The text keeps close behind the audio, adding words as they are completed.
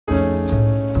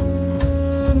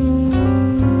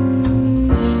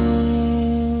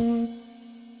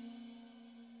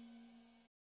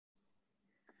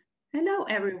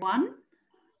everyone.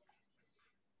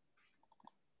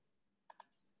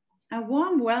 A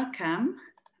warm welcome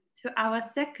to our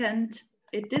second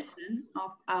edition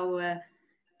of our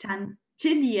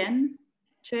Chilean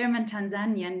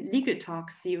German-Tanzanian Legal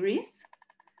Talk series.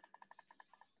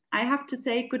 I have to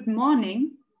say good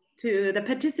morning to the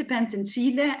participants in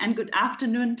Chile and good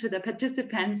afternoon to the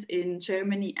participants in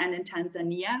Germany and in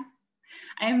Tanzania.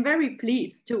 I am very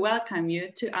pleased to welcome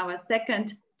you to our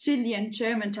second Chilean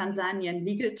German-Tanzanian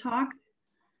Legal Talk.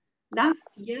 Last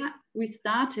year, we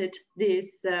started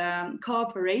this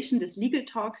cooperation, this Legal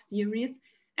Talk series,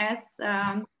 as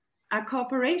a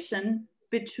cooperation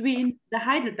between the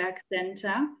Heidelberg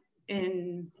Centre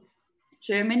in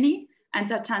Germany and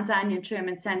the Tanzanian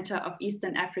German Center of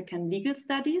Eastern African Legal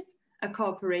Studies, a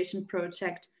cooperation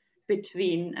project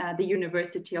between the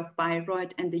University of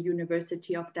Bayreuth and the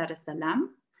University of Dar es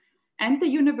Salaam, and the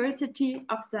University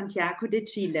of Santiago de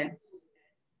Chile.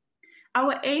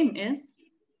 Our aim is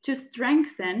to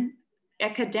strengthen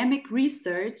academic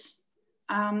research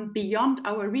beyond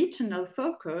our regional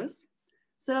focus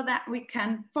so that we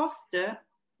can foster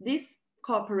this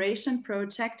cooperation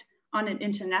project on an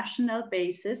international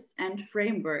basis and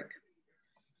framework.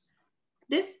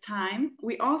 This time,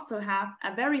 we also have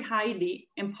a very highly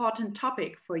important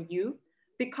topic for you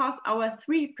because our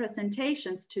three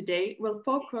presentations today will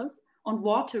focus on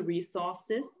water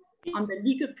resources, on the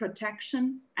legal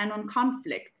protection, and on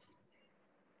conflicts.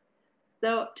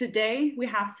 So today we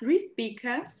have three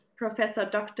speakers, Professor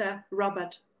Dr.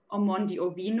 Robert Omondi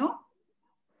Owino,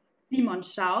 Simon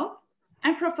Schaub,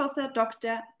 and Professor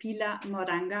Dr. Pilar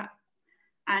Moraga.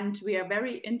 And we are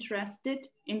very interested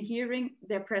in hearing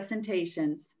their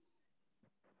presentations.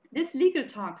 This Legal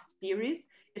Talk series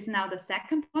is now the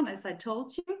second one, as I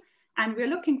told you, and we're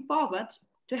looking forward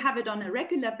to have it on a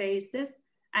regular basis.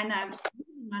 And I'm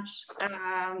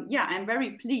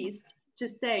very pleased to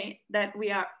say that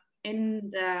we are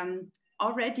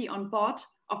already on board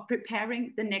of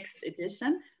preparing the next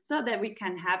edition so that we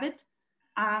can have it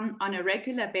on a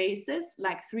regular basis,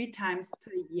 like 3 times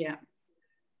per year.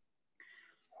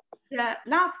 The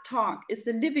last talk is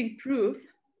a living proof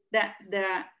that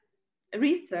the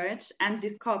research and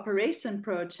these cooperation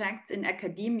projects in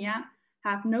academia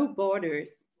have no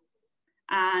borders.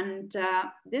 And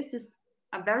this is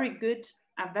a very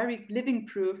living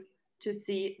proof to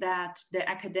see that the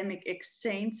academic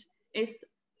exchange is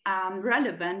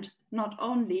relevant not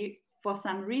only for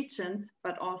some regions,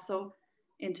 but also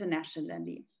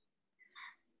internationally.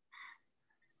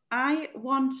 I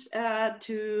want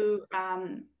to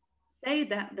say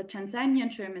that the Tanzanian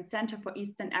German Center for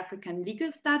Eastern African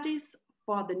Legal Studies,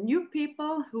 for the new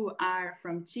people who are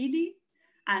from Chile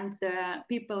and the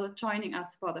people joining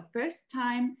us for the first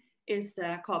time, is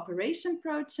a cooperation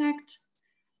project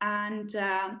and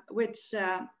which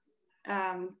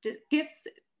gives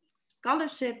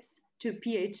scholarships to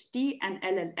PhD and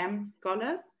LLM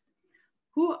scholars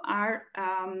who are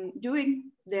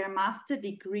doing their master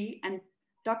degree and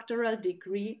doctoral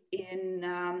degree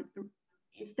in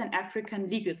Eastern African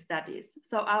legal studies.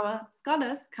 So our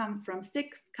scholars come from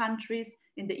 6 countries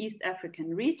in the East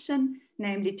African region,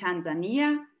 namely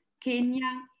Tanzania,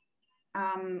 Kenya,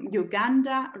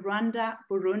 Uganda, Rwanda,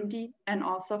 Burundi, and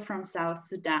also from South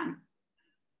Sudan.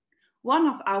 One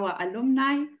of our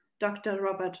alumni, Dr.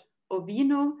 Robert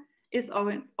Owino, is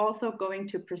also going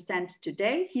to present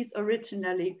today. He's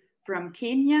originally from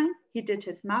Kenya. He did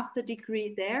his master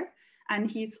degree there, and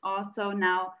he's also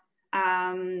now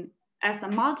as a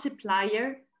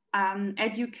multiplier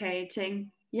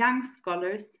educating young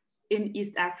scholars in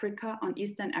East Africa on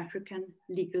Eastern African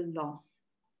legal law.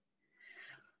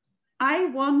 I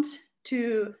want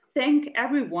to thank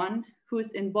everyone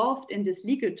who's involved in this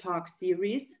Legal Talk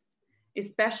series,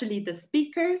 especially the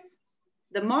speakers,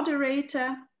 the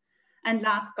moderator, and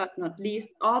last but not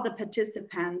least, all the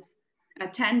participants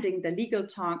attending the Legal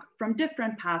Talk from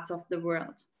different parts of the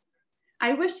world.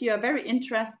 I wish you a very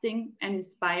interesting and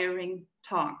inspiring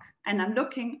talk, and I'm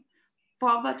looking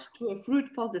forward to a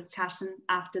fruitful discussion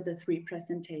after the 3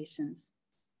 presentations.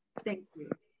 Thank you.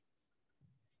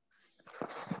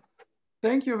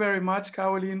 Thank you very much,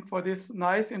 Caroline, for these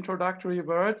nice introductory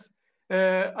words.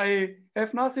 I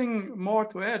have nothing more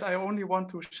to add. I only want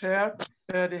to share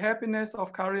the happiness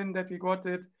of Karin that we got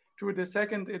it to the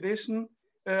 2nd edition.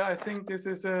 I think this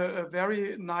is a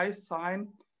very nice sign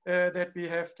that we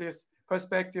have this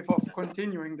perspective of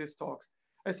continuing these talks.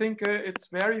 I think it's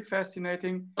very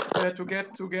fascinating to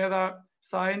get together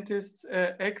scientists,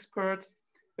 experts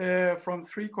from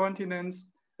 3 continents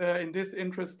in this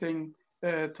interesting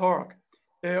talk.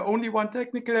 Only one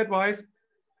technical advice: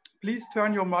 please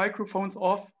turn your microphones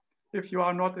off if you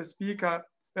are not a speaker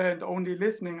and only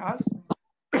listening us.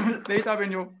 Later,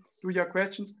 when you do your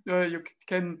questions, you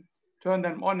can turn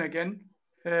them on again,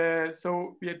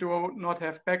 so we do not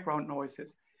have background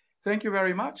noises. Thank you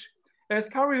very much. As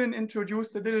Caroline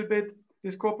introduced a little bit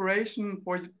this cooperation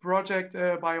project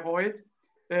Bayreuth,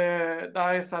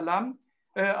 Dar es Salaam,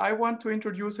 I want to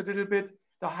introduce a little bit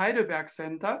the Heidelberg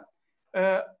Centre.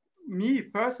 Me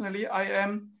personally, I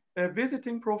am a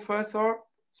visiting professor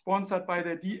sponsored by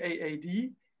the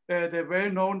DAAD, the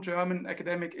well-known German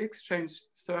Academic Exchange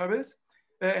Service.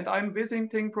 And I'm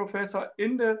visiting professor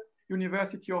in the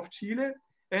University of Chile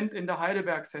and in the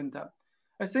Heidelberg Center.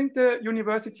 I think the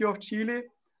University of Chile,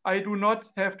 I do not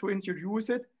have to introduce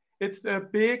it. It's a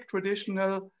big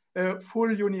traditional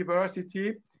full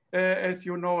university, as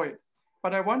you know it.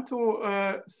 But I want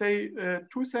to say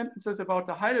 2 sentences about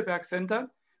the Heidelberg Center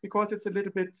because it's a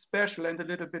little bit special and a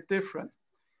little bit different.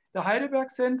 The Heidelberg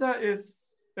Center is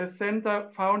a center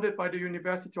founded by the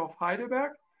University of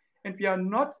Heidelberg, and we are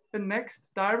not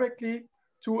annexed directly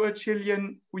to a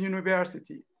Chilean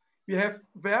university. We have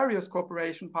various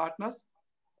cooperation partners,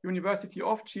 University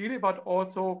of Chile, but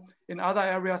also in other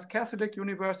areas, Catholic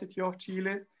University of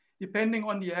Chile, depending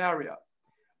on the area.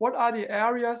 What are the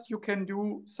areas you can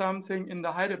do something in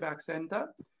the Heidelberg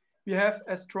Center? We have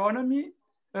astronomy,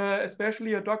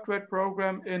 especially a doctorate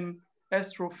program in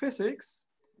astrophysics.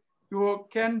 You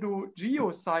can do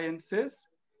geosciences.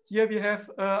 Here we have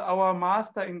our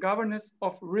master in governance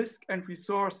of risk and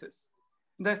resources.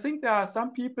 And I think there are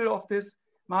some people of this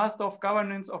master of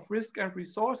governance of risk and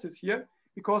resources here,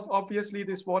 because obviously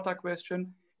this water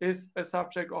question is a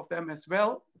subject of them as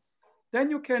well. Then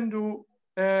you can do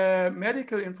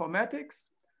medical informatics.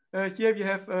 Here we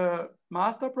have a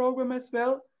master program as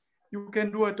well. You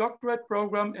can do a doctorate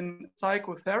program in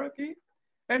psychotherapy,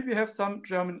 and we have some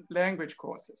German language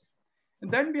courses.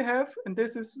 And then we have, and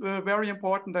this is very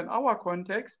important in our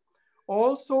context,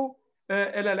 also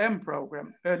LLM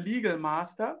program, a legal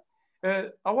master.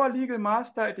 Our legal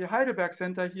master at the Heidelberg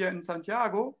Center here in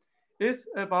Santiago is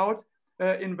about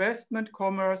investment,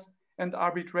 commerce, and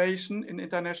arbitration in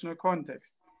international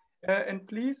context. And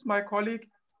please, my colleague,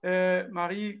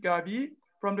 Marie Gabi,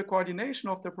 from the coordination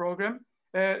of the program,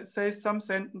 say some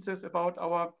sentences about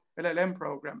our LLM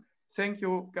program. Thank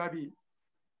you, Gabi.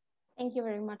 Thank you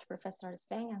very much, Professor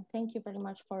Sven, and thank you very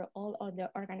much for all of the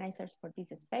organizers for this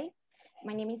space.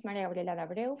 My name is Maria Gabriela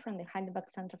Abreu from the Heidelberg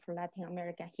Centre Latin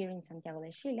America here in Santiago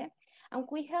de Chile, and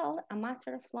we held a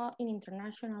Master of Law in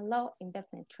International Law,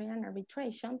 Investment, Trade and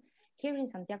Arbitration here in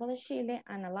Santiago de Chile,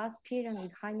 and a last period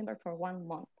with Heidelberg for 1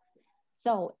 month.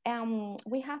 So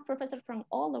we have professors from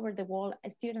all over the world,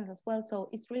 students as well, so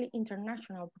it's really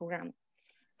international program.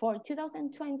 For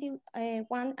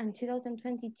 2021 and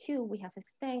 2022, we have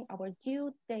extended our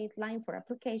due deadline for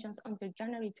applications until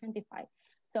January 25.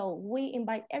 So we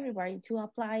invite everybody to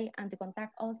apply and to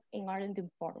contact us in order to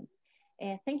inform.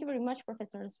 Thank you very much,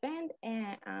 Professor Sven,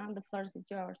 and the floor is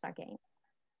yours again.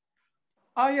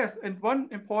 Ah, yes, and one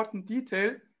important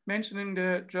detail, mentioning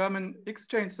the German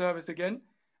exchange service again,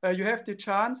 you have the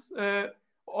chance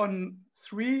on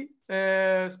 3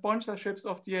 sponsorships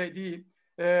of DAD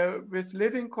with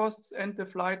living costs and the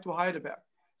flight to Heidelberg.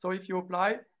 So if you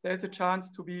apply, there's a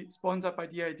chance to be sponsored by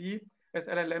DAD as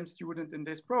LLM student in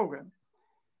this program.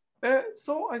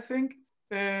 So I think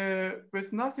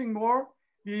with nothing more,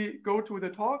 we go to the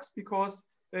talks because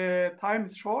time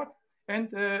is short, and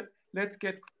let's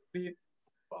get to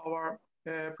our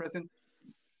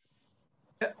presentations.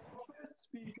 The first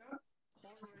speaker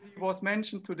already was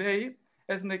mentioned today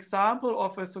as an example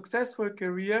of a successful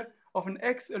career of an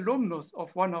ex-alumnus of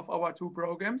one of our 2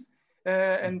 programs.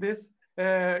 In this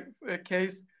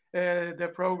case,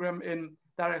 the program in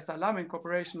Dar es Salaam in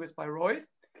cooperation with Bayreuth.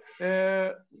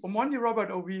 Omondi Robert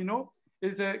Owino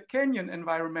is a Kenyan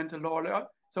environmental lawyer.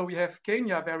 So we have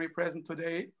Kenya very present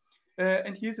today.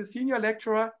 And he is a senior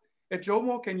lecturer at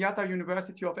Jomo, Kenyatta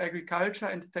University of Agriculture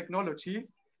and Technology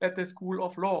at the School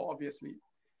of Law, obviously.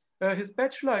 His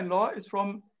bachelor in law is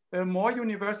from Moi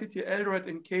University Eldoret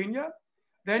in Kenya.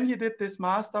 Then he did this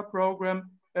master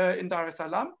program in Dar es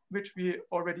Salaam, which we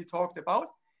already talked about.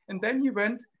 And then he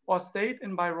went or stayed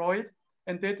in Bayreuth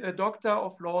and did a Doctor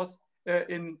of Laws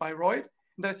in Bayreuth.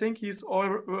 And I think he's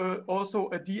also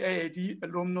a DAAD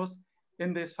alumnus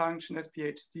in this function as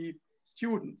PhD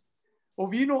student.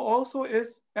 Owino also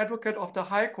is advocate of the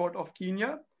High Court of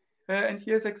Kenya, and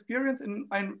he has experience in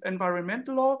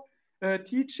environmental law,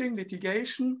 teaching,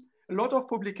 litigation, a lot of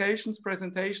publications,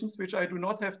 presentations, which I do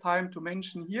not have time to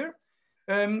mention here.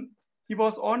 He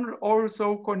was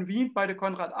also convened by the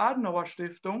Konrad Adenauer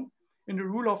Stiftung in the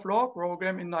Rule of Law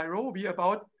program in Nairobi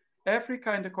about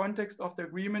Africa in the context of the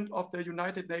agreement of the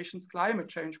United Nations Climate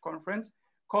Change Conference,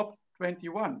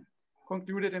 COP21,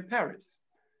 concluded in Paris.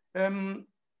 I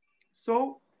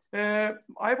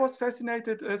was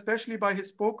fascinated especially by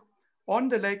his book on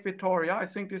the Lake Victoria. I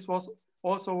think this was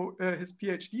also his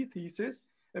PhD thesis,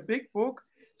 a big book.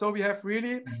 So we have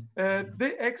really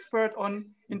the expert on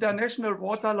international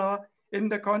water law in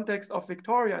the context of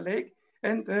Victoria Lake.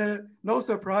 And no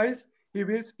surprise, he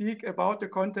will speak about the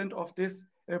content of this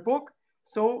book.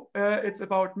 So it's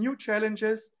about new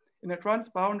challenges in a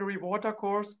transboundary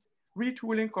watercourse,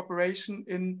 retooling cooperation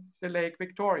in the Lake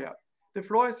Victoria. The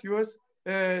floor is yours,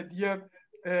 dear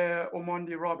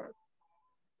Omondi Robert.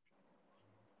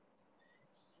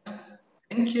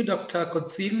 Thank you, Dr.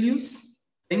 Kotsilius.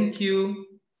 Thank you,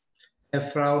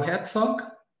 Frau Herzog,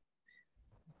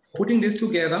 for putting this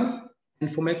together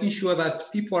and for making sure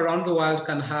that people around the world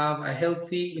can have a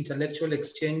healthy intellectual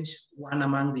exchange one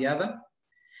among the other.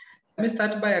 Let me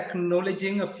start by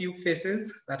acknowledging a few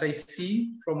faces that I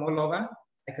see from all over.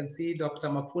 I can see Dr.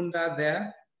 Mapunda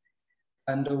there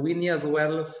and Winnie as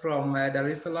well from Dar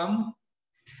es Salaam.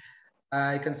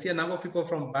 I can see a number of people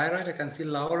from Bayreuth. I can see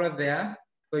Laura there.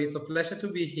 So it's a pleasure to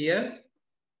be here.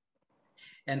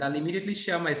 And I'll immediately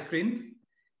share my screen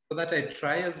so that I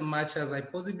try as much as I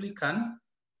possibly can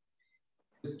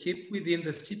to keep within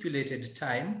the stipulated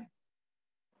time.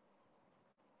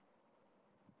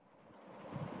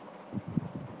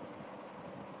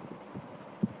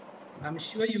 I'm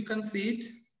sure you can see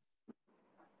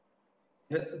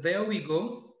it. There we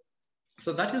go.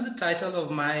 So that is the title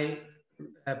of my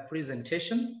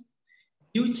presentation,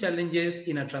 New Challenges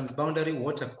in a Transboundary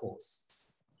Watercourse,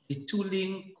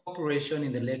 Retooling Cooperation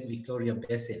in the Lake Victoria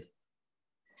Basin.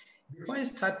 Before I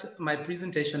start my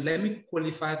presentation, let me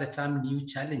qualify the term new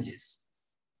challenges.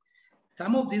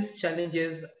 Some of these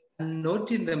challenges are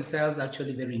not in themselves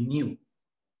actually very new.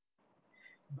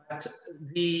 But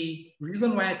the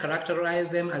reason why I characterize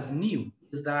them as new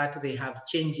is that they have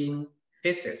changing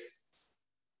faces.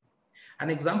 An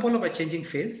example of a changing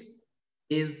face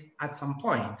is at some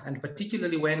point, and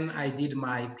particularly when I did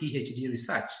my PhD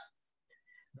research.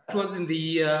 That was in the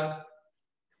year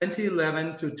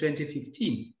 2011 to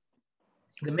 2015.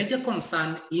 The major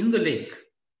concern in the lake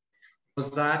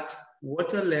was that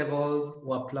water levels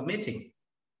were plummeting.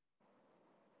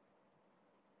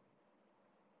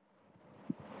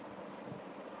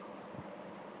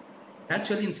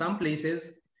 Actually, in some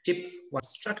places, ships were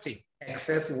extracting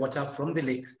excess water from the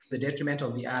lake to the detriment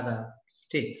of the other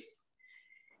states.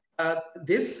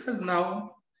 This has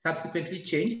now subsequently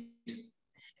changed.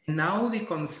 And now the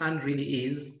concern really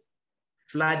is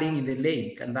flooding in the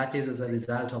lake, and that is as a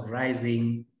result of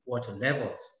rising water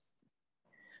levels.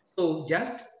 So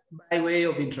just by way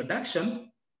of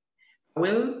introduction, I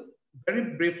will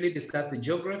very briefly discuss the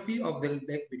geography of the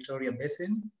Lake Victoria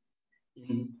Basin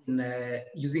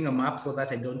using a map so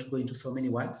that I don't go into so many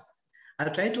words.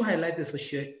 I'll try to highlight the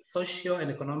socio and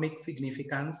economic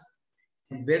significance,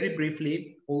 and very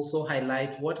briefly also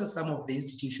highlight what are some of the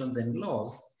institutions and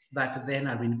laws that then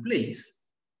are in place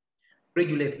to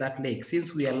regulate that lake,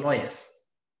 since we are lawyers.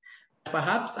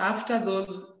 Perhaps after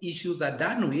those issues are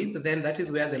done with, then that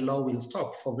is where the law will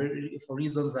stop for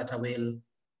reasons that I will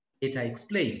later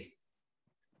explain.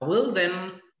 I will then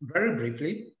very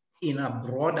briefly, in a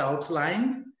broad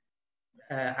outline,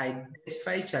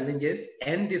 identify challenges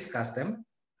and discuss them.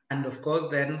 And of course,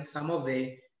 then some of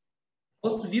the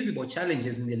most visible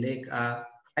challenges in the lake are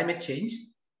climate change.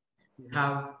 We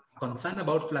have concern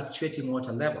about fluctuating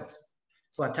water levels.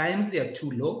 So at times they are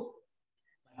too low,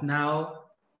 but now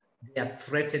they are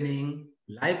threatening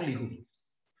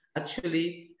livelihoods.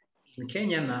 Actually, in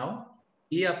Kenya now,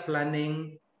 we are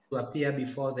planning to appear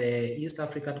before the East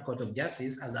African Court of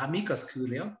Justice as amicus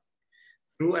curiae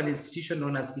through an institution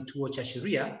known as Kituo cha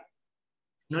Sheria,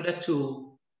 in order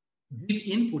to give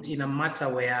input in a matter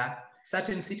where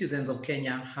certain citizens of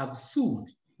Kenya have sued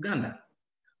Uganda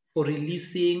for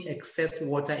releasing excess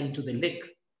water into the lake,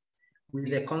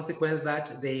 with the consequence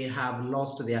that they have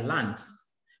lost their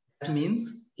lands. That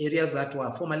means areas that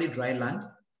were formerly dry land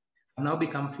have now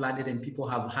become flooded and people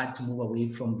have had to move away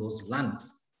from those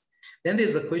lands. Then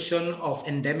there's the question of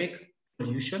endemic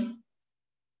pollution.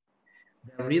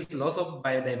 There is loss of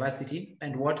biodiversity,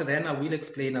 and what then I will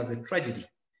explain as the tragedy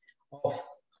of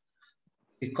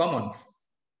the commons.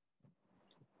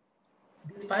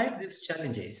 Despite these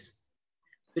challenges,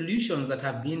 solutions that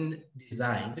have been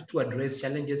designed to address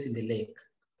challenges in the lake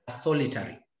are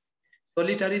solitary.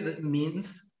 Solitary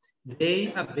means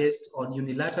they are based on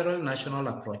unilateral national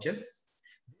approaches.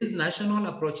 These national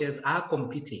approaches are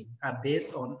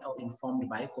based on or informed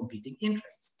by competing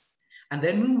interests. And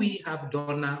then we have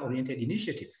donor-oriented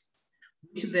initiatives.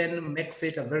 which then makes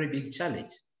it a very big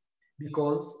challenge,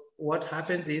 because what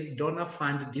happens is donors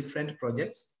fund different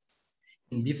projects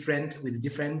with different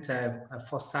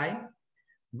foresight,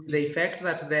 with the effect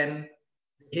that then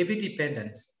heavy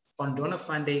dependence on donor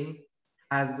funding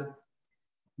has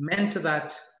meant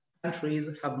that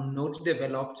countries have not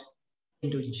developed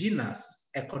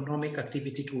endogenous economic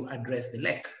activity to address the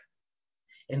lake.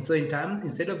 And so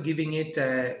instead of giving it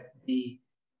the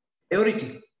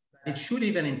priority, it should,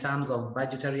 even in terms of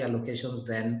budgetary allocations,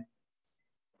 then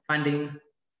funding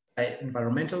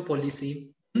environmental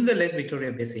policy in the Lake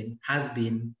Victoria Basin has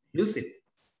been elusive.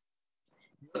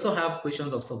 We also have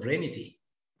questions of sovereignty.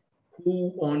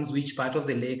 Who owns which part of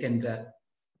the lake, and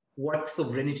what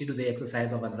sovereignty do they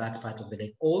exercise over that part of the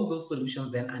lake? All those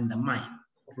solutions then undermine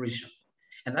cooperation.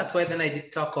 And that's why then I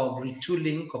did talk of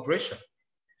retooling cooperation.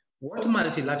 What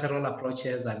multilateral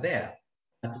approaches are there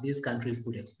that these countries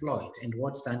could exploit, and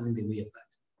what stands in the way of that?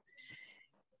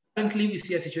 Currently, we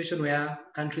see a situation where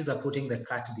countries are putting the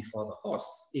cart before the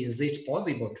horse. Is it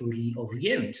possible to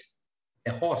reorient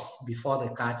the horse before the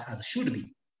cart as should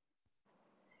be?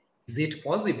 Is it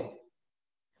possible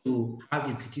to have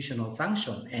institutional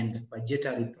sanction and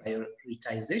budgetary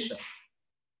prioritization?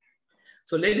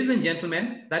 So, ladies and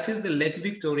gentlemen, that is the Lake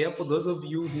Victoria. For those of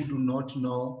you who do not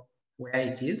know where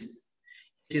it is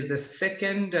the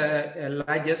second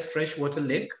largest freshwater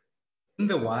lake in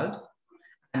the world,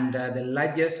 and the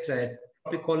largest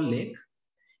tropical lake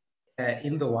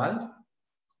in the world,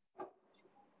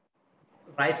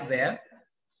 right there.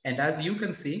 And as you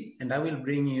can see, and I will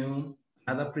bring you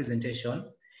another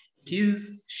presentation, it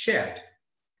is shared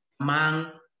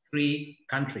among 3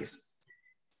 countries.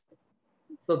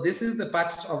 So this is the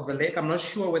part of the lake. I'm not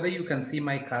sure whether you can see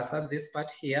my cursor, this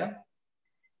part here.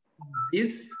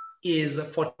 This is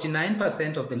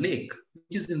 49% of the lake,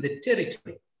 which is in the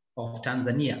territory of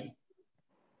Tanzania.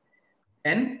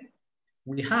 Then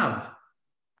we have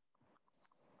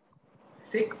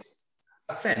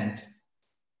 6%,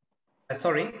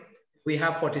 we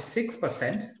have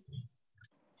 46%,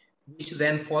 which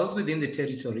then falls within the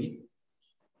territory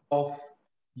of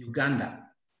Uganda.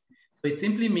 So it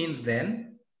simply means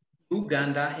then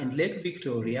Uganda and Lake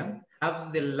Victoria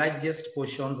have the largest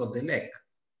portions of the lake.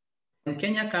 And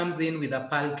Kenya comes in with a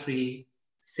paltry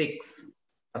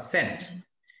 6%.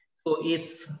 So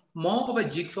it's more of a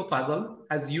jigsaw puzzle,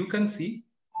 as you can see.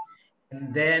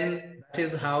 And then that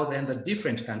is how then the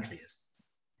different countries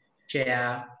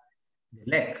share the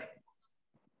lake.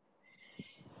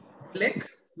 The lake,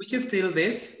 which is still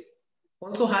this,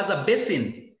 also has a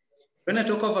basin. When I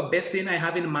talk of a basin, I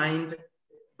have in mind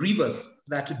rivers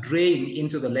that drain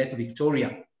into the Lake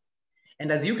Victoria.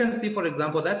 And as you can see, for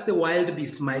example, that's the wild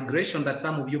beast migration that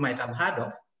some of you might have heard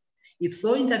of. It's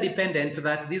so interdependent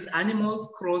that these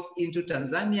animals cross into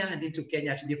Tanzania and into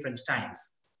Kenya at different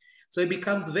times. So it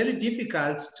becomes very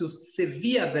difficult to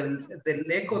sever the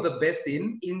lake or the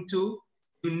basin into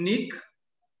unique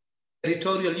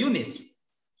territorial units.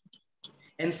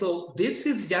 And so this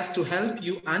is just to help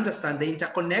you understand the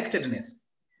interconnectedness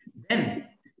then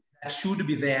that should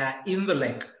be there in the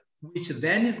lake, which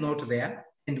then is not there,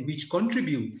 and which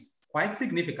contributes quite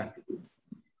significantly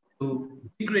to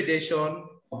degradation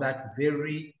of that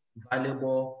very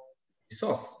valuable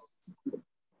resource. In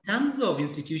terms of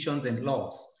institutions and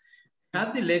laws, we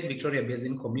have the Lake Victoria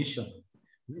Basin Commission,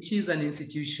 which is an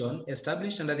institution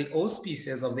established under the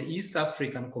auspices of the East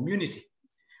African Community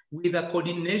with a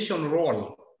coordination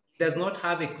role. It does not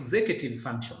have executive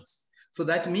functions. So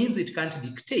that means it can't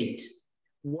dictate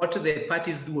what the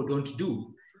parties do or don't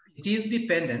do. It is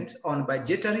dependent on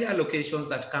budgetary allocations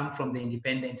that come from the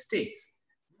independent states,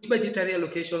 which budgetary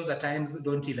allocations at times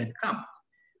don't even come.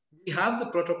 We have the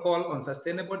Protocol on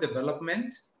Sustainable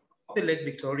Development of the Lake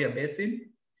Victoria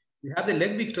Basin. We have the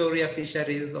Lake Victoria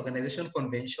Fisheries Organization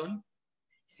Convention.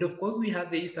 And of course, we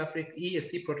have the East Africa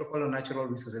ESC Protocol on Natural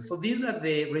Resources. So these are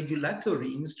the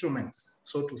regulatory instruments,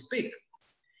 so to speak,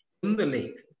 in the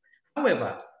lake.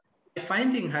 However, the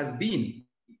finding has been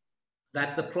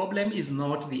that the problem is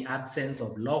not the absence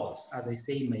of laws, as I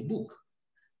say in my book,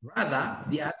 rather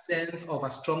the absence of a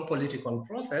strong political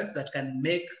process that can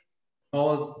make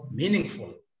laws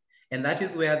meaningful. And that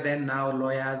is where then now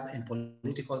lawyers and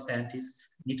political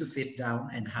scientists need to sit down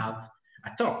and have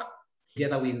a talk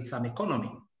together with some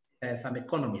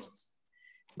economists.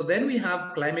 So then we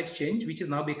have climate change, which is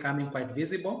now becoming quite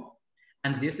visible.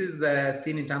 And this is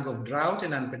seen in terms of drought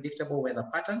and unpredictable weather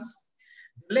patterns.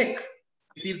 The lake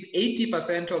receives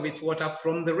 80% of its water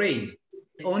from the rain,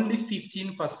 only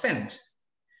 15%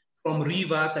 from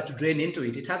rivers that drain into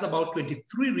it. It has about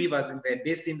 23 rivers in the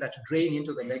basin that drain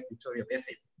into the Lake Victoria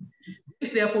Basin. This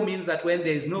therefore means that when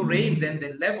there is no rain, then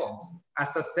the levels are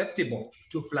susceptible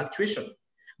to fluctuation.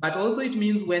 But also it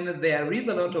means when there is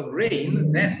a lot of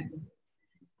rain, then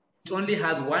it only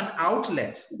has one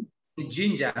outlet,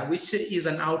 Ginger, which is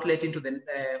an outlet into the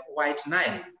White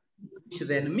Nile, which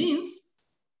then means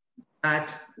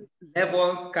that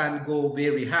levels can go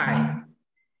very high.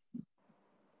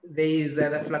 There is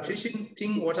the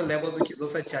fluctuating water levels, which is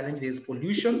also a challenge. There is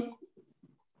pollution.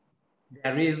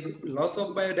 There is loss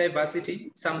of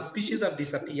biodiversity. Some species have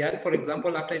disappeared. For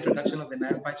example, after introduction of the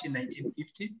Nile perch in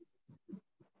 1950.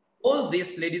 All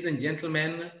this, ladies and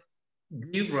gentlemen,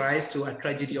 give rise to a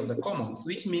tragedy of the commons,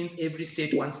 which means every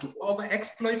state wants to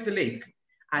overexploit the lake,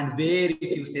 and very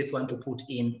few states want to put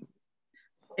in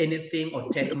anything or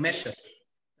take measures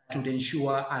to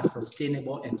ensure a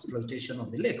sustainable exploitation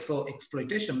of the lake. So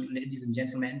exploitation, ladies and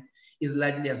gentlemen, is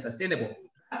largely unsustainable.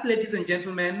 That, ladies and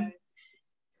gentlemen,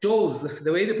 shows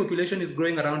the way the population is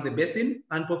growing around the basin,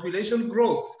 and population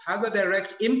growth has a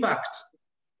direct impact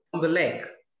on the lake.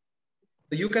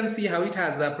 So you can see how it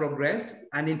has progressed.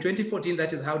 And in 2014,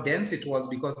 that is how dense it was,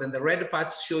 because then the red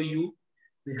parts show you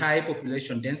the high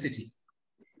population density.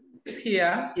 This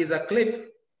here is a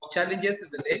clip of challenges in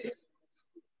the lake.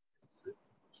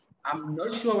 I'm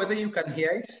not sure whether you can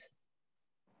hear it.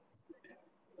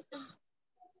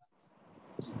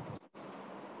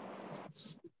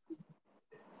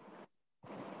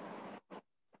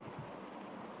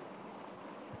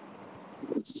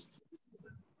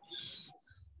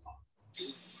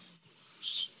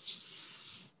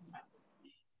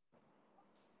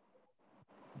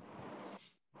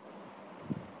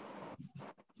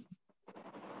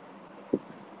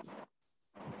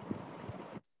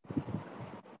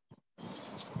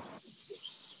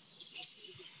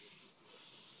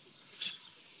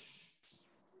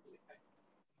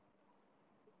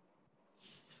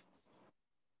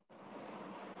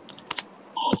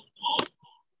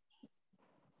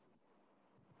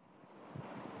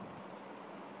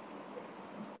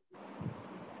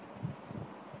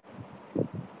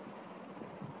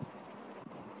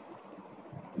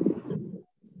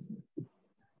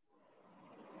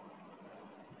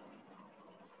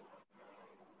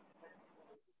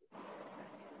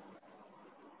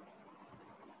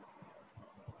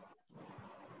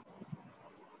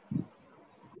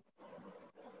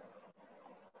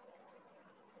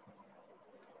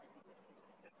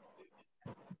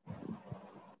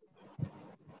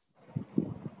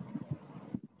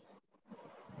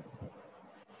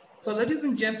 So ladies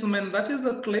and gentlemen, that is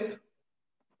a clip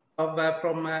of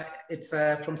from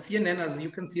CNN, as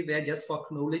you can see there, just for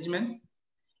acknowledgement.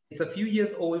 It's a few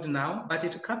years old now, but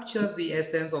it captures the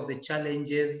essence of the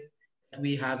challenges that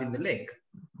we have in the lake.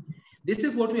 This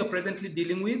is what we are presently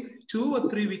dealing with. 2 or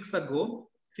 3 weeks ago,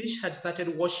 fish had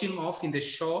started washing off in the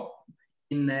shore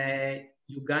in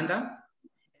Uganda.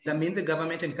 I mean, the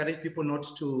government encouraged people not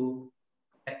to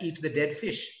eat the dead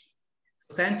fish.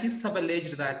 Scientists have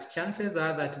alleged that chances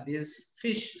are that these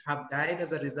fish have died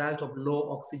as a result of low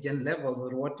oxygen levels,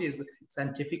 or what is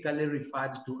scientifically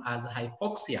referred to as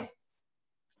hypoxia.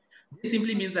 This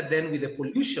simply means that then with the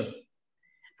pollution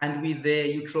and with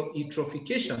the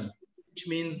eutrophication, which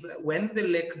means when the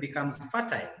lake becomes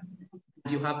fertile,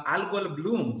 you have algal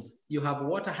blooms, you have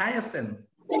water hyacinth,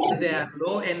 there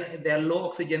are low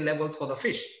oxygen levels for the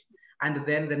fish. And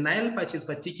then the Nile perch is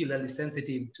particularly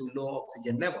sensitive to low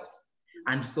oxygen levels.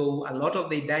 And so a lot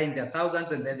of they die in their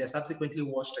thousands, and then they're subsequently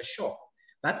washed ashore.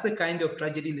 That's the kind of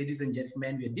tragedy, ladies and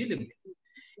gentlemen, we're dealing with.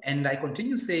 And I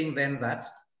continue saying then that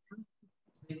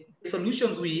the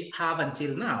solutions we have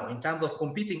until now in terms of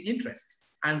competing interests,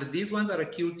 and these ones are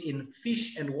acute in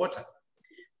fish and water.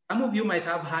 Some of you might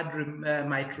have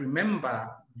might remember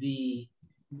the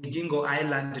Migingo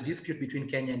Island dispute between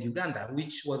Kenya and Uganda,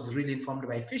 which was really informed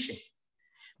by fishing.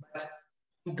 But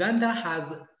Uganda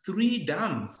has 3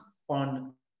 dams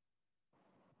on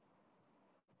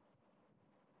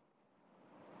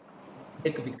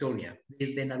Lake Victoria.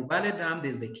 There's the Narubale Dam,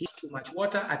 there's the Kish, too much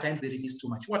water, at times they release too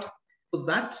much water. So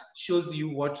that shows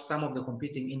you what some of the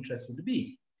competing interests would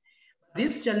be.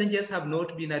 These challenges have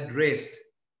not been addressed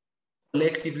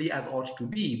collectively as ought to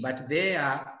be, but they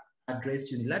are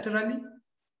addressed unilaterally.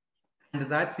 And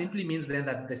that simply means then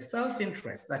that the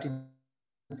self-interest that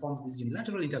informs these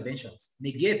unilateral interventions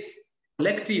negates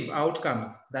collective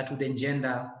outcomes that would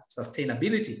engender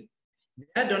sustainability.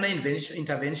 There are donor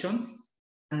interventions,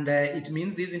 and it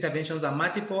means these interventions are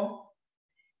multiple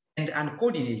and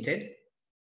uncoordinated.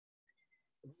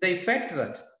 The effect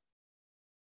that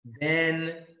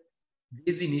then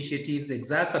these initiatives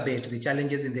exacerbate the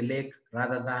challenges in the lake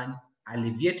rather than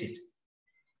alleviate it.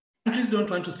 Countries don't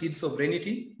want to cede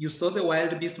sovereignty. You saw the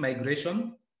wild beast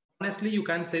migration honestly, you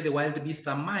can't say the wild beasts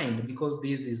are mine because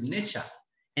this is nature.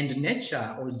 And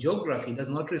nature or geography does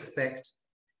not respect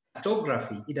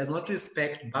cartography. It does not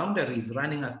respect boundaries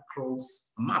running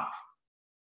across a map.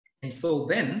 And so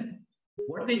then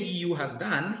what the EU has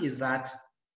done is that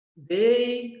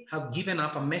they have given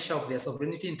up a measure of their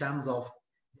sovereignty in terms of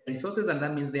resources, and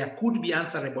that means they could be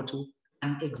answerable to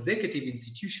an executive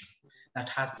institution that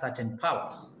has certain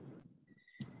powers.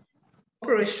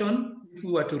 Cooperation, if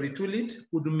we were to retool it,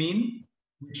 would mean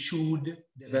we should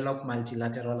develop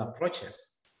multilateral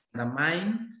approaches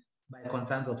undermined by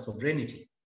concerns of sovereignty.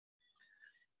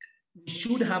 We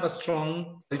should have a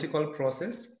strong political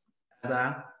process as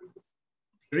a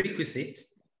prerequisite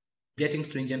getting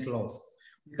stringent laws.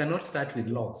 We cannot start with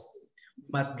laws. We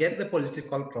must get the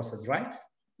political process right.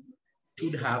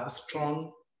 We should have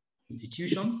strong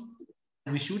institutions,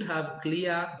 and we should have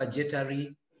clear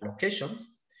budgetary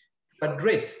allocations to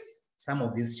address some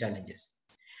of these challenges.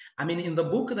 I mean, in the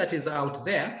book that is out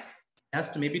there,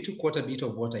 just maybe to quote a bit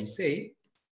of what I say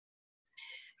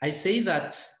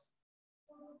that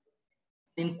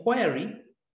inquiry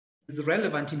is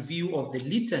relevant in view of the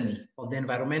litany of the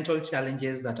environmental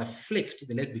challenges that afflict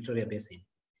the Lake Victoria Basin.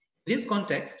 In this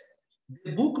context,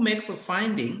 the book makes a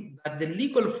finding that the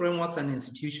legal frameworks and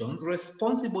institutions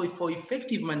responsible for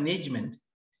effective management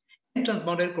and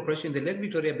transboundary cooperation in the Lake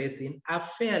Victoria Basin are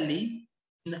fairly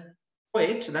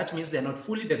inadequate. That means they're not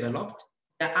fully developed.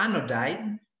 They're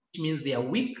anodyne, which means they are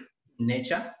weak in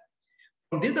nature.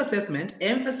 From this assessment,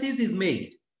 emphasis is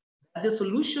made that the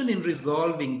solution in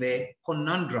resolving the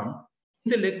conundrum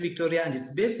in the Lake Victoria and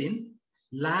its basin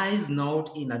lies not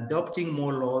in adopting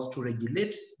more laws to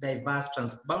regulate diverse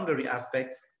transboundary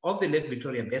aspects of the Lake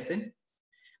Victoria Basin,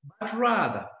 but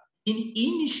rather in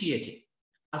initiating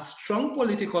a strong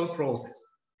political process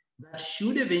that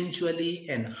should eventually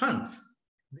enhance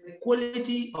the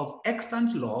quality of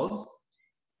extant laws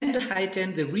and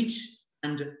heighten the reach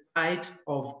and height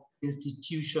of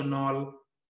institutional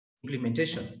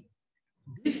implementation.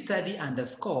 This study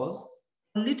underscores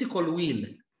political will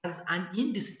as an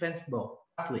indispensable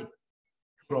pathway to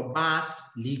robust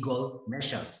legal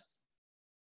measures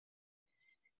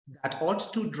that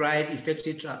ought to drive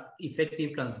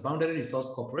effective transboundary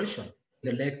resource cooperation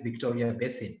in the Lake Victoria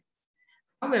Basin.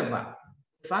 However,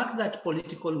 the fact that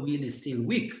political will is still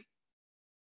weak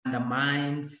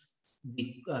undermines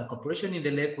the cooperation in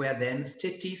the lake, where then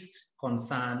statist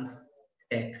concerns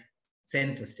take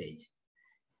center stage.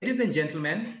 Ladies and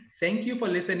gentlemen, thank you for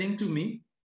listening to me.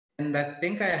 And I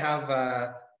think I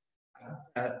have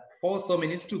 4 or so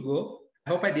minutes to go. I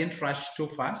hope I didn't rush too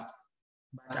fast,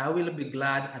 but I will be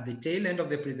glad at the tail end of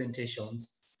the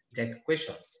presentations to take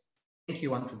questions. Thank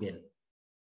you once again.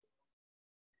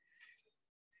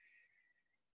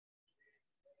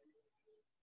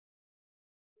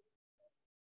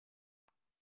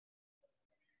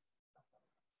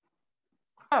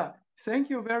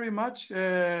 Thank you very much,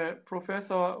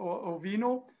 Professor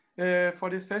Owino, for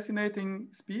this fascinating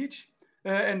speech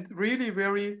and really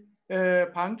very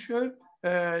punctual.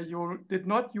 You did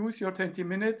not use your 20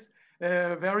 minutes.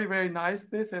 Very, very nice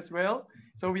this as well.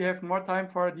 So we have more time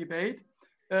for a debate.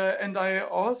 And I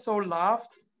also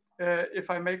laughed, if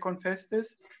I may confess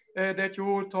this, that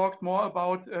you talked more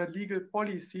about legal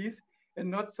policies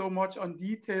and not so much on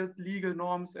detailed legal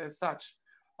norms as such.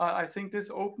 I think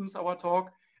this opens our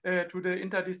talk to the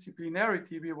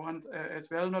interdisciplinarity we want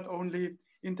as well, not only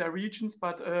inter-regions,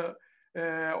 but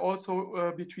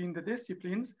also between the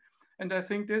disciplines. And I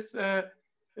think this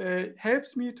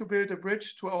helps me to build a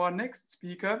bridge to our next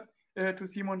speaker, to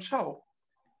Simon Schaub.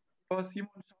 Because Simon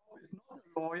Schaub is not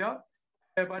a lawyer,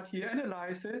 but he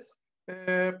analyzes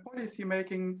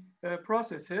policy-making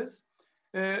processes.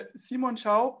 Simon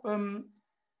Schaub,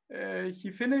 he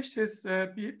finished his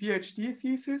PhD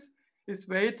thesis, is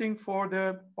waiting for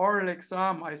the oral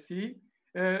exam, I see.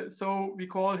 So we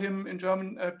call him in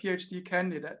German a PhD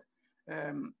candidate.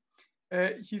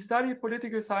 He studied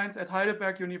political science at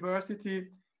Heidelberg University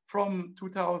from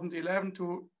 2011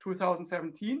 to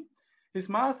 2017. His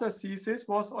master's thesis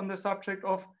was on the subject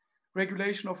of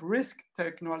regulation of risk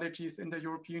technologies in the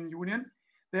European Union.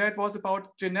 There it was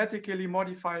about genetically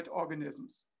modified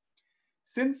organisms.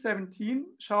 Since 2017,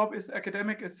 Schaub is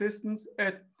academic assistant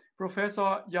at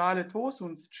Professor Jale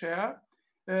Tosun's chair,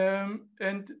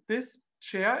 and this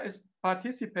chair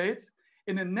participates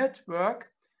in a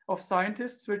network of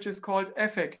scientists which is called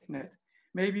EffectNet.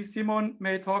 Maybe Simon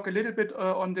may talk a little bit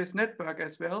on this network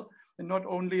as well, and not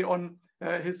only on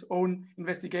his own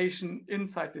investigation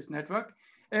inside this network.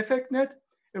 EffectNet,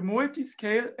 a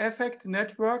multi-scale effect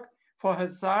network for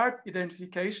hazard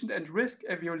identification and risk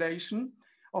evaluation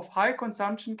of high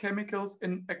consumption chemicals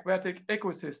in aquatic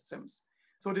ecosystems.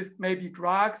 So this may be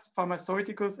drugs,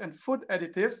 pharmaceuticals, and food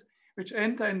additives which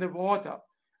enter in the water.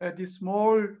 These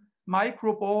small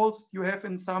micro balls you have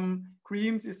in some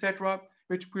creams, etc.,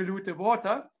 which pollute the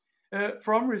water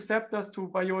from receptors to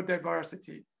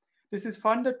biodiversity. This is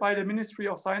funded by the Ministry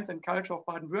of Science and Culture of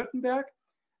Baden-Württemberg.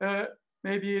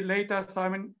 Maybe later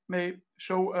Simon may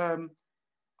show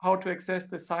how to access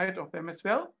the site of them as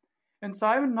well. And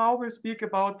Simon now will speak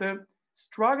about the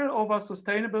struggle over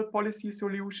sustainable policy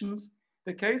solutions,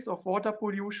 the case of water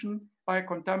pollution by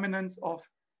contaminants of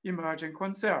emerging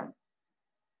concern.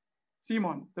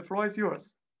 Simon, the floor is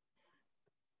yours.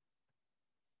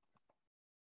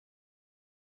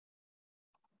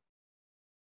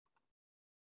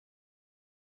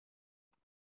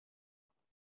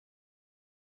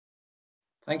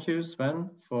 Thank you, Sven,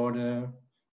 for the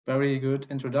very good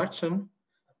introduction.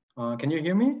 Can you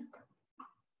hear me?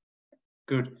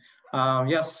 Good.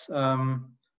 Yes,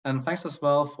 and thanks as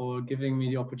well for giving me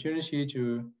the opportunity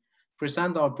to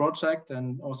present our project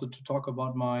and also to talk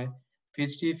about my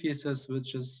PhD thesis,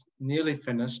 which is nearly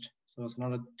finished. So it's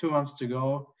another 2 months to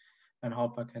go, and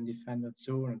hope I can defend it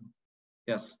soon.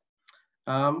 Yes,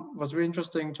 it was really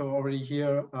interesting to already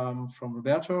hear from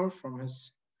Roberto, from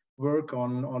his work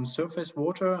on surface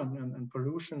water and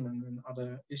pollution and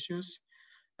other issues.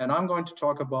 And I'm going to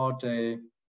talk about a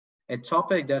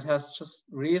topic that has just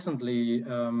recently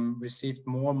received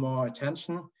more and more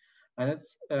attention, and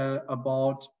it's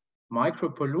about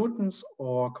micropollutants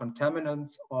or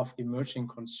contaminants of emerging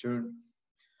concern.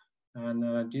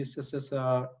 And this is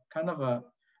a kind of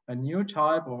a new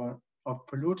type of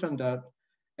pollutant that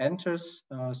enters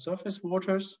surface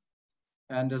waters,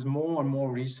 and there's more and more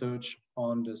research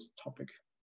on this topic.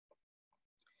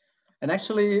 And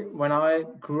actually, when I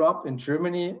grew up in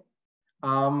Germany,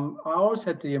 I always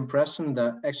had the impression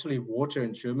that actually water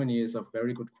in Germany is of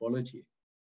very good quality.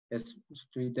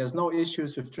 There's no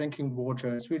issues with drinking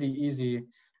water. It's really easy.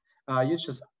 You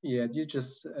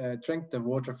just drink the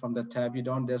water from the tap.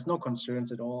 There's no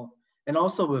concerns at all. And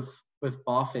also with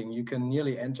bathing, you can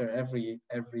nearly enter every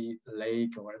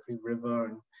lake or every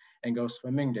river and go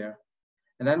swimming there.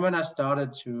 And then when I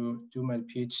started to do my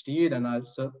PhD, then I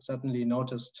certainly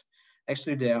noticed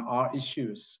actually there are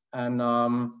issues. And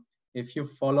if you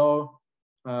follow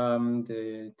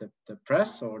the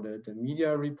press or the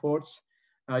media reports,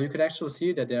 you could actually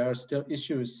see that there are still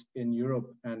issues in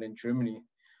Europe and in Germany.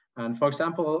 And for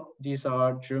example, these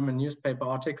are German newspaper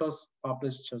articles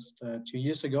published just 2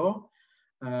 years ago.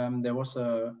 There was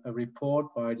a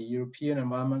report by the European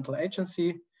Environmental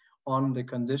Agency on the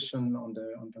condition, on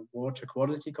the water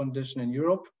quality condition in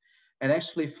Europe, and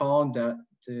actually found that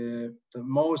the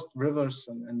most rivers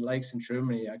and lakes in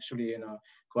Germany actually in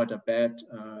quite a bad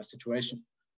situation.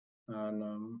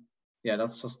 And yeah,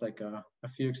 that's just like a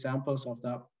few examples of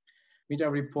that media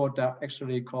report that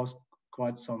actually caused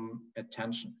quite some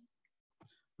attention.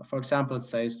 For example, it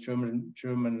says German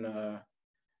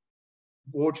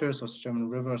waters or German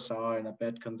rivers are in a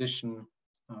bad condition.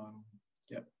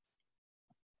 Yeah.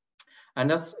 And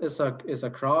this is a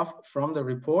graph from the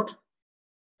report.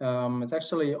 It's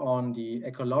actually on the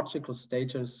ecological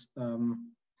status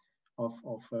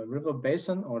of a river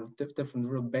basin or different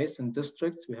river basin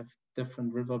districts. We have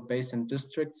different river basin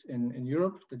districts in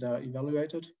Europe that are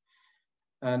evaluated.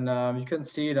 And you can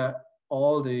see that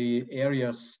all the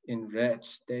areas in red,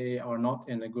 they are not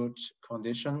in a good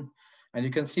condition. And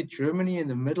you can see Germany in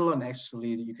the middle, and actually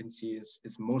you can see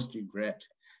it's mostly red.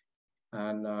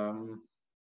 And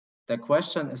the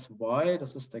question is why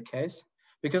this is the case?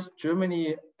 Because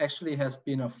Germany actually has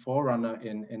been a forerunner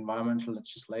in environmental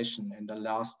legislation in the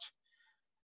last,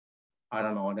 I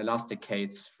don't know, in the last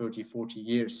decades, 30, 40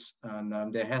 years.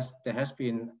 And there has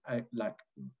been like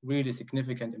really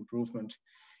significant improvement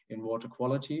in water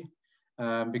quality.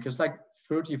 Because like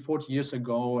 30, 40 years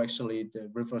ago, actually the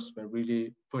rivers were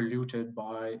really polluted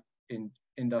by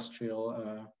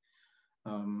industrial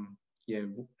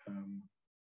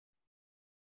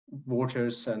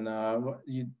waters, and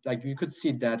you could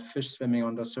see dead fish swimming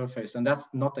on the surface, and that's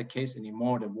not the case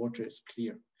anymore. The water is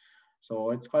clear,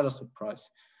 so it's quite a surprise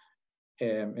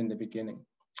in the beginning.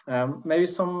 Maybe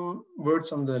some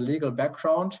words on the legal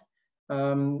background.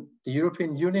 The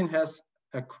European Union has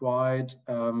a quite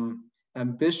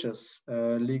ambitious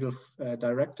legal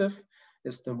directive.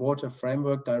 It's the Water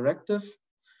Framework Directive.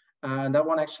 And that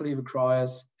one actually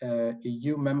requires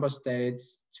EU member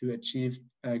states to achieve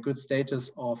a good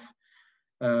status of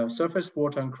surface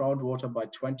water and groundwater by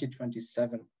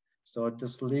 2027. So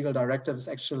this legal directive is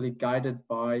actually guided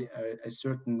by a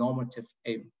certain normative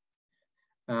aim.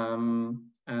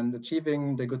 And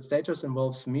achieving the good status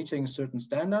involves meeting certain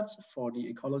standards for the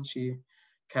ecology,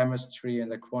 chemistry,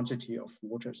 and the quantity of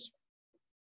waters.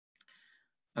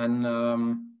 And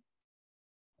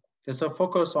there's a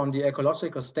focus on the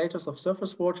ecological status of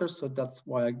surface waters, so that's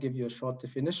why I give you a short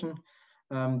definition.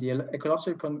 The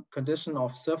ecological condition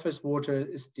of surface water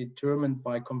is determined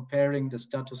by comparing the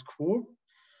status quo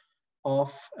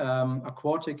of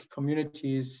aquatic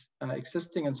communities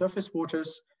existing in surface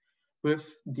waters with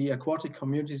the aquatic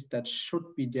communities that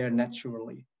should be there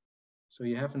naturally. So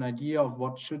you have an idea of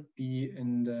what should be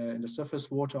in the surface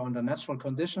water under natural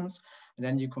conditions, and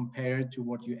then you compare it to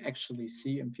what you actually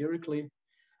see empirically,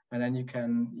 and then you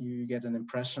get an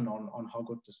impression on how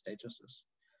good the status is.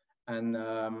 And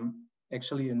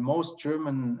actually, in most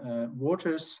German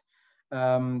waters,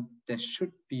 there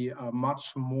should be a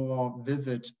much more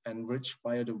vivid and rich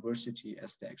biodiversity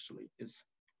as there actually is.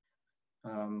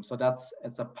 So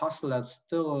it's a puzzle that's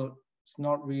still, it's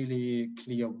not really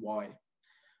clear why.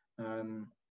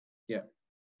 Yeah.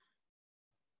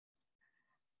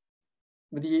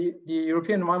 With the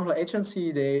European Environmental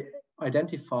Agency, they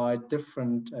identified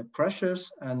different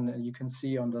pressures, and you can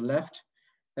see on the left,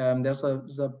 there's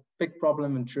a big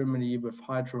problem in Germany with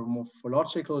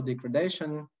hydromorphological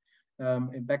degradation.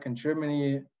 Back in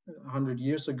Germany, 100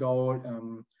 years ago,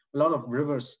 a lot of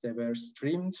rivers, they were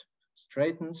streamed,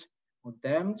 straightened, or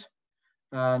dammed,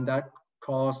 and that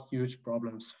caused huge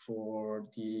problems for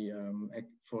the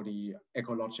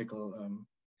ecological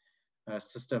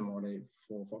system, or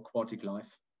for aquatic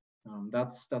life.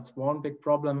 That's one big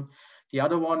problem. The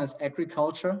other one is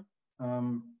agriculture.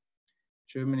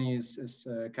 Germany is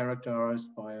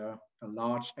characterized by a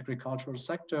large agricultural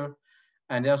sector,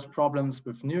 and there's problems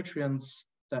with nutrients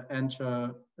that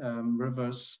enter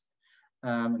rivers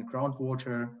and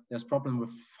groundwater. There's problem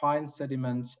with fine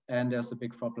sediments, and there's a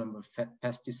big problem with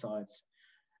pesticides.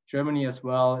 Germany as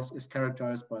well is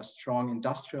characterized by a strong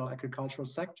industrial agricultural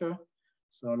sector.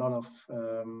 So a lot of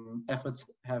efforts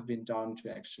have been done to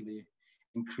actually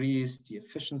increase the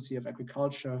efficiency of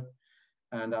agriculture,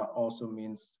 and that also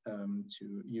means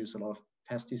to use a lot of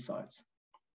pesticides.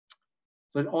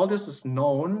 So all this is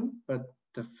known, but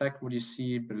the fact what you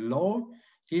see below,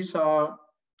 these are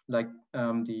like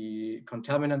the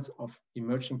contaminants of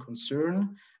emerging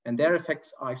concern, and their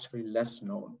effects are actually less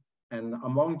known. And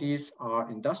among these are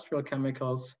industrial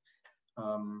chemicals,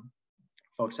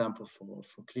 for example,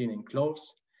 for cleaning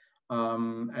clothes.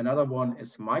 Another one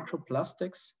is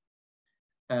microplastics,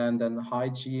 and then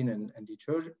hygiene and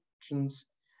detergents.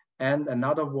 And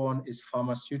another one is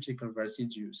pharmaceutical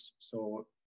residues. So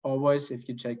always, if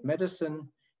you take medicine,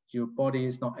 your body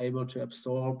is not able to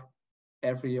absorb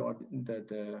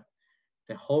the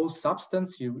whole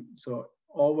substance. So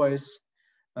always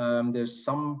there's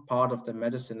some part of the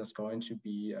medicine is going to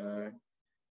be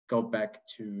go back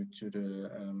to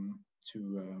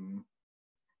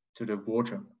the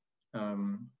water.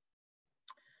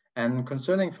 And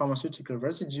concerning pharmaceutical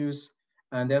residues,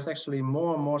 and there's actually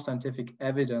more and more scientific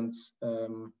evidence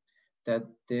that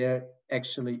there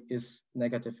actually is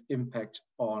negative impact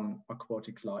on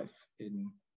aquatic life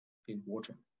in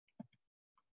water.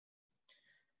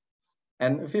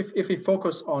 And if we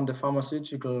focus on the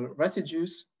pharmaceutical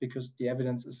residues, because the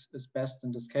evidence is best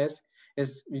in this case,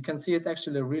 we can see it's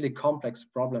actually a really complex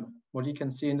problem. What you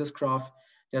can see in this graph,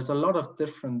 there's a lot of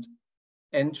different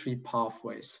entry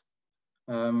pathways.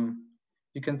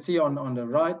 You can see on the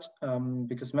right,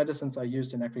 because medicines are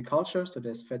used in agriculture, so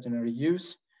there's veterinary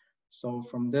use. So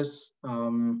from this,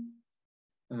 the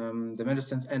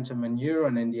medicines enter manure,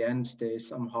 and in the end, they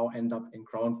somehow end up in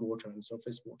groundwater and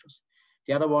surface waters.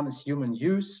 The other one is human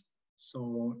use.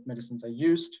 So medicines are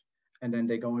used, and then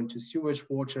they go into sewage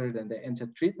water, then they enter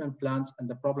treatment plants. And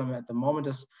the problem at the moment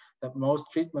is that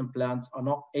most treatment plants are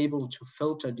not able to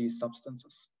filter these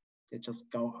substances. They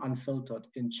just go unfiltered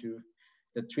into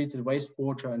the treated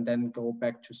wastewater and then go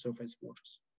back to surface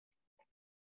waters.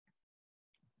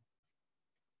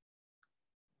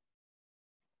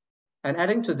 And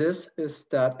adding to this is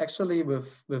that actually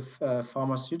with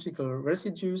pharmaceutical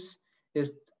residues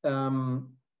is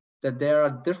that there are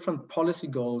different policy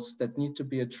goals that need to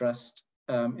be addressed.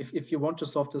 If you want to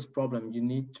solve this problem, you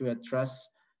need to address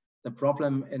the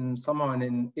problem in somehow in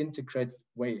an integrated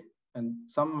way, and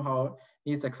somehow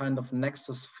needs a kind of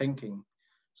nexus thinking.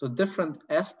 So different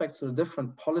aspects of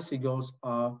different policy goals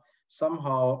are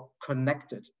somehow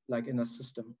connected, like in a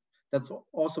system. That's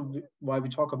also why we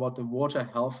talk about the water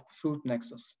health food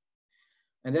nexus.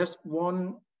 And there's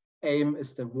one aim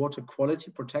is the water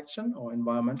quality protection or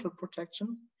environmental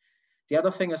protection. The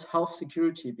other thing is health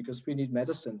security, because we need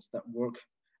medicines that work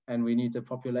and we need the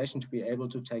population to be able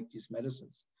to take these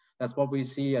medicines. That's what we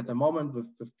see at the moment with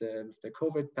the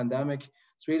COVID pandemic.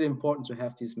 It's really important to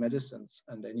have these medicines,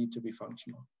 and they need to be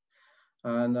functional.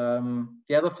 And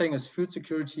the other thing is food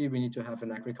security. We need to have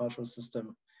an agricultural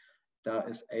system that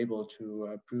is able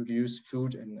to produce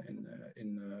food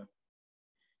in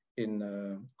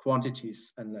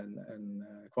quantities and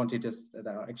quantities that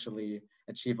are actually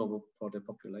achievable for the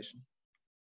population.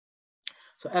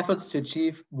 So efforts to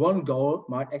achieve one goal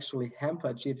might actually hamper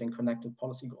achieving connected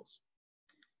policy goals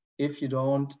if you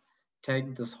don't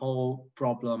take this whole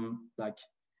problem like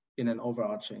in an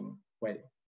overarching way.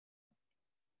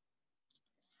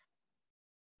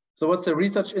 So what's the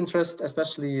research interest,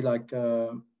 especially like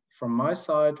from my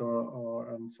side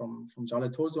or from Jale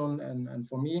Tosun and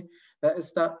for me, that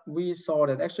is that we saw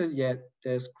that actually, yeah,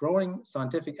 there's growing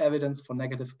scientific evidence for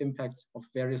negative impacts of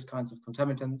various kinds of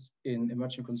contaminants in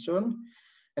emerging concern.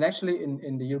 And actually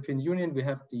in the European Union, we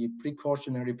have the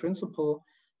precautionary principle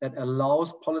that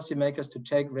allows policymakers to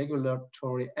take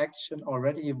regulatory action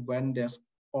already when there's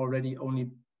already only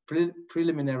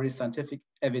preliminary scientific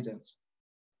evidence.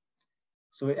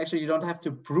 So actually, you don't have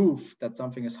to prove that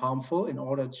something is harmful in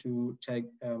order to take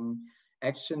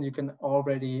action. You can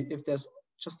already, if there's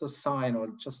just a sign or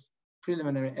just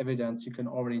preliminary evidence, you can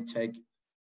already take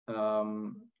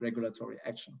regulatory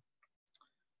action.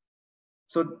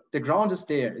 So the ground is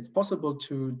there. It's possible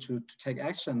to take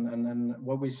action. And then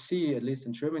what we see, at least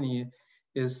in Germany,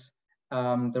 is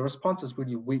the response is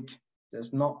really weak.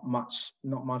 There's not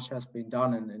much has been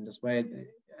done in this way,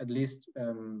 at least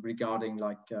regarding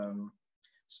like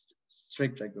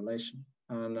strict regulation.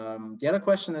 And the other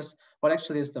question is, what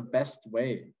actually is the best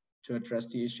way to address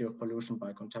the issue of pollution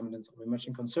by contaminants of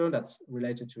emerging concern? That's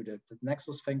related to the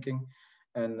nexus thinking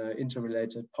and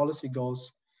interrelated policy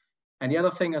goals. And the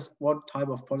other thing is, what type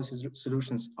of policy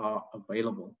solutions are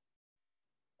available?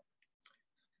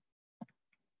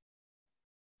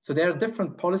 So there are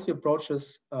different policy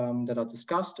approaches that are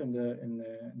discussed in the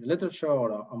literature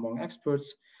or among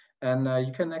experts. And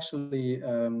you can actually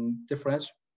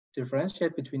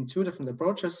differentiate between two different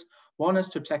approaches. One is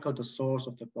to tackle the source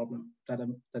of the problem.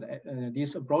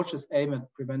 These approaches aim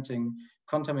at preventing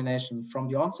contamination from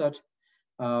the onset.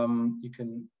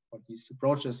 These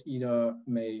approaches either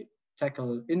may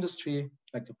tackle industry,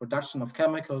 like the production of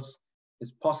chemicals.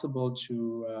 It's possible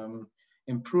to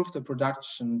improve the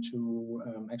production to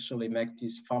actually make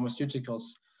these pharmaceuticals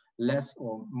less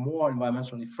or more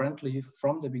environmentally friendly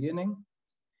from the beginning.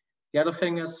 The other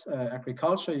thing is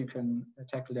agriculture. You can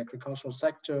tackle the agricultural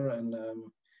sector and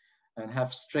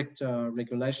have strict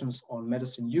regulations on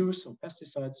medicine use or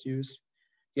pesticides use.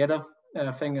 The other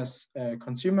thing is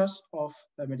consumers of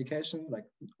medication, like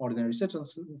ordinary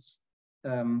citizens,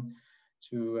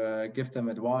 to give them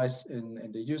advice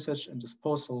in the usage and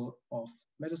disposal of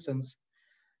medicines.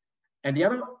 And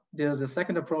the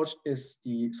second approach is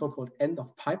the so-called end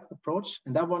of pipe approach.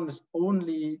 And that one is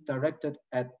only directed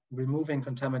at removing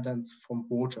contaminants from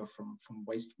water, from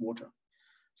wastewater.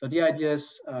 So the idea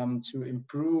is to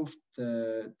improve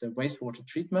the wastewater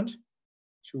treatment,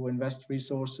 to invest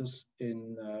resources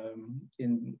in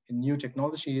new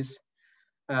technologies,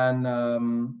 and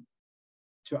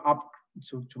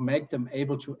to make them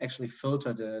able to actually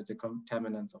filter the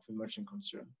contaminants of emerging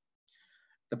concern.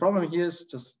 The problem here is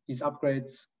just these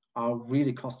upgrades are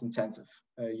really cost intensive.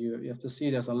 You have to see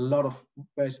there's a lot of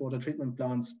wastewater treatment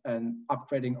plants, and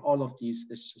upgrading all of these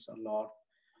is just a lot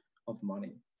of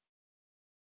money.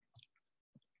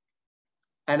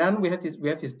 And then we have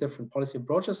these different policy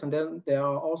approaches, and then there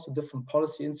are also different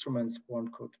policy instruments one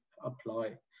could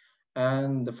apply.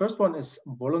 And the first one is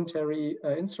voluntary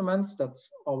instruments. That's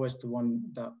always the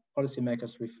one that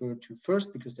policymakers refer to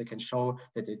first, because they can show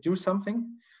that they do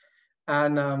something.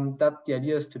 And that the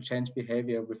idea is to change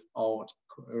behavior without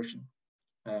coercion.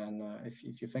 And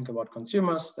if you think about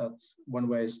consumers, that's one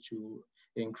way is to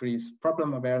increase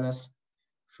problem awareness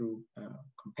through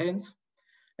campaigns.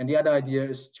 And the other idea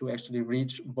is to actually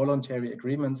reach voluntary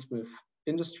agreements with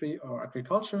industry or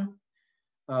agriculture.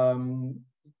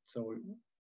 So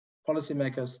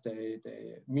policymakers, they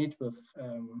meet with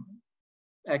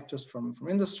actors from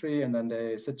industry, and then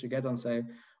they sit together and say,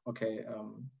 okay,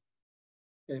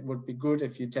 it would be good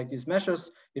if you take these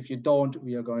measures. If you don't,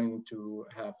 we are going to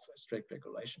have strict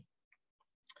regulation.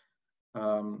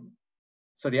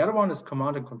 So the other one is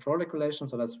command and control regulation.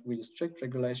 So that's really strict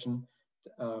regulation.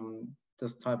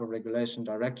 This type of regulation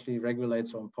directly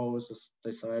regulates or imposes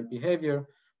desired behavior,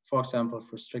 for example,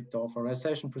 through strict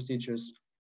authorization procedures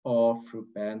or through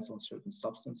bans on certain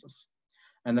substances.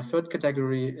 And the third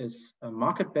category is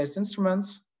market-based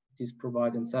instruments. These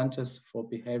provide incentives for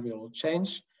behavioral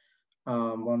change.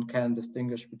 One can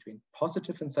distinguish between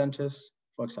positive incentives,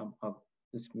 for example,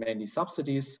 is mainly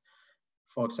subsidies.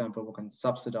 For example, we can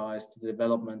subsidize the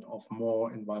development of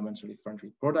more environmentally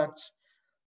friendly products.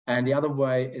 And the other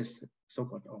way is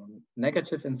so-called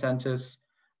negative incentives.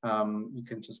 You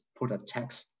can just put a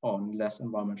tax on less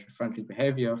environmentally friendly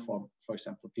behavior. For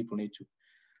example, people need to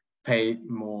pay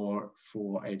more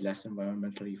for a less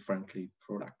environmentally friendly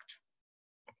product.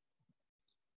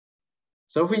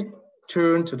 So if we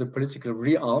turn to the political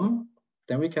realm,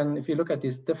 then we can, if you look at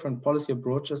these different policy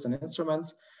approaches and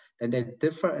instruments, then they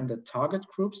differ in the target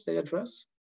groups they address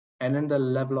and in the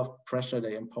level of pressure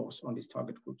they impose on these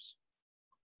target groups.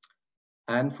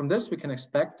 And from this, we can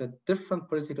expect that different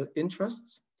political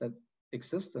interests that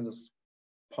exist in this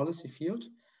policy field,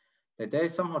 that they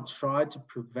somehow try to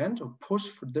prevent or push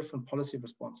for different policy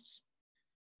responses.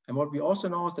 And what we also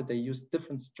know is that they use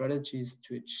different strategies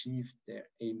to achieve their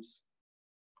aims.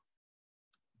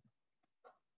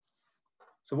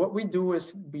 So what we do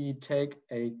is we take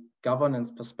a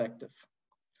governance perspective.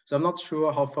 So I'm not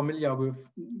sure how familiar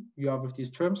you are with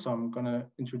these terms, so I'm going to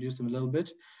introduce them a little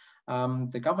bit.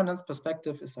 The governance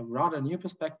perspective is a rather new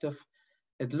perspective.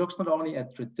 It looks not only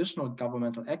at traditional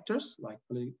governmental actors like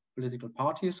political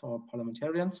parties or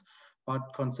parliamentarians,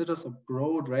 but considers a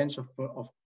broad range of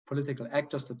political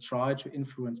actors that try to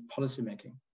influence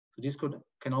policymaking. So these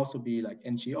can also be like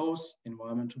NGOs,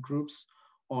 environmental groups,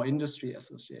 or industry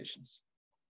associations.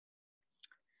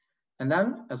 And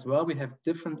then as well, we have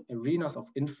different arenas of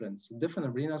influence, different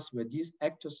arenas where these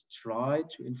actors try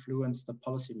to influence the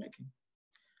policymaking.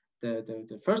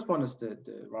 The first one is the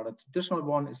rather traditional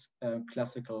one is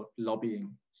classical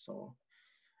lobbying. So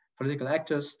political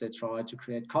actors, they try to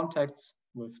create contacts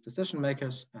with decision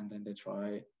makers, and then they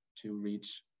try to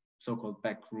reach so-called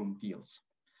backroom deals.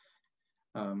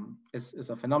 It's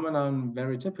a phenomenon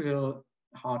very typical,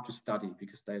 hard to study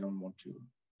because they don't want to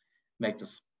make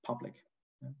this public.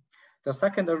 The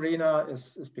second arena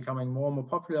is becoming more and more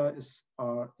popular, is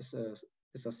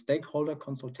a stakeholder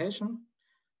consultation.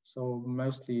 So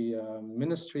mostly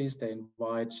ministries, they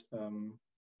invite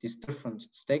these different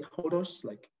stakeholders,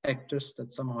 like actors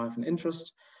that somehow have an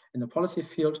interest in the policy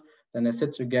field. Then they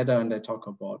sit together and they talk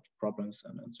about problems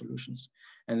and solutions.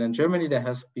 And in Germany, there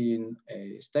has been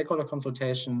a stakeholder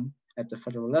consultation at the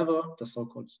federal level, the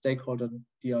so-called Stakeholder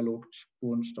Dialog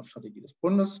Spurenstoffstrategie des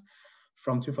Bundes,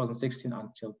 from 2016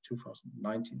 until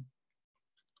 2019.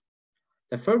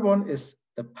 The third one is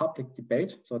the public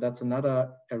debate. So that's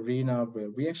another arena where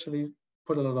we actually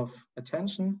put a lot of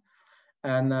attention.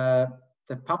 And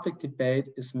the public debate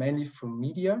is mainly from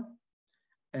media.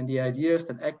 And the idea is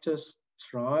that actors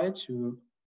try to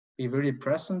be very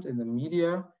present in the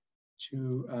media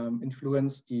to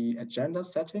influence the agenda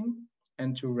setting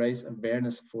and to raise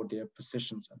awareness for their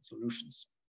positions and solutions.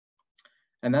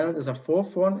 And then there's a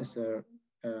fourth one, is a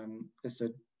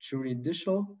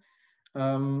juridical,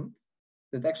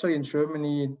 that actually in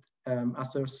Germany,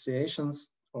 associations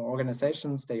or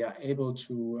organizations, they are able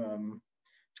to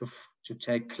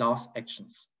take class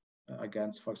actions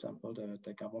against, for example,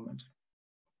 the government.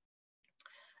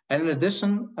 And in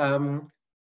addition,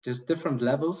 there's different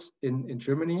levels in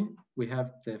Germany. We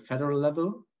have the federal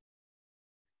level,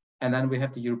 and then we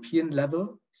have the European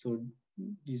level. So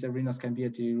these arenas can be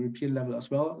at the European level as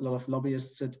well. A lot of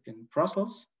lobbyists sit in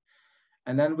Brussels.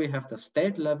 And then we have the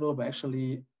state level where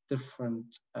actually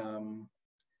different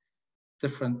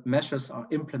measures are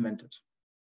implemented.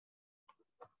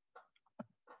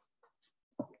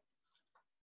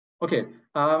 Okay,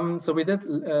 so we did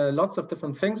lots of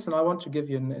different things, and I want to give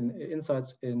you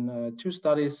insights in two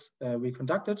studies we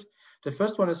conducted. The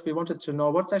first one is we wanted to know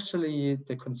what's actually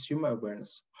the consumer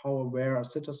awareness. How aware are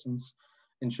citizens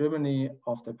in Germany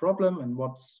of the problem, and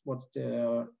what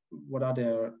are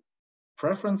their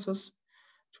preferences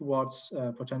towards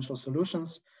potential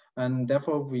solutions? And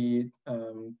therefore, we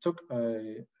took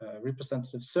a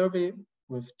representative survey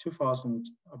with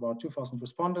about 2,000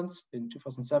 respondents in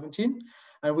 2017.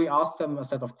 And we asked them a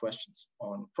set of questions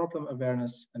on problem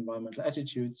awareness, environmental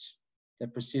attitudes, their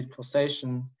perceived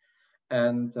causation,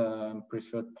 and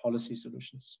preferred policy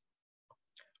solutions.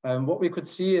 What we could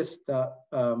see is that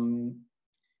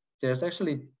there's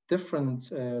actually different,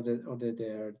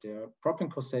 their problem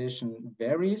causation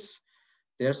varies.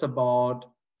 There's about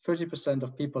 30%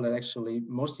 of people that actually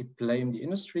mostly blame the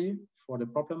industry for the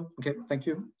problem. Okay, thank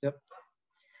you. Yep.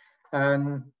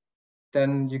 And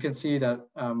then you can see that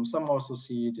some also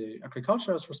see the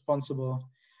agriculture as responsible.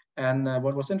 And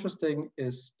what was interesting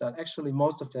is that actually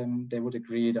most of them, they would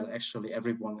agree that actually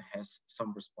everyone has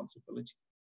some responsibility.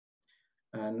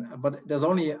 But there's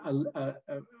only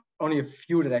a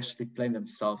few that actually blame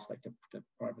themselves, like the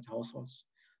private households.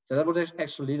 So that would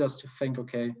actually lead us to think,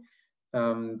 okay,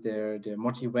 their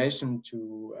motivation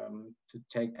to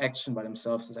take action by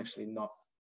themselves is actually not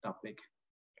that big.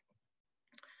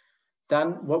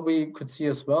 Then what we could see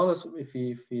as well is if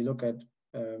we look at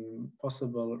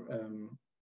possible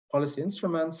policy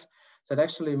instruments, that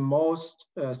actually most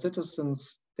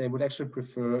citizens, they would actually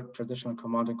prefer traditional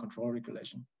command and control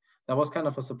regulation. That was kind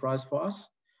of a surprise for us.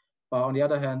 But on the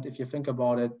other hand, if you think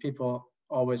about it, people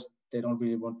always, they don't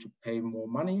really want to pay more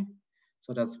money.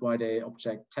 So that's why they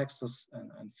object taxes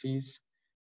and fees.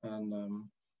 And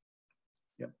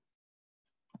yeah.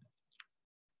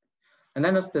 And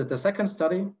then there's the second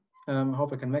study.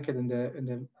 Hope I can make it in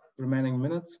the remaining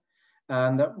minutes.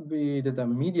 And we did a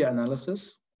media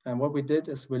analysis. And what we did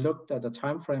is we looked at the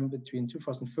time frame between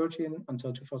 2013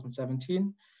 until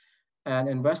 2017 and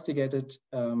investigated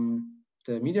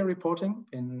the media reporting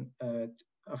in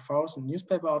 1,000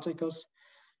 newspaper articles.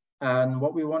 And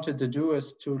what we wanted to do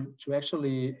is to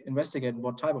actually investigate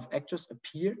what type of actors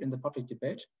appear in the public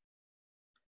debate.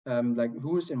 Like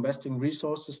who is investing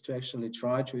resources to actually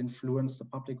try to influence the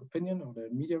public opinion or the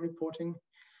media reporting.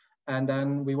 And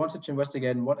then we wanted to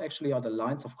investigate what actually are the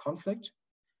lines of conflict.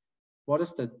 What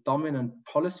is the dominant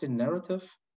policy narrative?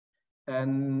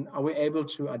 And are we able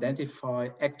to identify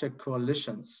actor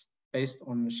coalitions based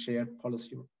on shared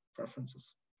policy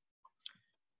preferences?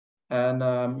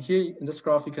 And here in this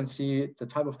graph, you can see the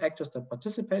type of actors that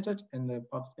participated in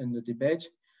the debate.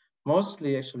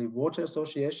 Mostly actually water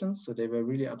associations. So they were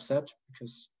really upset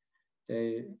because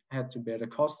they had to bear the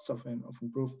costs of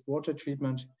improved water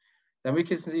treatment. Then we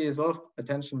can see a lot of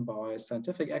attention by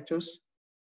scientific actors.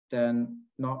 Then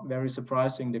not very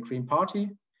surprising, the Green Party.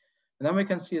 And then we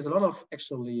can see a lot of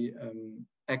actually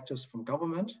actors from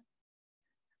government.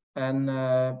 And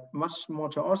much more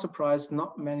to our surprise,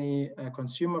 not many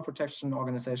consumer protection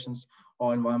organizations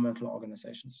or environmental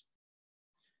organizations.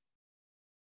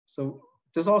 So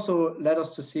this also led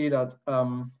us to see that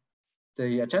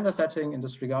the agenda setting in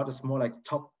this regard is more like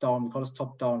top-down. We call it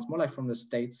top-down. It's more like from the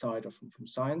state side or from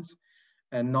science,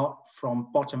 and not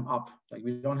from bottom up. Like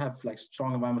we don't have like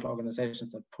strong environmental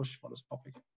organizations that push for this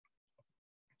topic.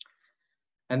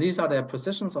 And these are their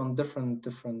positions on different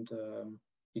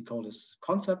we call this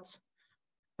concepts.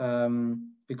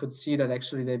 We could see that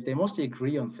actually they mostly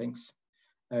agree on things.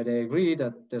 They agree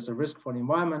that there's a risk for the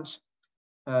environment.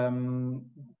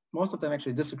 Most of them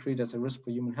actually disagree there's a risk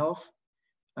for human health.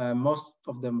 Most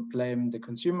of them blame the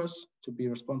consumers to be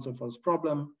responsible for this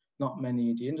problem, not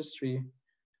many the industry.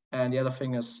 And the other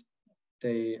thing is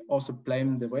they also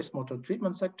blame the wastewater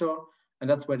treatment sector, and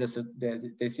that's where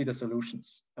they see the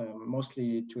solutions,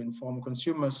 mostly to inform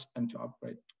consumers and to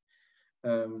upgrade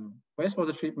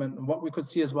wastewater treatment. And what we could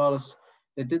see as well is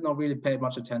they did not really pay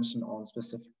much attention on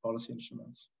specific policy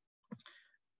instruments.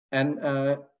 And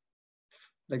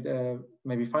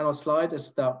maybe final slide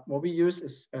is that what we use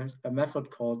is a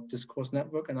method called discourse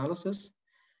network analysis.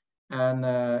 And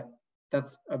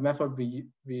that's a method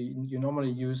you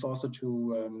normally use also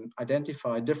to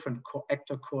identify different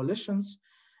actor coalitions.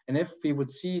 And if we would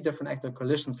see different actor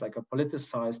coalitions, like a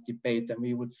politicized debate, then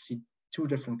we would see two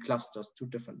different clusters, two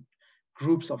different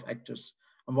groups of actors.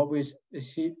 And what we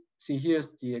see here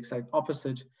is the exact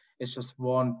opposite. It's just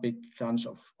one big bunch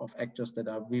of actors that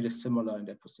are really similar in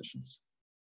their positions.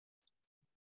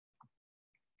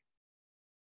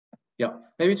 Yeah,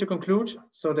 maybe to conclude,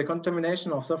 so the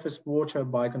contamination of surface water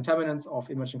by contaminants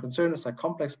of emerging concern is a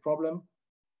complex problem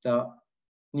that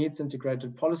needs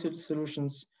integrated policy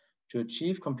solutions to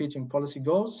achieve competing policy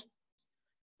goals.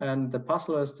 And the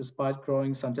puzzle is, despite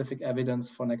growing scientific evidence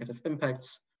for negative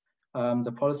impacts,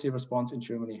 the policy response in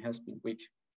Germany has been weak.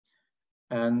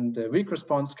 And the weak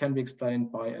response can be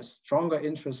explained by a stronger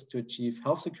interest to achieve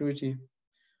health security,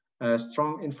 a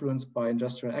strong influence by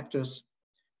industrial actors,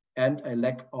 and a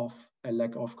lack of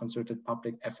concerted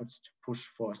public efforts to push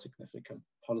for a significant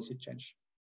policy change.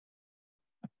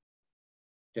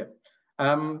 Yeah.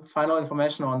 Final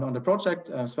information on the project.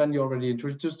 Sven, you already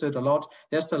introduced it a lot.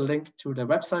 There's a link to the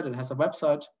website. It has a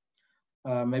website.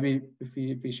 Maybe if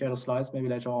we share the slides, maybe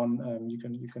later on you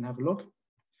can have a look.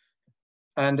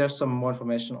 And there's some more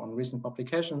information on recent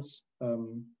publications.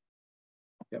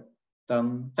 Yeah.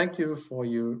 Then thank you for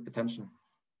your attention.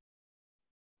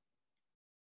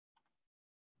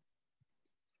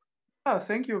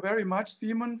 Thank you very much,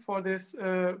 Simon, for this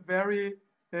very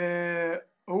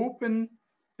open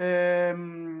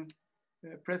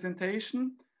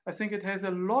presentation. I think it has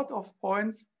a lot of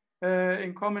points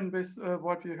in common with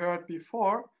what we heard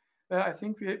before. I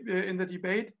think in the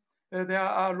debate, there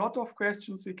are a lot of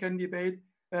questions we can debate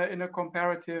in a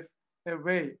comparative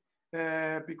way,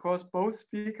 because both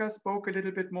speakers spoke a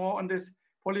little bit more on this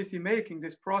policy making,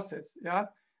 this process, yeah,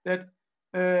 that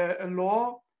a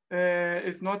law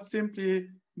is not simply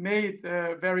made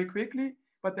very quickly,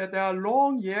 but that there are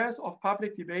long years of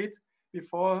public debate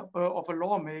before of a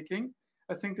lawmaking.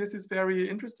 I think this is very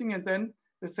interesting. And then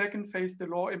the second phase, the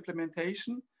law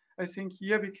implementation. I think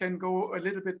here we can go a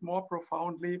little bit more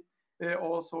profoundly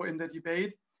also in the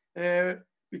debate,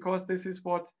 because this is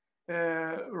what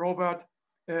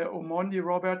Omondi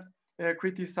Robert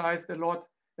criticized a lot,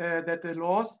 that the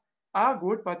laws are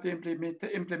good, but the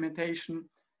implementation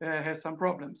has some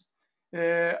problems.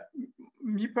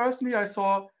 Me personally, I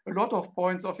saw a lot of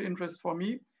points of interest for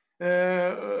me.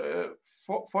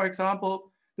 For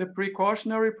example, the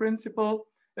precautionary principle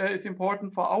is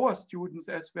important for our students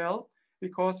as well,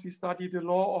 because we study the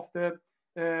law of the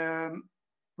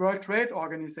World Trade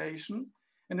Organization.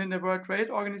 And in the World Trade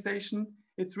Organization,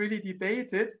 it's really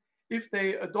debated if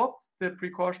they adopt the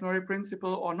precautionary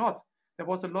principle or not. There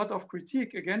was a lot of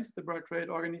critique against the World Trade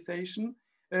Organization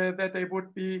that they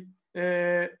would be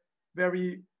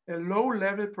very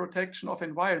low-level protection of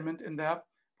environment in their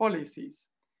policies.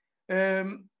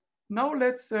 Now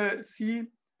let's see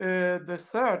the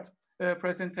third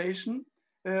presentation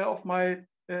of my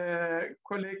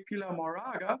colleague Pilar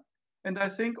Moraga. And I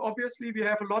think obviously we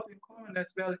have a lot in common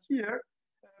as well here,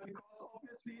 because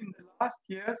obviously in the last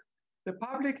years, the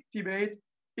public debate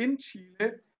in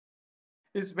Chile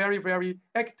is very, very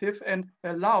active and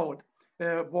loud.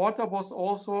 Water was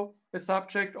also a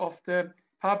subject of the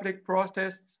public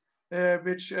protests,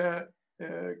 which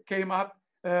came up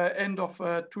end of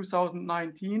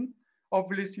 2019.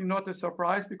 Obviously not a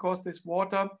surprise, because this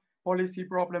water policy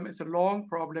problem is a long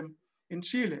problem in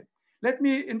Chile. Let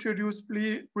me introduce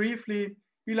briefly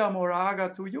Pilar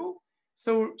Moraga to you.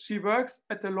 So she works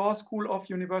at the Law School of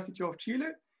University of Chile.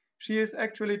 She is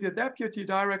actually the Deputy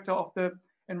Director of the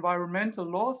Environmental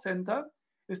Law Center,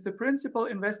 is the Principal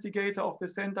Investigator of the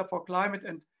Center for Climate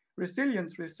and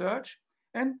Resilience Research,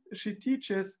 and she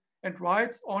teaches and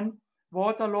writes on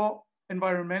water law,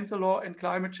 environmental law, and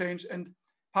climate change, and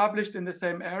published in the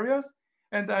same areas.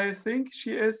 And I think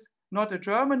she is not a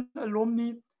German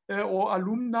alumni or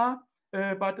alumna,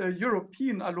 but a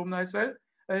European alumna as well.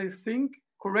 I think,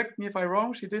 correct me if I'm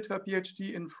wrong, she did her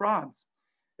PhD in France.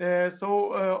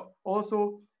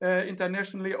 Also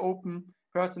internationally open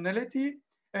personality.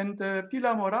 And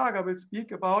Pilar Moraga will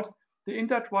speak about the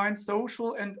intertwined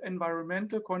social and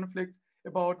environmental conflicts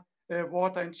about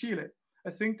water in Chile. I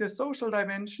think the social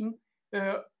dimension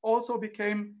also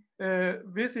became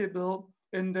visible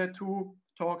in the two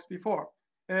talks before.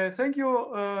 Thank you,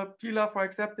 Pilar, for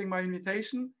accepting my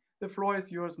invitation. The floor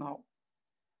is yours now.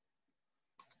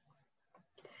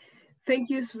 Thank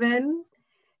you, Sven.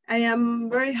 I am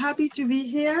very happy to be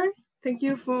here. Thank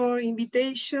you for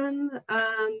invitation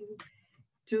and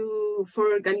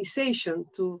for organization.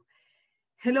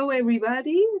 Hello,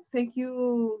 everybody. Thank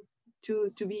you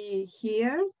to be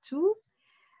here too.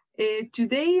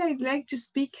 Today, I'd like to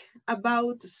speak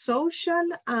about social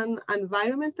and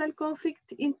environmental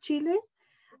conflict in Chile,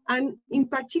 and in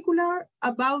particular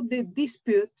about the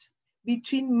dispute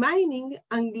between mining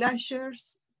and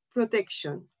glaciers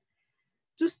protection.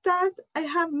 To start, I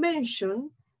have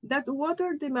mentioned that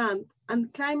water demand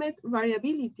and climate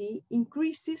variability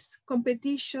increases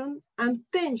competition and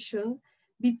tension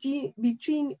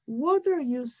between water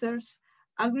users,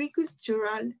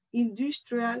 agricultural,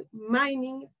 industrial,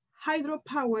 mining,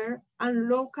 hydropower, and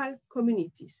local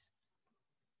communities.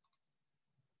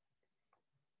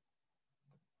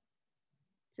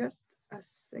 Just a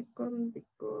second,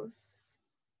 because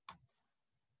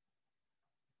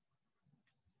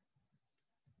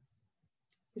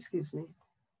excuse me.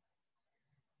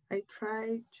 I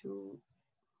try to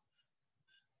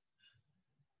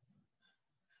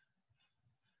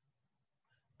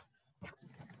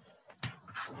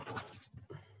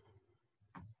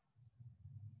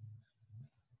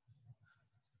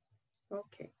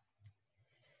okay.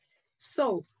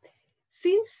 So,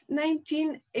 since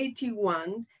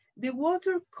 1981, the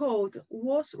Water Code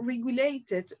was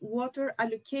regulated water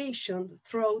allocation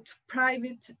through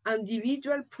private and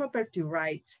individual property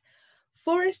rights,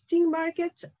 foresting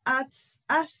market as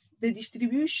the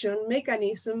distribution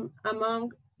mechanism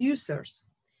among users.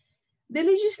 The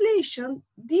legislation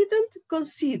didn't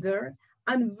consider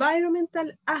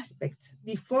environmental aspects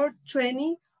before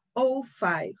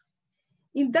 2005.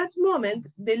 In that moment,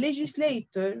 the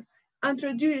legislator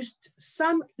introduced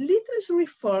some little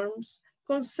reforms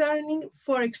concerning,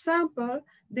 for example,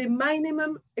 the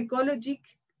minimum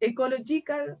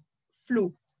ecological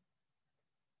flow.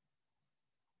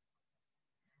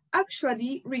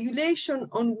 Actually, regulation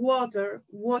on water,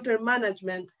 water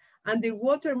management, and the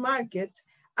water market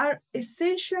are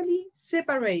essentially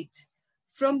separate.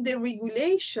 from the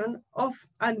regulation of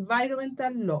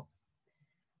environmental law.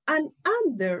 And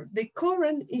under the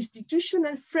current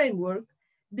institutional framework,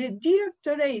 the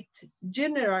Directorate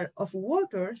General of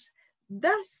Waters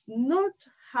does not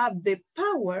have the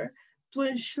power to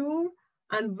ensure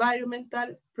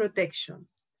environmental protection.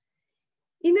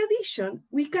 In addition,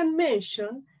 we can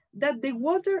mention that the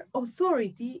Water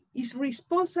Authority is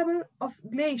responsible of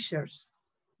glaciers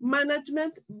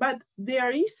management, but there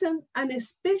isn't any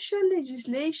special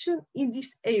legislation in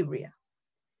this area.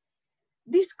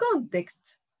 This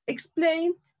context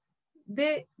explained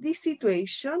the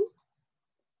situation,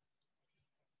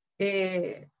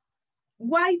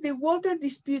 why the water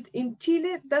dispute in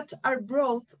Chile that are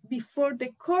brought before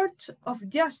the Court of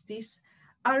Justice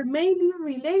are mainly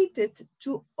related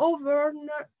to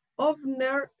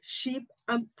ownership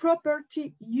and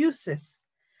property uses,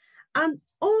 and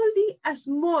only a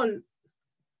small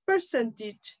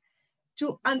percentage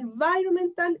to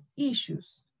environmental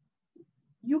issues.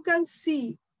 You can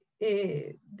see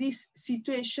this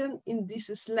situation in this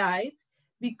slide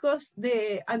because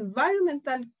the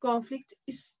environmental conflict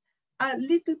is a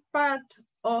little part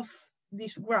of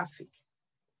this graphic.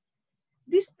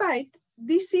 Despite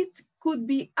this, it could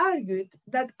be argued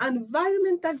that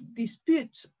environmental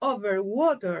disputes over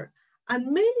water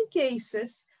in many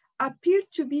cases appear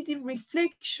to be the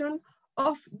reflection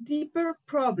of deeper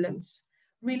problems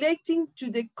relating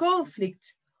to the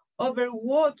conflict over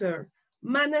water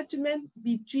management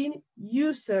between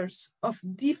users of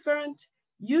different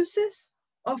uses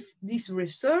of this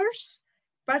resource,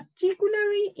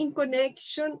 particularly in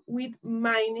connection with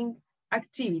mining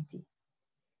activity.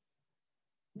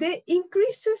 The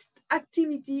increased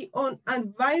activity on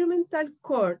environmental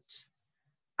courts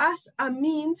as a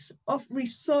means of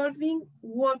resolving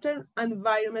water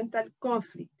environmental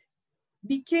conflict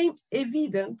became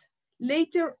evident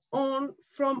later on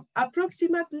from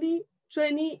approximately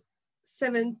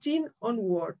 2017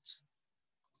 onwards.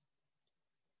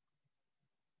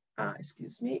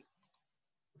 Excuse me.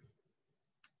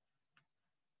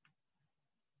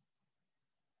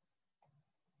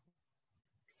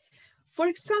 For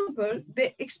example,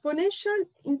 the exponential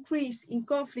increase in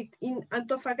conflict in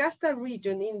Antofagasta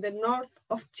region in the north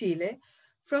of Chile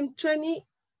from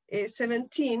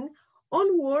 2017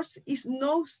 onwards is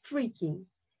now striking.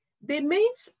 The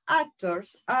main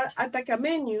actors are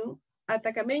Atacameño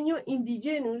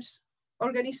indigenous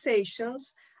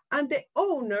organizations and the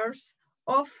owners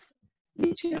of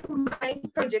lithium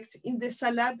mine projects in the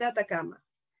Salar de Atacama.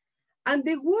 And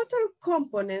the water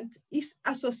component is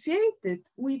associated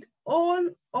with all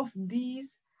of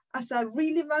these as a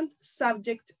relevant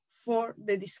subject for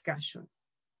the discussion.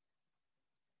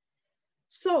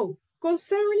 So,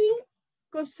 concerning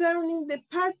the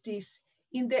parties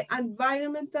in the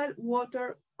environmental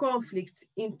water conflict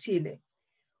in Chile,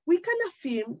 we can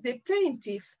affirm the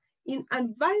plaintiff in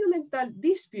environmental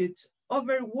disputes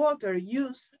over water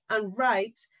use and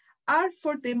rights are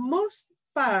for the most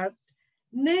part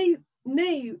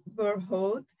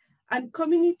neighborhood and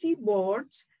community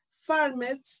boards,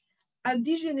 farmers,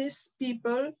 indigenous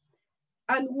people,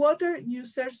 and water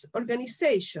users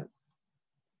organization.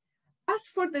 As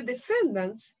for the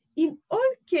defendants, in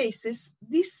all cases,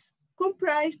 this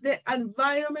comprise the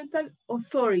environmental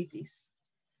authorities.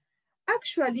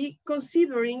 Actually,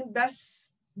 considering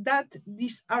that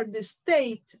these are the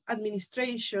state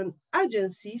administration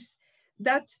agencies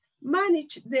that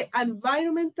manage the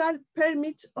environmental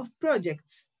permits of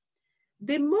projects.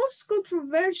 The most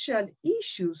controversial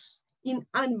issues in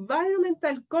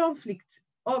environmental conflict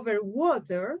over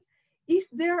water is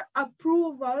their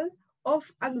approval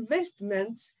of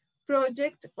investments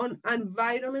project on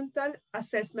environmental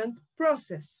assessment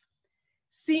process,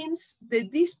 since the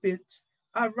disputes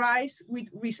arise with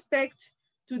respect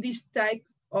to this type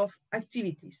of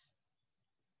activities.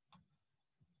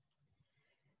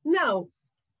 Now,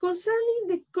 concerning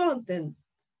the content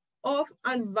of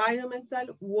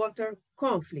environmental water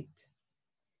conflict.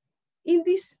 In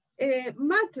this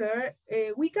matter,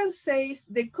 we can say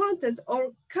the content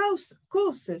or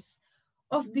causes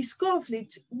of this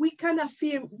conflict, we can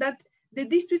affirm that the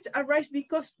disputes arise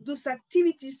because those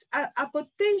activities are a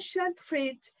potential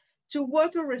threat to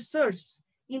water resource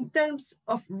in terms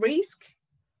of risk,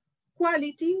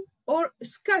 quality, or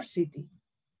scarcity.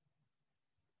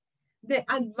 The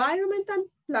environmental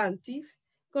plaintiff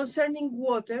concerning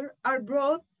water are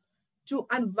brought to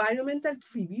environmental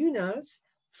tribunals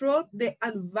through the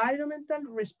environmental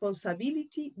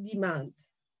responsibility demand.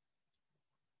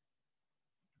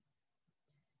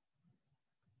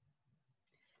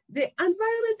 The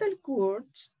Environmental Court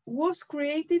was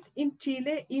created in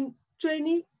Chile in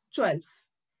 2012.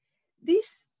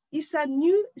 This is a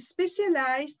new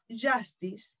specialized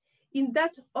justice in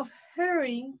that of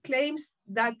hearing claims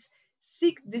that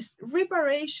seek this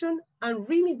reparation and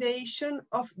remediation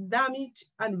of damaged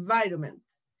environment.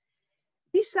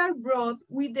 These are brought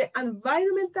with the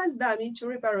environmental damage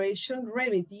reparation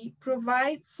remedy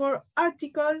provided for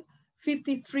Article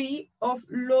 53 of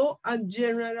Law and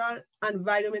General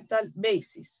Environmental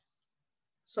Basis.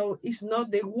 So it's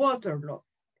not the water law.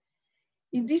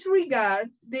 In this regard,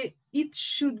 it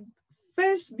should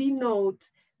first be noted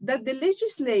that the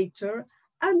legislature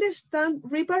understands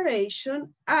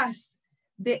reparation as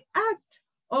the act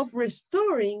of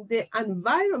restoring the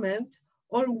environment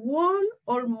or one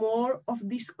or more of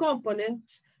these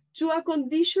components to a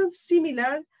condition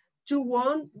similar to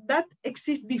one that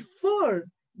exists before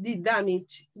the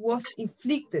damage was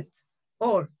inflicted,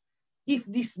 or if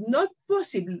this is not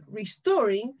possible,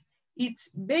 restoring its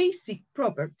basic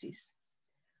properties.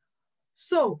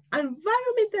 So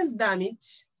environmental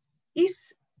damage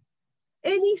is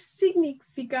any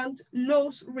significant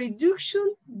loss,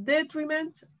 reduction,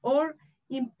 detriment, or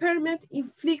impairment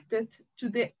inflicted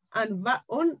to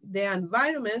on the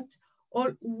environment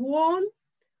or one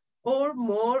or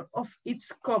more of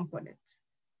its components.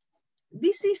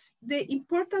 This is the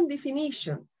important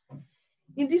definition.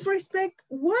 In this respect,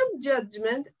 one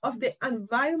judgment of the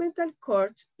environmental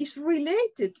court is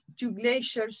related to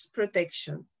glaciers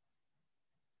protection.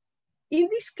 In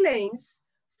these claims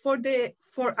for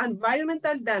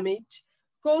environmental damage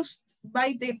caused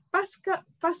by the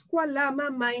Pascualama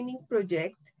mining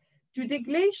project to the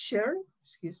glacier,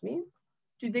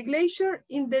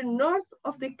 in the north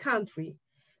of the country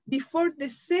before the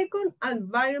Second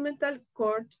Environmental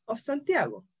Court of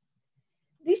Santiago.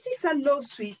 This is a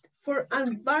lawsuit for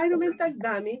environmental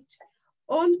damage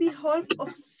on behalf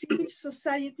of civil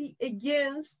society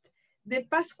against the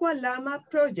Pascualama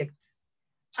project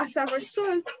as a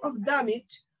result of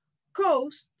damage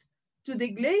caused to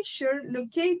the glacier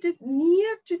located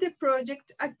near to the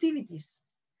project activities,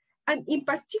 and in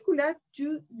particular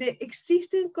to the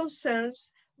existing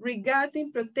concerns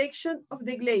regarding protection of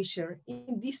the glacier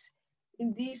in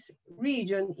this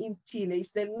region in Chile.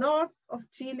 It's the north of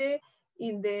Chile,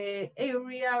 in the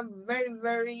area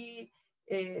very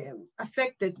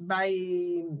affected by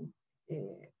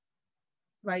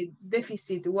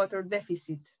water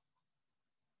deficit.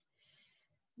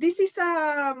 This is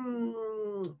an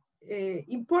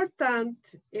important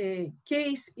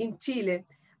case in Chile,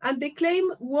 and the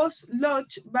claim was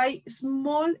lodged by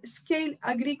small-scale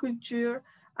agriculture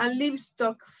and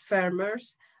livestock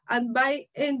farmers, and by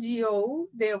NGO,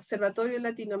 the Observatorio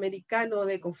Latinoamericano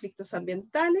de Conflictos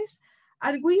Ambientales,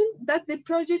 arguing that the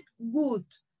project would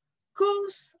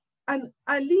cause an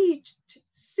alleged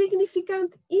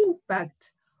significant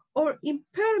impact or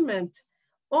impairment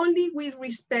only with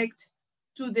respect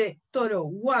to the Toro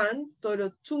 1,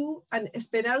 Toro 2, and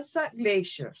Esperanza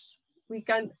glaciers. We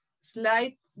can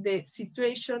slide the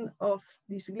situation of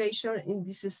this glacier in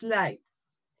this slide.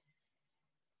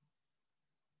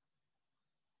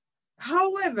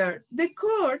 However, the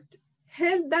court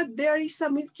held that there is a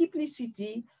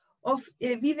multiplicity of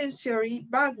evidentiary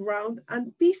background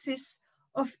and pieces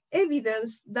of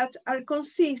evidence that are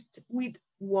consistent with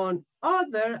one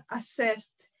another,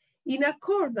 assessed in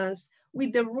accordance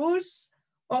with the rules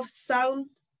of sound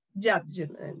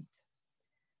judgment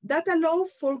that allow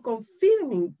for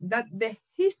confirming that the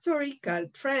historical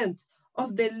trend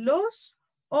of the loss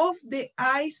of the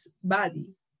ice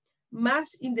body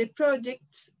mass in the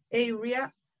project's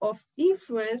area of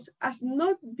influence has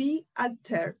not been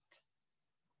altered.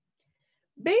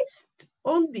 Based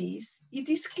on this, it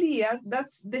is clear that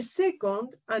the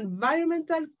Second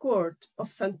Environmental Court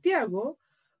of Santiago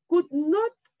could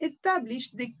not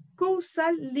establish the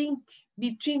causal link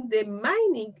between the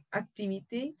mining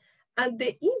activity and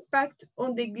the impact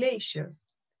on the glacier.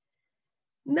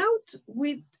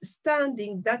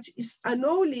 Notwithstanding that is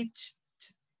acknowledged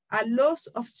a loss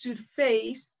of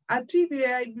surface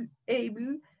attributable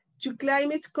to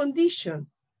climate condition,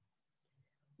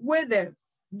 whether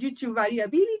due to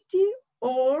variability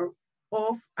or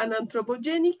of an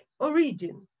anthropogenic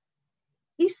origin,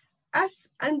 is as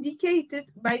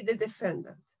indicated by the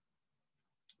defendant.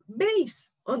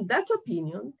 Based on that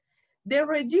opinion, the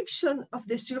reduction of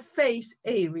the surface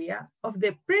area of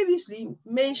the previously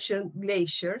mentioned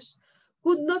glaciers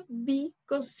could not be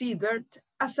considered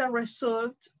as a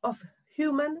result of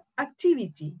human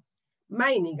activity,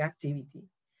 mining activity,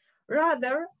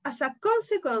 rather as a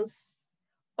consequence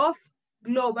of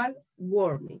global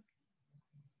warming.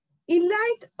 In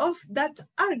light of that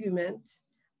argument,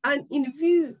 and in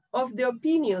view of the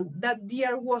opinion that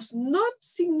there was not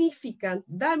significant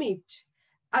damage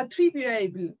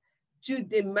attributable to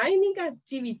the mining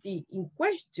activity in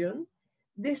question,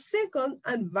 the second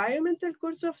environmental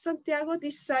court of Santiago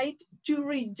decided to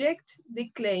reject the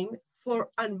claim for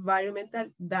environmental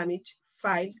damage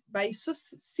filed by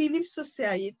civil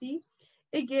society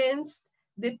against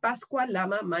the Pascua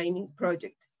Lama mining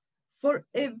project for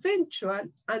eventual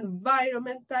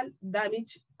environmental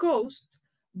damage caused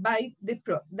by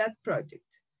that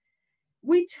project,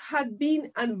 which had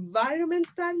been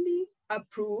environmentally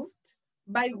approved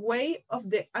by way of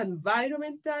the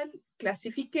environmental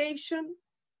classification,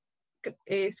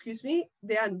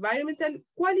 the environmental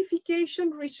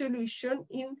qualification resolution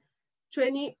in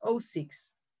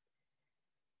 2006.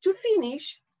 To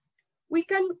finish, we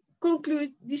can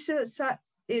conclude this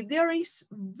there is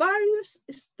various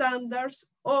standards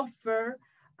offer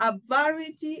a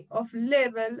variety of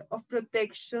level of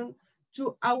protection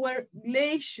to our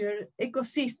glacier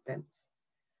ecosystems,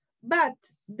 but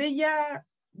they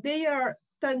are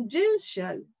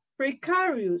tangential,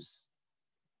 precarious,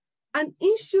 and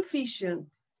insufficient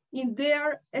in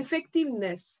their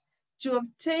effectiveness to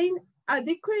obtain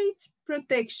adequate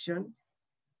protection.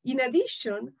 In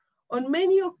addition, on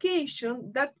many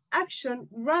occasions, that action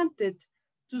granted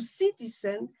to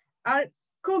citizens are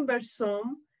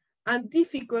cumbersome and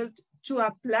difficult to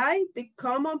apply the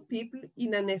common people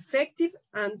in an effective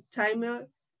and timely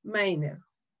manner.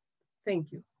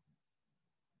 Thank you.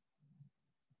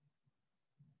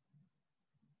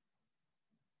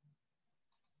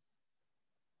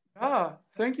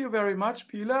 Thank you very much,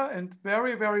 Pilar, and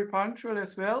very, very punctual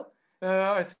as well.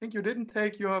 I think you didn't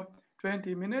take your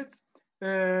 20 minutes.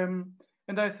 And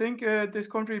I think this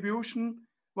contribution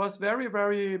was very,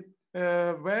 very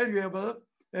valuable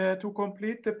to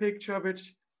complete the picture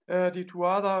which the two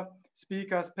other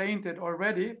speakers painted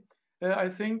already. I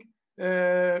think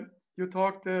you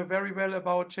talked very well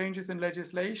about changes in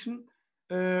legislation.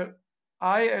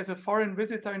 I, as a foreign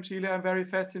visitor in Chile, am very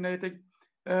fascinated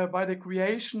by the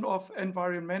creation of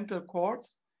environmental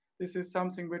courts. This is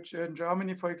something which in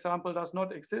Germany, for example, does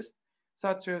not exist,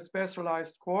 such a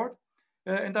specialized court.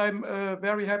 And I'm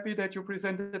very happy that you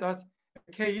presented us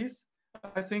a case.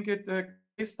 I think a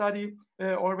case study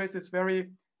always is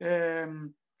very,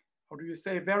 how do you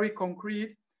say, very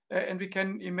concrete, and we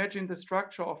can imagine the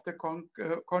structure of the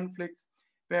conflicts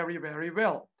very, very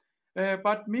well.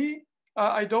 But me,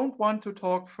 I don't want to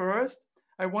talk first.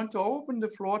 I want to open the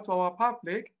floor to our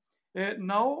public.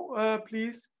 Now,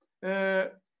 please,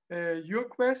 your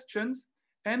questions,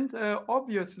 and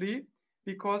obviously,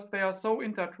 because they are so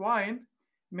intertwined,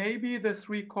 maybe the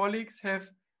three colleagues have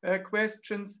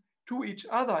questions to each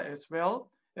other as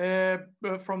well,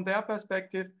 from their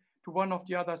perspective to one of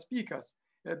the other speakers.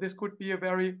 This could be a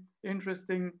very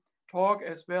interesting talk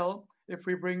as well if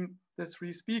we bring the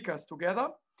three speakers together,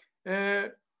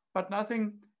 but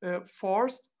nothing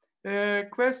forced.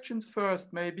 Questions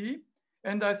first, maybe.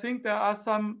 And I think there are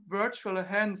some virtual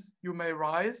hands you may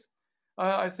raise.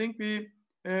 I think we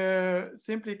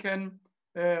simply can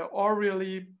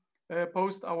orally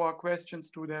post our questions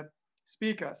to the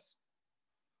speakers.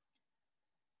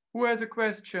 Who has a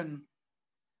question?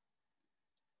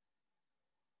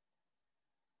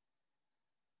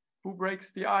 Who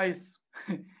breaks the ice?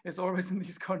 As always in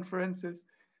these conferences.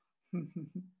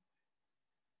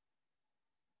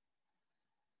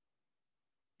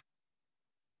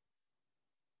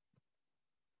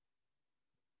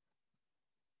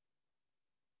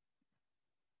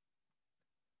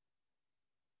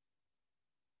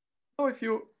 Oh, if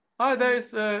you, there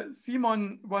is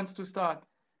Simon wants to start.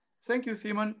 Thank you,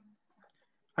 Simon.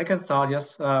 I can start,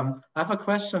 yes. I have a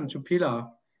question to Pilar.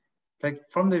 Like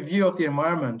from the view of the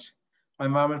environment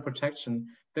protection,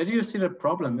 where do you see the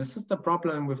problem? Is this the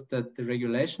problem with the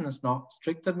regulation is not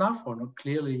strict enough or not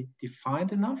clearly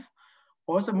defined enough?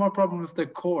 Or is it more problem with the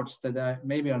courts that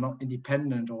maybe are not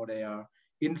independent or they are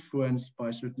influenced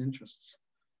by certain interests?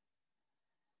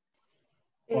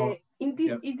 In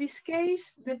this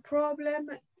case, the problem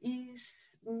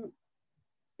is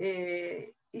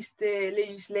the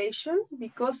legislation,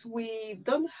 because we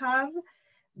don't have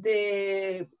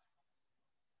the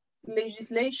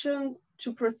legislation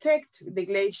to protect the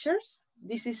glaciers.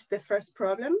 This is the first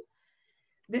problem.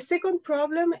 The second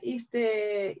problem is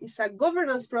a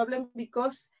governance problem,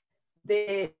 because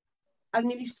the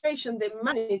administration, the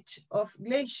management of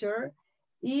glacier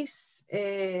is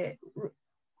a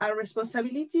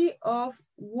responsibility of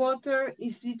water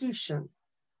institution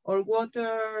or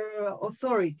water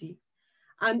authority.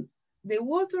 And the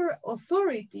water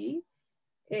authority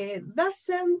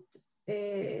doesn't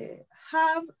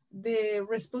have the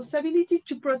responsibility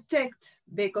to protect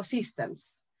the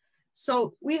ecosystems.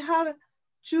 So we have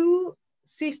two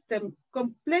system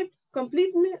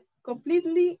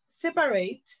completely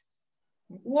separate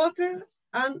water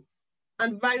and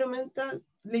environmental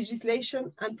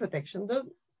legislation and protection.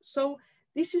 So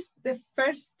this is the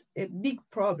first big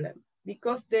problem,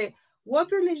 because the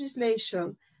water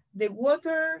legislation, the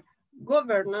water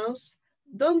governance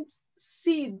don't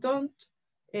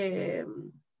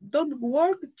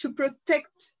work to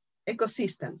protect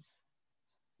ecosystems.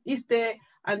 It's the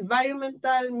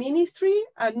environmental ministry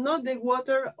and not the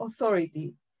water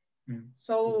authority.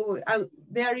 So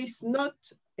there is not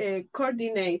a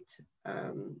coordinate.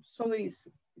 So it's,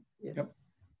 yes. Yep.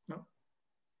 No.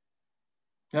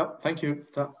 Yep, thank you.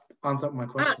 That answered my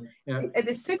question. Yeah.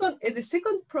 The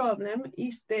second problem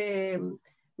is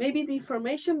maybe the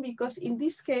information, because in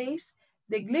this case,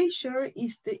 the glacier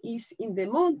is in the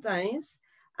mountains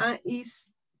and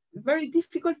is very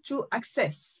difficult to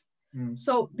access.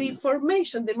 So the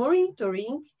information, the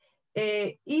monitoring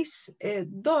is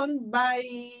done by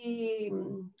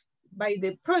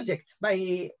the project,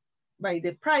 by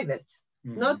the private,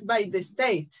 not by the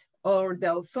state or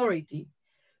the authority.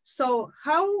 So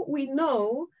how we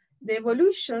know the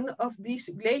evolution of this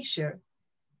glacier?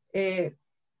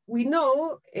 We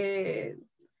know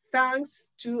thanks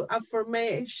to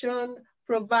information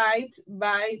provided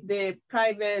by the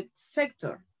private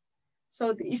sector.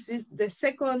 So this is the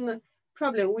second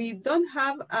problem. We don't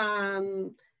have a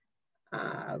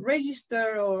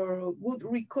register or good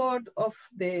record of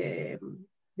the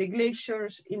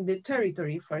glaciers in the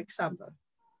territory, for example.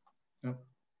 Yeah.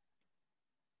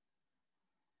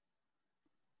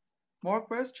 More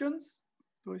questions?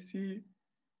 Do I see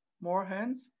more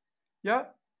hands?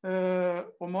 Yeah,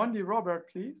 Omondi Robert,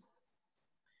 please.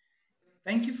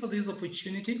 Thank you for this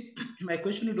opportunity. My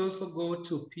question would also go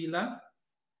to Pilar.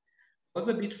 I was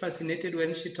a bit fascinated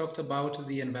when she talked about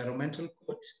the environmental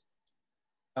court,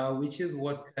 which is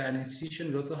what an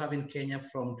institution we also have in Kenya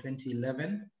from 2011.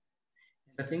 And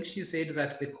I think she said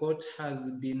that the court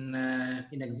has been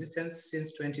in existence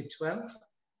since 2012.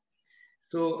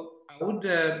 So I would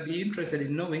be interested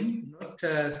in knowing, not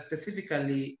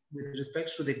specifically with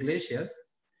respect to the glaciers,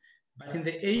 but in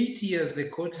the 8 years the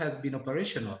court has been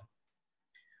operational,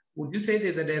 would you say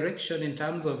there's a direction in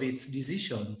terms of its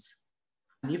decisions?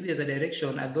 And if there's a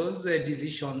direction, are those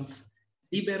decisions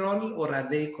liberal or are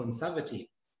they conservative?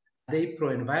 Are they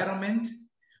pro-environment,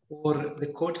 or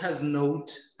the court has not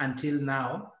until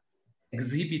now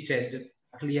exhibited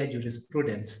clear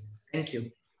jurisprudence? Thank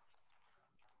you.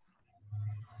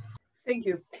 Thank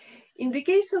you. In the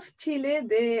case of Chile,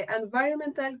 the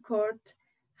environmental court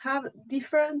have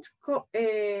different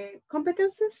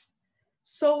competences.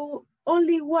 So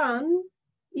only one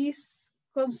is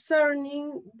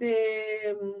concerning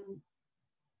the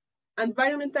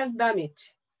environmental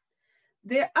damage.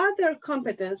 The other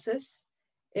competences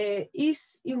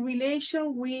is in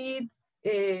relation with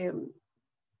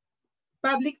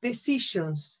public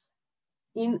decisions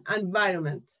in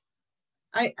environment.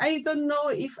 I don't know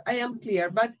if I am clear,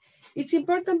 but it's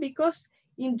important because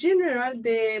in general,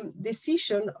 the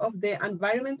decision of the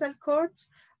environmental courts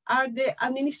are the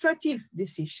administrative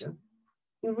decision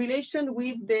in relation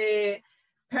with the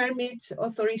permits,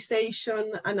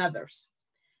 authorization, and others,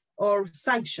 or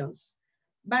sanctions.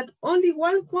 But only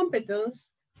one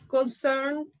competence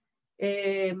concerns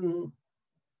the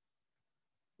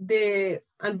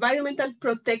environmental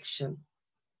protection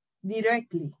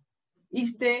directly,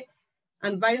 is the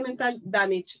environmental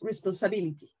damage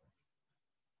responsibility.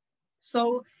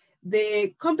 So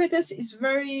the competence is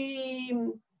very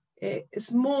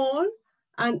small,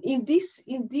 and in this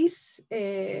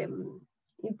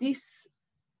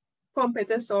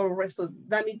competence or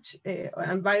damage, or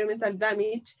environmental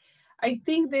damage, I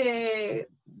think the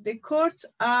courts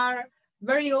are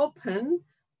very open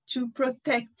to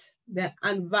protect the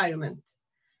environment,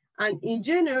 and in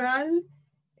general,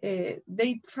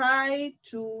 they try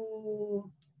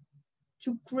to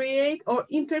create or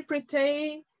interpret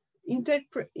the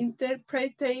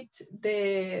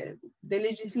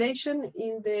legislation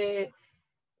in the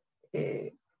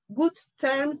good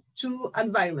term to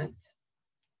environment.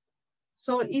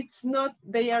 So it's not,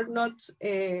 they are not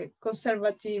a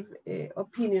conservative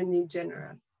opinion in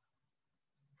general.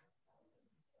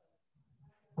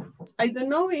 I don't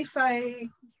know if I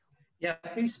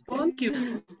respond. Thank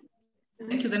you.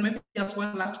 Thank you. Then maybe just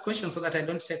one last question so that I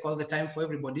don't take all the time for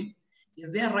everybody.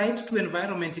 Is there a right to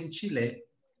environment in Chile?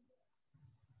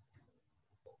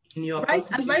 In your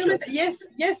constitution? Yes.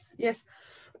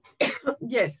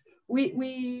 Yes.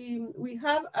 We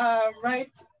have a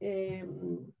right.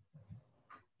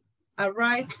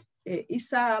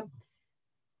 It's a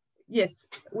yes,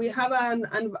 we have an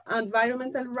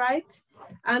environmental right,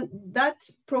 and that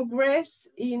progress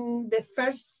in the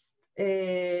first,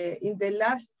 in the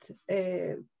last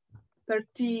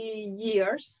 30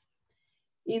 years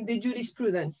in the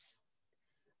jurisprudence.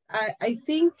 I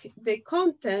think the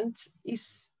content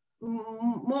is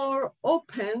more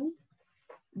open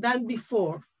than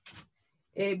before,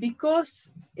 because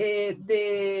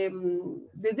the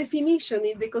definition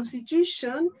in the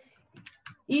Constitution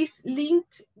is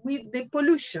linked with the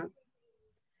pollution,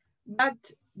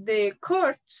 but the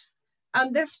courts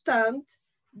understand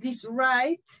this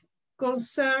right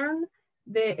concern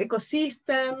the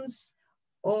ecosystems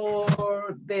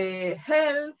or the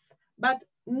health, but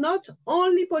not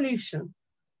only pollution.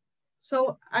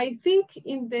 So I think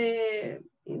in the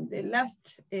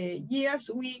last years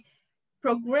we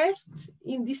progressed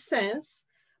in this sense,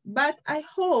 but I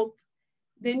hope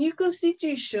the new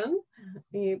constitution,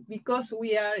 because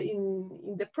we are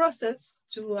in the process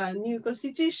to a new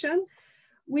constitution,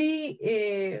 we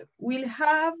will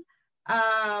have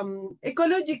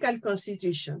ecological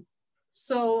constitution,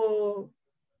 so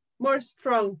more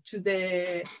strong to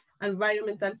the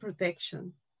environmental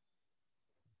protection.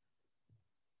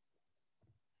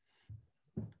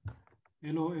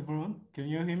 Hello, everyone. Can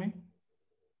you hear me?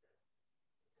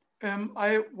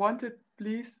 I wanted,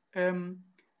 please,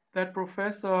 that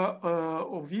Professor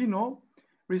Owino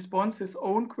responds his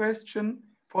own question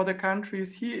for the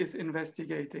countries he is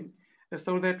investigating,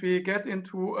 so that we get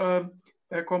into a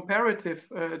comparative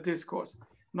discourse.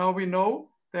 Now we know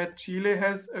that Chile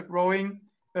has a growing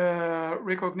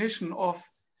recognition of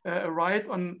a right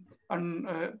on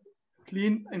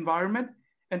clean environment.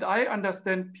 And I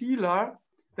understand Pilar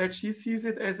that she sees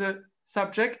it as a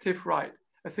subjective right.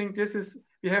 I think this is,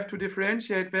 we have to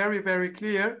differentiate very, very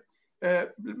clear.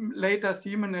 Later,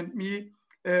 Simon and me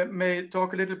may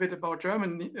talk a little bit about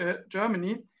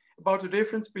Germany, about the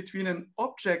difference between an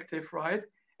objective right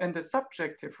and a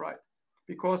subjective right.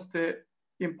 Because the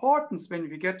importance when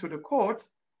we get to the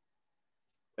courts,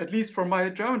 at least from my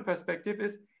German perspective,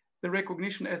 is the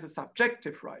recognition as a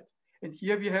subjective right. And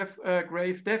here we have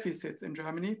grave deficits in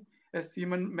Germany, as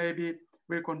Simon maybe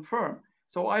will confirm.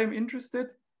 So I am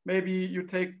interested, maybe you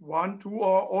take one, two,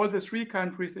 or all the three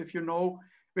countries, if you know,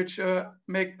 which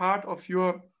make part of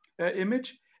your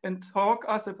image, and talk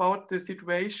us about the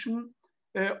situation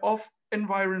of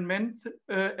environment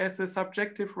as a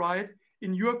subjective right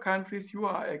in your countries you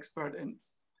are expert in,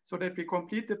 so that we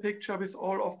complete the picture with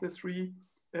all of the three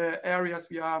areas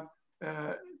we are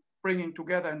bringing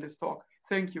together in this talk.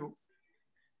 Thank you.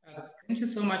 Thank you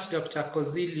so much, Dr.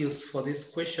 Kozilius, for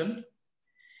this question.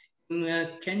 In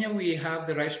Kenya, we have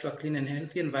the right to a clean and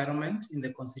healthy environment in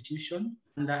the Constitution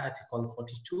under Article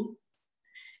 42.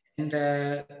 And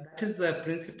that is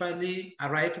principally a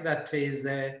right that is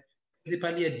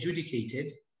principally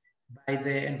adjudicated by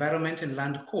the Environment and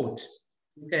Land Court,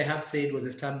 which I have said was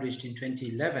established in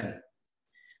 2011.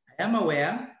 I am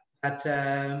aware that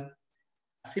a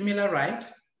similar right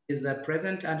is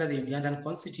present under the Ugandan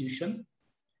Constitution.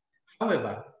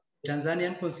 However, the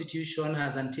Tanzanian Constitution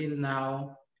has until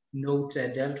now not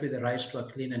dealt with the right to a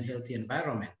clean and healthy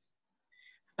environment.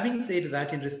 Having said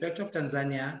that, in respect of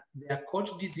Tanzania, there are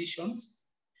court decisions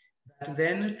that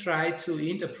then try to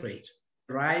interpret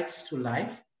the right to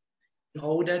life in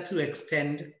order to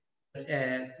extend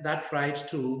that right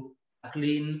to a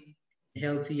clean,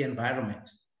 healthy environment.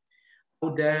 I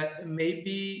would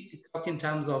maybe talk in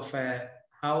terms of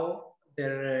how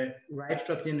the right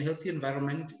to a clean, healthy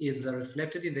environment is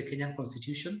reflected in the Kenyan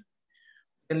Constitution.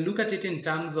 We can look at it in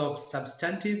terms of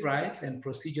substantive rights and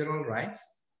procedural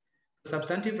rights.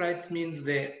 Substantive rights means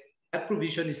that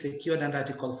provision is secured under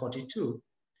Article 42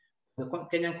 of the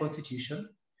Kenyan Constitution.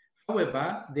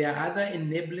 However, there are other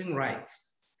enabling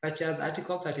rights, such as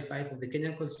Article 35 of the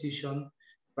Kenyan Constitution,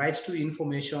 right to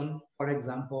information, for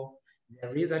example.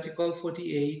 There is Article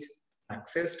 48,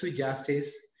 access to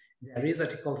justice. There is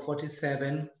Article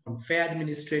 47, on fair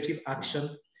administrative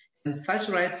action. And such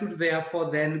rights would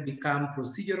therefore then become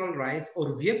procedural rights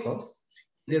or vehicles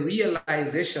in the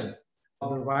realization of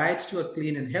the right to a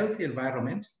clean and healthy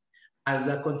environment as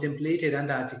contemplated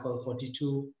under Article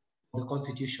 42 of the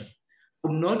Constitution. I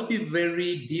would not be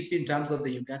very deep in terms of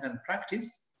the Ugandan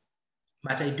practice,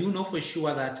 but I do know for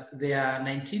sure that their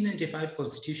 1995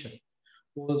 Constitution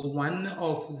was one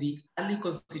of the early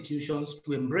constitutions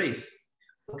to embrace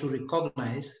or to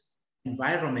recognize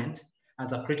environment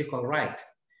as a critical right.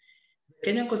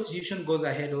 The Kenyan Constitution goes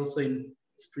ahead also in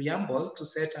its preamble to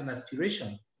set an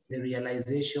aspiration, the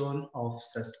realization of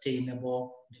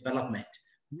sustainable development,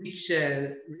 which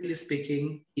really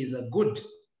speaking is a good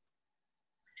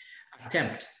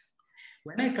attempt.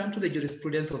 When I come to the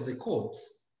jurisprudence of the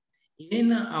courts,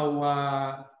 in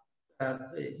our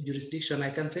jurisdiction, I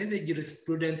can say the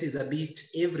jurisprudence is a bit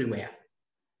everywhere.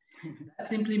 That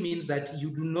simply means that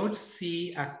you do not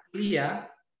see a clear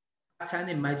pattern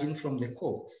emerging from the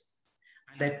courts.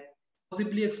 And I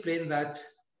possibly explain that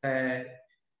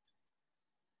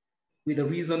with the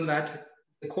reason that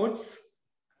the courts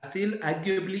are still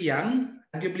arguably young.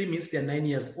 Arguably means they're 9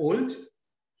 years old.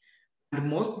 And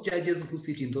most judges who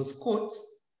sit in those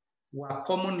courts were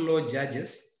common law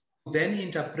judges who then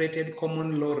interpreted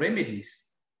common law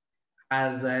remedies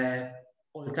as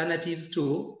alternatives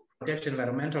to protect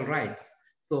environmental rights.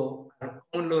 So a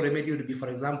common law remedy would be, for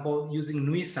example, using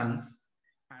nuisance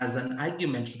as an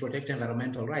argument to protect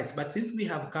environmental rights. But since we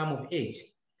have come of age,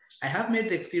 I have made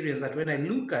the experience that when I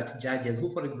look at judges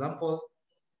who, for example,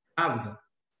 have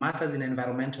masters in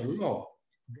environmental law,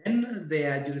 then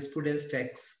their jurisprudence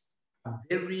takes a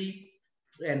very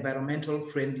environmental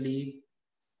friendly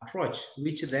approach,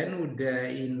 which then would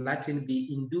in Latin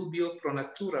be in dubio pro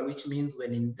natura, which means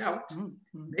when in doubt,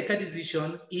 make a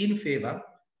decision in favor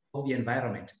of the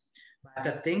environment. But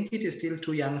I think it is still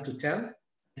too young to tell.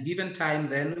 Given time,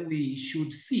 then we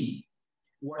should see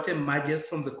what emerges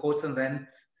from the courts and then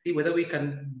see whether we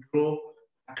can draw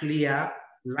a clear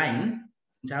line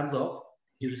in terms of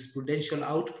jurisprudential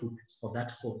output of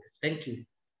that court. Thank you.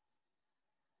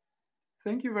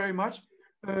 Thank you very much.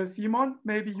 Simon,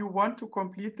 maybe you want to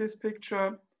complete this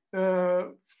picture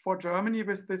for Germany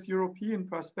with this European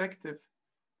perspective.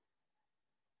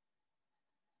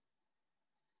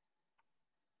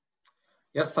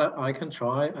 Yes, I can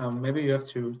try. Maybe you have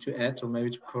to add or maybe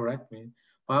to correct me.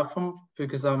 But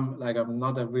because I'm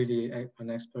not an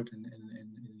expert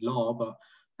in law, but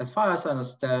as far as I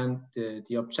understand,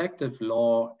 the objective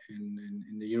law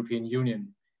in the European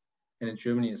Union and in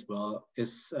Germany as well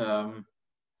is,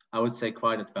 I would say,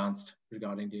 quite advanced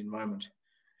regarding the environment.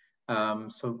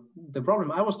 So the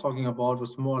problem I was talking about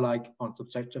was more like on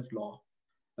subjective law,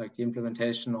 like the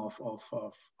implementation of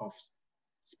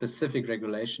specific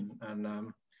regulation,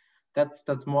 and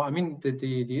that's more. I mean,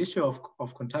 the issue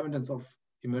of contaminants of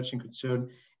emerging concern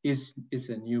is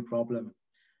a new problem,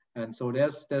 and so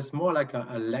there's more like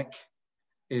a lack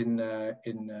in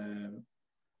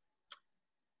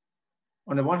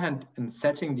on the one hand in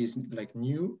setting these like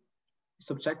new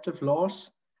subjective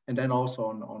laws, and then also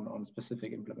on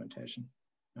specific implementation.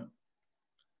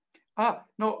 Yeah.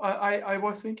 No, I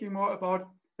was thinking more about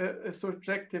a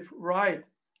subjective right.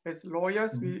 As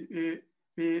lawyers, we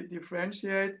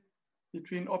differentiate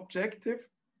between objective,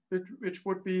 which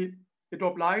would be, it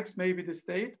obliges maybe the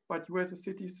state, but you as a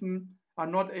citizen are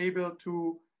not able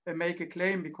to make a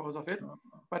claim because of it.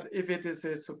 But if it is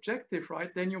a subjective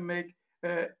right, then you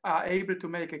are able to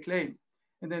make a claim.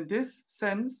 And in this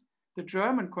sense, the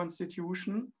German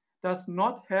constitution does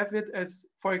not have it as,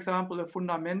 for example, a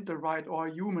fundamental right or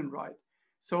a human right.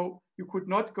 So you could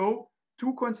not go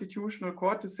to constitutional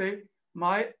court to say,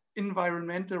 my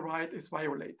environmental right is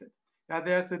violated. Yeah,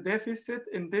 there's a deficit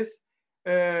in this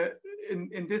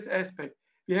in this aspect.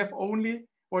 We have only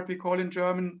what we call in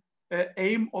German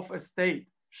aim of a state,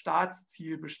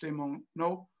 Staatszielbestimmung.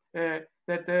 No, that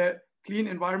the clean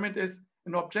environment is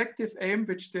an objective aim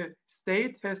which the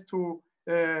state has to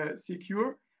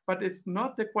secure, but it's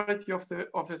not the quality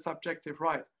of the subjective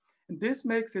right. And this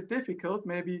makes it difficult.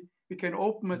 Maybe we can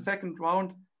open a second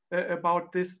round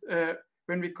about this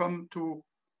when we come to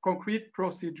concrete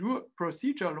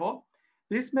procedure law.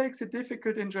 This makes it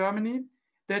difficult in Germany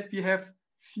that we have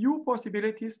few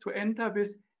possibilities to enter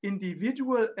with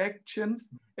individual actions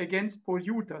against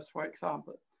polluters, for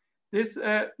example. This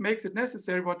makes it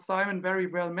necessary, what Simon very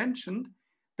well mentioned,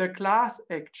 the class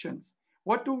actions.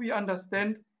 What do we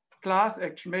understand class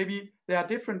action? Maybe there are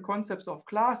different concepts of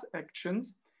class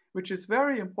actions, which is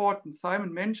very important.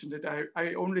 Simon mentioned it,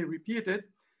 I only repeat it.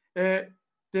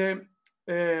 The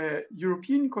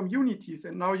European communities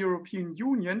and now European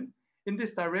Union in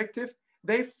this directive,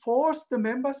 they force the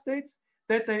member states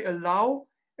that they allow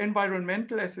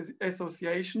environmental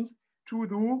associations to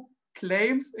do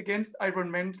claims against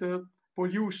environmental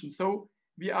pollution. So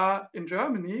we are in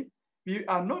Germany, we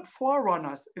are not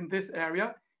forerunners in this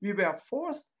area. We were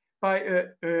forced by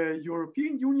a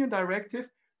European Union directive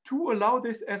to allow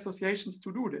these associations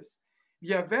to do this.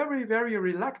 We are very, very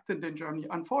reluctant in Germany,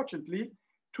 unfortunately,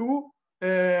 to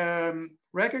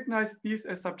recognize these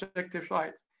as subjective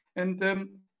rights. And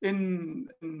in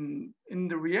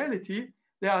the reality,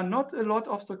 there are not a lot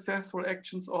of successful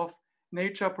actions of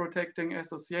nature protecting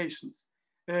associations.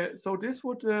 So this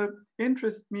would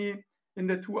interest me in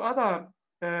the two other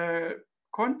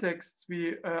contexts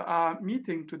we are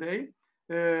meeting today,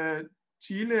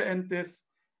 Chile and this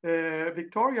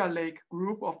Victoria Lake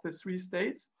group of the 3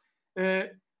 states.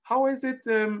 How is it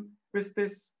with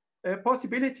this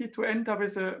possibility to enter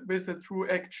with a true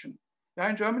action? Yeah,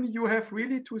 in Germany, you have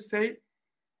really to say,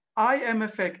 I am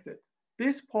affected.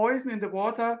 This poison in the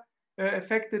water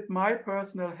affected my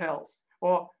personal health,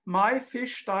 or my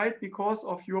fish died because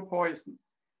of your poison.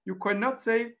 You cannot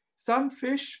say some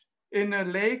fish in a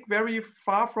lake very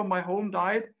far from my home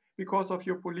died because of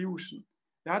your pollution.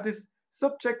 Yeah, this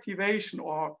subjectivation,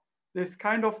 or this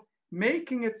kind of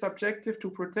making it subjective to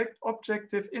protect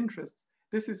objective interests.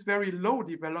 This is very low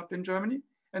developed in Germany,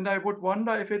 and I would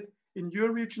wonder if it in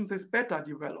your regions is better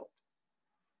developed.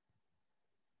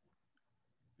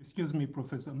 Excuse me,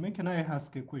 Professor. Can I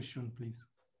ask a question, please?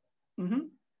 Mm-hmm.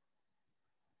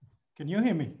 Can you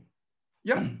hear me?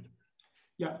 Yeah.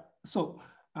 Yeah. So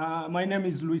my name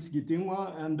is Luis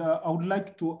Gitingwa, and I would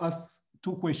like to ask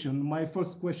 2 questions. My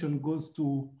first question goes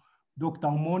to Dr.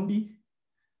 Omondi.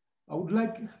 I would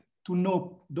like to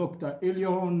know, Doctor, earlier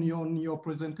on in your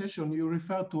presentation, you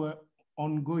referred to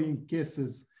ongoing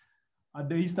cases at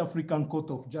the East African Court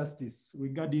of Justice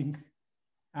regarding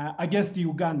against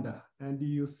Uganda. And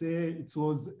you say it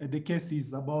was the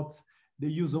cases about the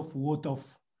use of water of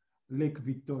Lake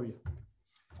Victoria.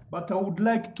 But I would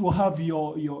like to have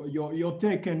your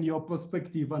take and your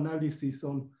perspective analysis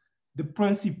on the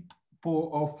principle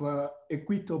of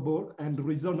equitable and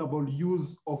reasonable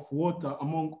use of water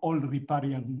among all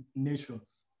riparian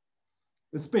nations,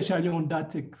 especially on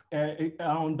that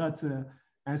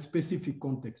specific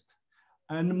context.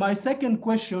 And my second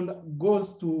question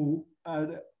goes to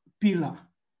Pilar.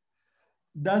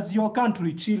 Does your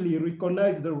country, Chile,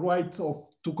 recognize the right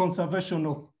to conservation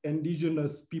of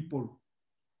indigenous people?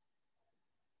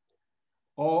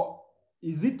 Or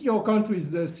is it your country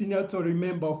is a signatory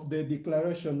member of the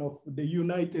Declaration of the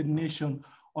United Nations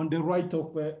on the right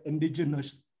of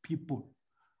indigenous people?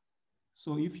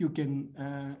 So if you can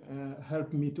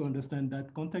help me to understand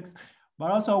that context.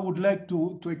 But also I would like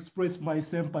to express my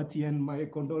sympathy and my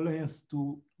condolence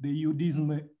to the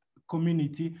Udism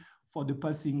community for the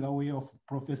passing away of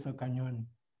Professor Kanyoni.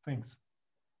 Thanks.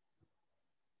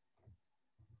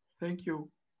 Thank you.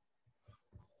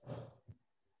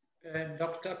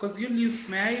 Dr. Koziulius,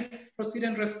 may I proceed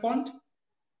and respond?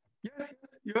 Yes,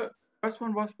 your first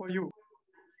one was for you.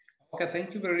 Okay,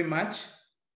 thank you very much.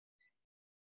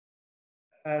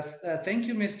 Thank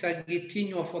you, Mr.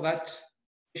 Gitinho, for that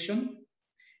question.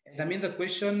 And I mean, the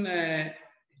question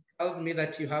tells me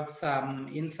that you have some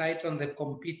insight on the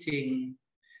competing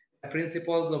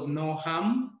principles of no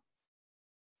harm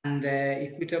and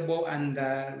equitable and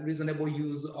reasonable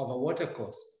use of a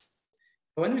watercourse.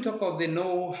 When we talk of the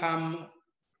no harm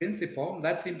principle,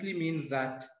 that simply means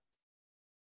that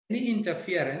any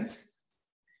interference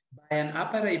by an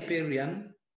upper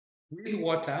riparian with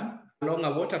water along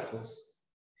a watercourse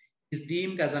is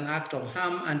deemed as an act of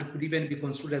harm and could even be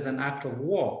construed as an act of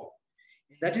war.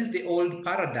 That is the old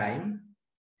paradigm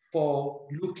for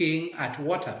looking at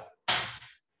water.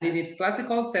 In its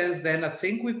classical sense, then I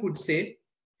think we could say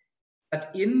that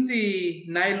in the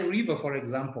Nile River, for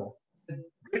example, the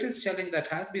greatest challenge that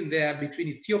has been there between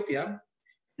Ethiopia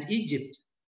and Egypt,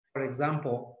 for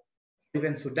example,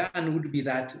 even Sudan, would be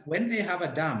that when they have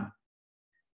a dam,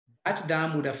 that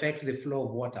dam would affect the flow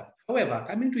of water. However,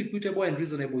 coming to equitable and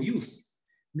reasonable use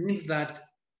means that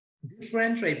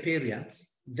different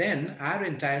riparians then are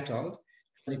entitled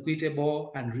to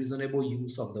equitable and reasonable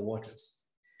use of the waters.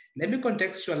 Let me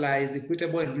contextualize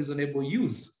equitable and reasonable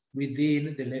use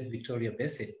within the Lake Victoria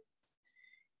Basin.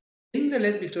 In the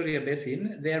Lake Victoria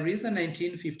Basin, there is a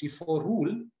 1954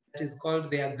 rule that is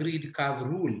called the Agreed Curve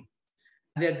Rule.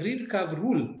 The Agreed Curve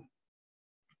Rule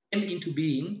came into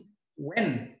being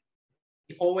when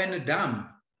the Owino Dam,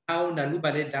 now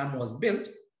Nalubale Dam, was built,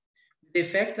 with the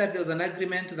effect that there was an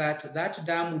agreement that that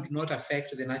dam would not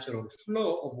affect the natural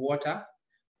flow of water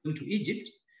into Egypt.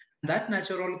 That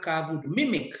natural curve would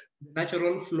mimic the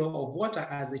natural flow of water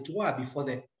as it were before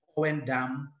the Owino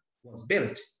Dam was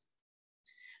built.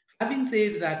 Having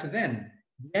said that, then,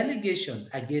 the allegation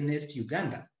against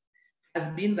Uganda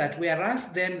has been that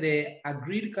whereas then the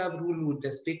Agreed Curve Rule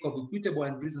would speak of equitable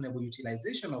and reasonable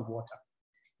utilization of water,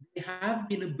 they have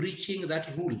been breaching that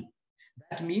rule.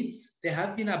 That means they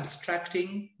have been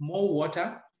abstracting more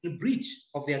water in breach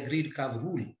of the Agreed Curve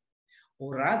Rule.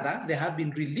 Or rather, they have been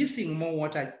releasing more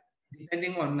water,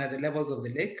 depending on the levels of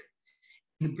the lake,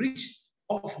 in breach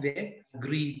of the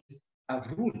Agreed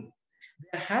Curve Rule.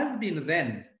 There has been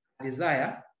then a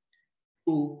desire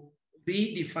to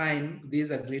redefine this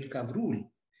Agreed Curve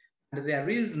Rule. And there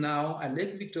is now a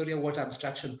Lake Victoria water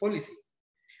abstraction policy.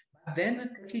 But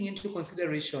then taking into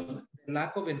consideration the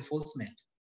lack of enforcement,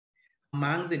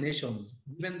 among the nations,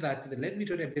 given that the Lake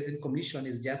Victoria Basin Commission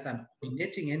is just an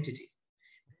coordinating entity,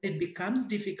 it becomes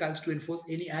difficult to enforce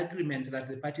any agreement that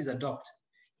the parties adopt,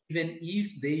 even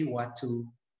if they were to,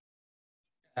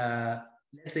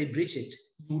 let's say, breach it.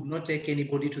 You would not take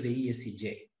anybody to the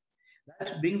ESCJ.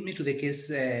 That brings me to the case,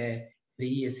 the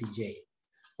ESCJ.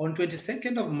 On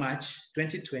 22nd of March,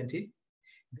 2020,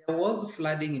 there was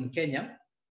flooding in Kenya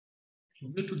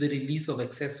due to the release of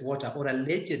excess water, or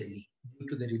allegedly due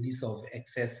to the release of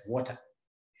excess water.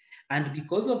 And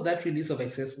because of that release of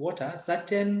excess water,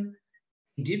 certain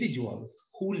individuals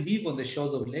who live on the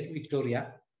shores of Lake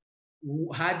Victoria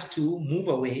who had to move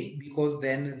away because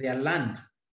then their land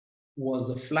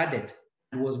was flooded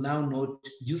and was now not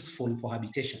useful for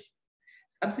habitation.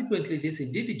 Subsequently, these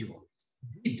individuals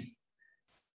did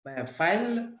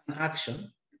file an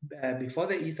action before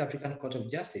the East African Court of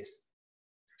Justice,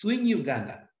 suing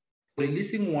Uganda for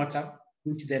releasing water,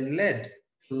 which then led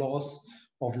to loss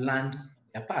of land on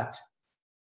their part.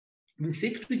 We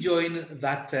seek to join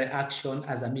that action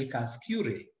as amicus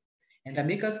curiae. And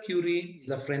amicus curiae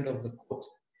is a friend of the court.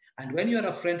 And when you are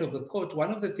a friend of the court,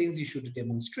 one of the things you should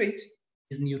demonstrate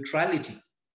is neutrality.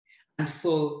 And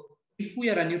so if we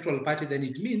are a neutral party, then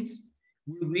it means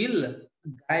we will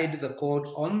guide the court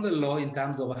on the law in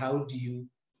terms of how do you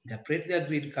interpret the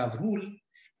agreed curve rule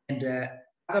and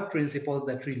other principles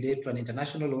that relate to an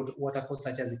international watercourse,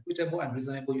 such as equitable and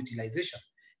reasonable utilization.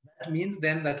 That means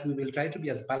then that we will try to be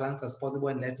as balanced as possible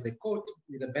and let the court,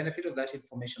 with the benefit of that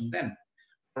information, then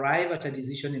arrive at a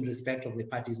decision in respect of the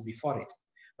parties before it.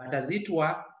 But as it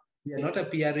were, we are not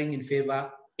appearing in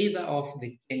favor either of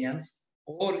the Kenyans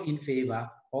or in favor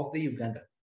of the Ugandans.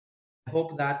 I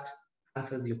hope that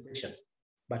answers your question,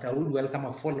 but I would welcome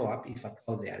a follow-up if at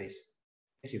all there is.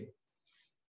 Thank you.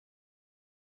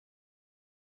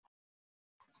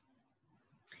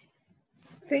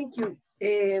 Thank you.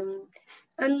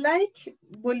 Unlike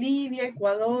Bolivia,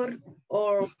 Ecuador,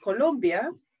 or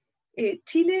Colombia,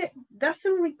 Chile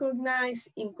doesn't recognize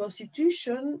in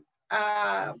constitution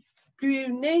a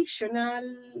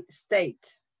plurinational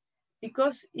state,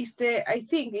 because it's the, I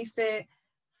think it's the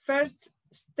first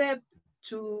step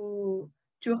to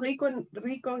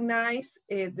recognize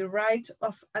the rights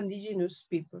of indigenous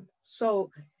people. So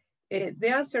the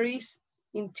answer is,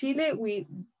 in Chile, we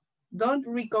don't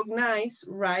recognize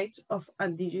rights of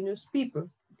indigenous people.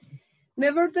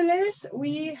 Nevertheless,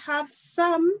 we have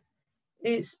some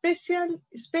special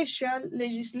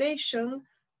legislation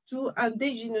to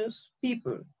indigenous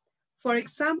people. For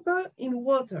example, in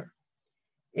water,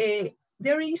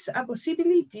 there is a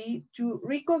possibility to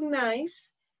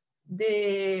recognize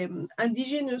the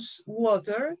indigenous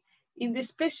water in the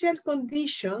special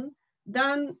condition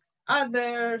than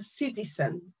other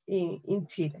citizens in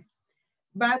Chile.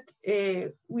 But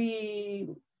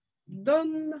we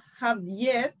don't have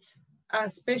yet a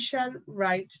special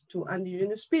right to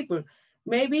indigenous people,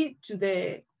 maybe to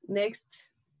the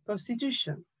next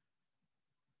constitution.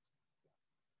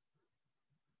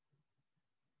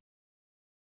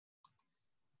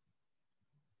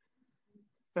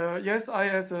 Yes,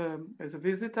 as a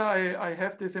visitor, I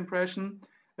have this impression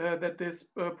that these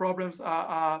problems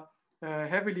are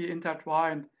heavily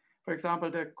intertwined. For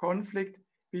example, the conflict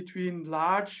between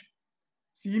large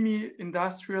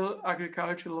semi-industrial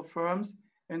agricultural firms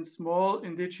and small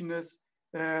indigenous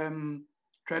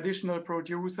traditional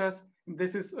producers.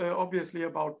 This is obviously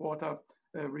about water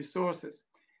resources.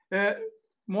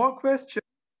 More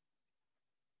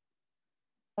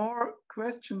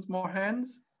questions, more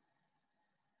hands.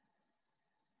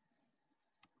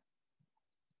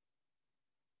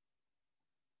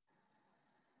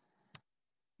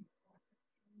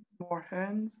 More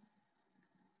hands.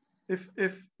 If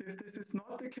this is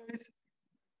not the case,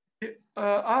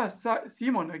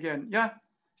 Simon again. Yeah,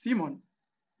 Simon.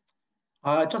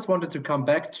 I just wanted to come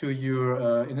back to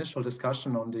your initial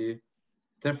discussion on the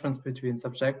difference between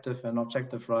subjective and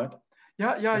objective right.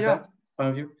 Yeah. Fine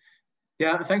with you?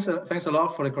 Yeah, thanks a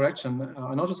lot for the correction.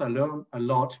 I noticed I learned a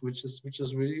lot, which is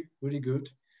really good.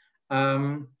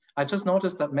 I just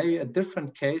noticed that maybe a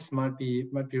different case might be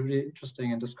really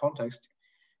interesting in this context,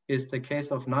 is the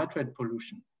case of nitrate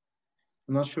pollution.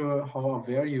 I'm not sure how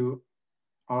aware you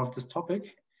are of this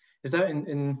topic. Is that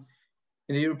in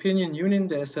the European Union,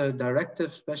 there's a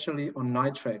directive especially on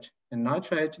nitrate, and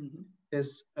nitrate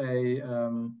is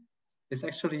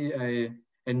actually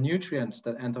a nutrient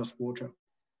that enters water,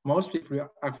 mostly through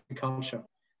agriculture,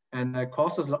 and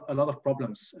causes a lot of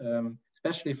problems,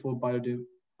 especially for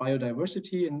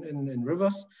biodiversity in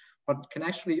rivers, but can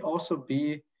actually also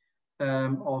be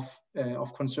of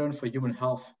concern for human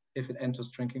health if it enters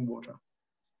drinking water.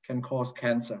 Can cause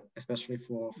cancer, especially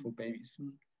for babies.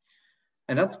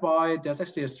 And that's why there's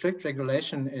actually a strict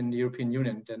regulation in the European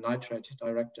Union, the Nitrate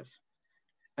Directive.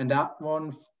 And that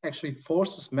one actually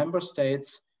forces member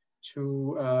states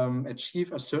to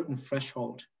achieve a certain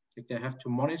threshold. Like they have to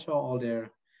monitor all their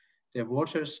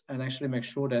waters and actually make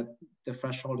sure that the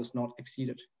threshold is not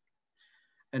exceeded.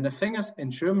 And the thing is,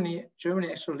 in Germany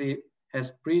actually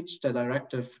has breached the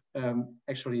directive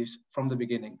actually from the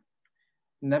beginning,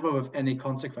 never with any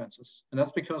consequences. And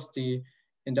that's because the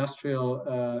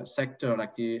industrial sector,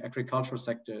 like the agricultural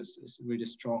sector, is really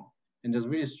strong. And there's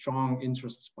really strong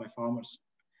interests by farmers.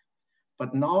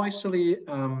 But now actually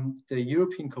the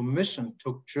European Commission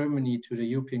took Germany to the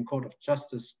European Court of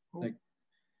Justice.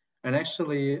 And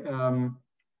actually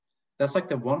that's like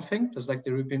the one thing, there's like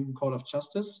the European Court of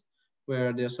Justice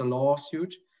where there's a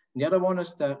lawsuit. And the other one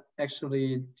is that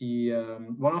actually the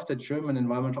one of the German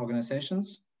environmental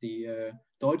organizations, the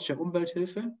Deutsche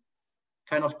Umwelthilfe,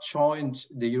 kind of joined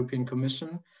the European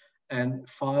Commission and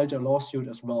filed a lawsuit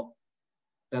as well.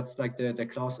 That's like the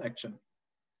class action.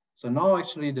 So now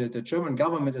actually the German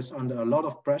government is under a lot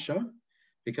of pressure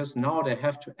because now they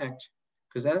have to act,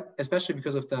 especially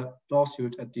because of the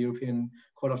lawsuit at the European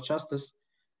Court of Justice,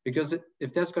 because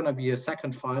if there's going to be a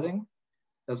second filing,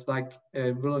 that's like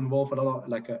will involve a lot of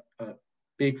like a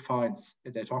big fines.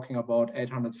 They're talking about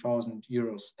 800,000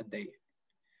 euros a day.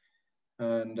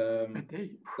 And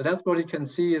so that's what you can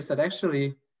see is that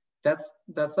actually that's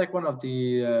like one of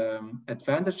the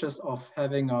advantages of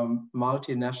having a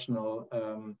multinational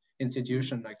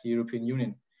institution like the European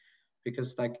Union,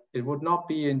 because like it would not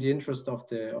be in the interest of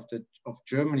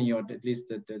Germany, or at least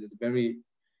the very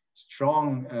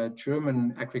strong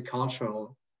German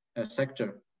agricultural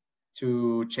sector,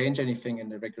 to change anything in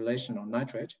the regulation on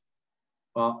nitrate.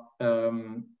 But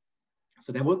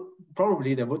so there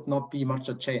would not be much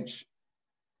a change.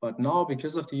 But now,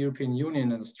 because of the European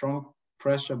Union and the strong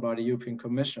pressure by the European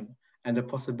Commission and the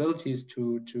possibilities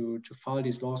to file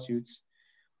these lawsuits,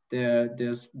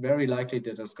 there's very likely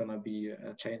that there's going to be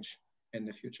a change in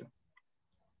the future.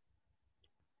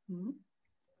 Mm-hmm.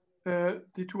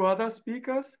 The two other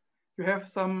speakers, you have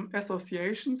some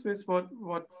associations with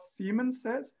what Siemens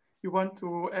says. You want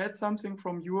to add something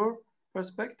from your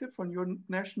perspective, from your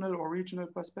national or regional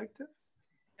perspective?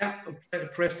 Yeah,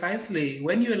 precisely.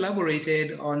 When you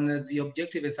elaborated on the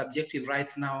objective and subjective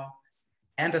rights now,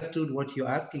 I understood what you're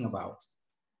asking about.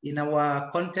 In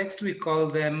our context, we call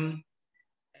them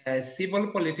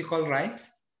civil political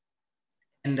rights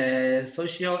and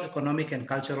socio-economic and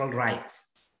cultural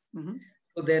rights. Mm-hmm.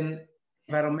 So then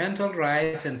environmental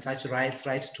rights and such rights,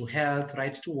 right to health,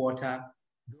 right to water,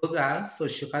 those are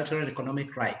socio-cultural and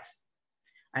economic rights.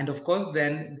 And of course,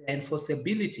 then the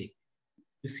enforceability.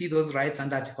 You see those rights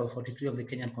under Article 43 of the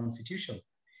Kenyan Constitution.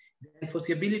 The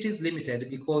enforceability is limited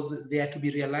because they are to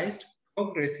be realized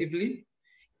progressively,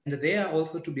 and they are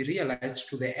also to be realized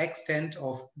to the extent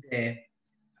of the,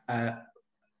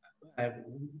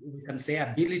 we can say,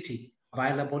 ability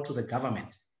available to the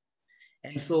government.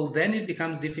 And so then it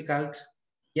becomes difficult.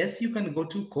 Yes, you can go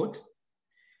to court,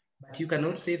 but you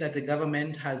cannot say that the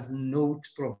government has not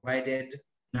provided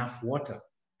enough water.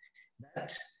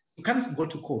 That you can't go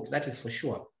to court, that is for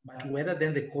sure. But whether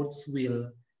then the courts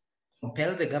will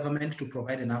compel the government to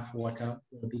provide enough water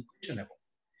will be questionable.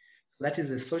 That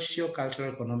is a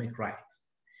socio-cultural economic right.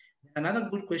 Another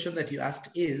good question that you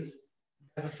asked is,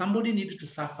 does somebody need to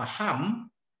suffer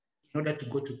harm in order to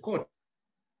go to court?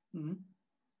 Mm-hmm.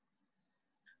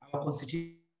 Our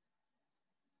constitution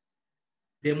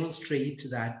demonstrates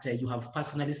that you have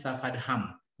personally suffered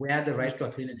harm where the right to a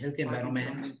clean and healthy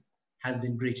environment has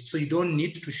been breached. So you don't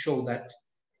need to show that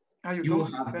you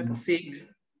have been sick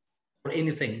or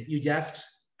anything. You just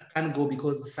can't go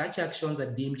because such actions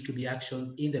are deemed to be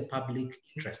actions in the public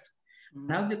interest.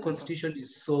 Now the constitution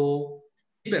is so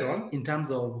liberal in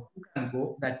terms of who can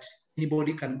go that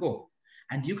anybody can go.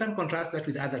 And you can contrast that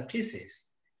with other cases.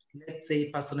 Let's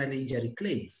say personal injury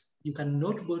claims. You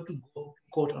cannot go to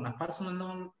court on a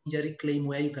personal injury claim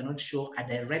where you cannot show a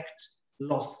direct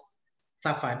loss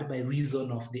suffered by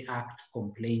reason of the act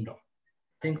complained of.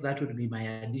 I think that would be my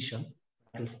addition.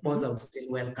 But of course, I would still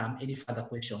welcome any further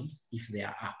questions if there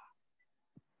are.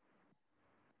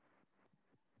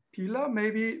 Pilar,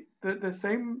 maybe the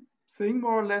same thing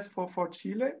more or less for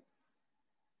Chile?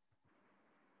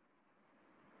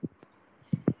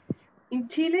 In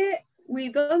Chile, we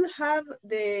don't have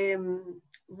the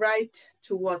right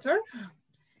to water.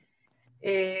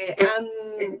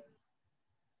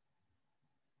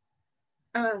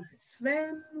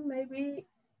 Sven, maybe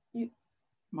you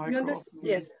understand?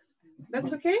 Yes,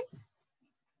 that's okay?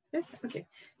 Yes, okay,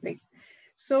 thank you.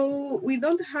 So we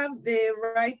don't have the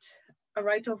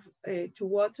right of to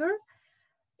water.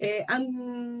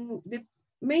 And the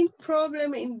main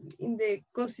problem in the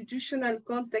constitutional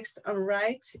context and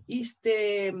rights is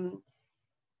the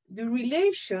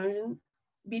relation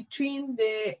between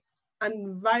the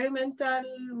environmental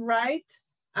right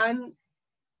and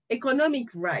economic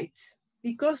right,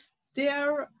 because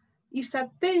there is a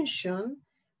tension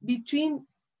between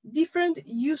different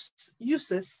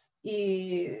uses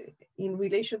in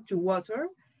relation to water,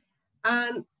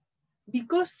 and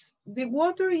because the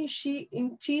water in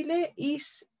Chile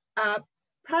is a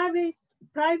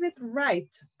private right,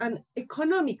 an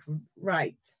economic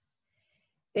right.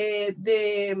 There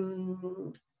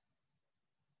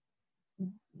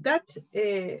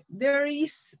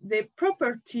is the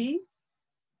property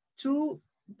to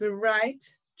the right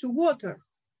to water.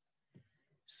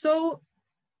 So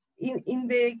in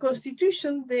the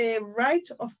Constitution, the right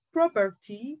of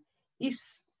property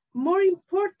is more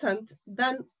important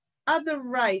than other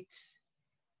rights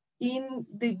in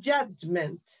the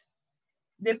judgment.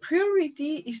 The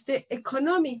priority is the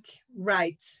economic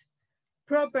rights,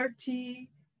 property,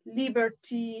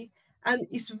 liberty, and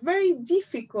it's very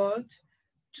difficult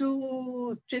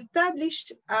to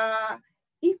establish an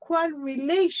equal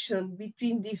relation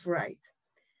between these rights.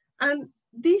 And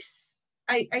this,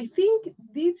 I think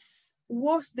this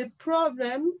was the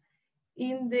problem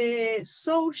in the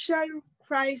social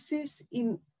crisis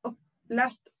in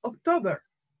last October,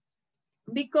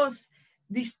 because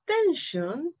this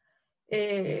tension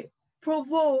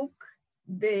provoked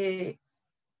the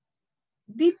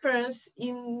difference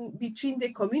between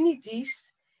the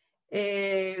communities,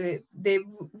 the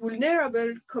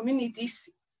vulnerable communities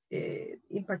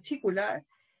in particular.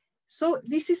 So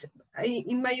this is,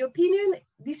 in my opinion,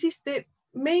 this is the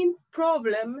main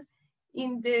problem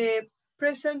in the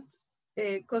present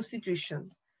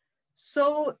constitution.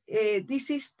 So this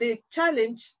is the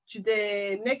challenge to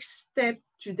the next step,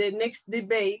 to the next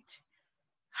debate,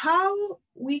 how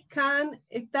we can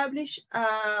establish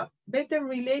a better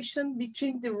relation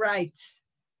between the rights,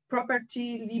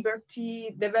 property,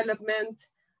 liberty, development,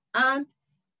 and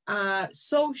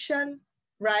social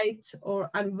rights or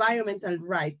environmental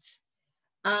rights.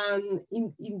 And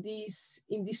in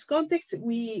this context,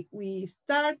 we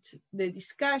start the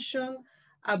discussion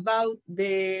about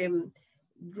the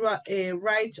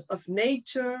right of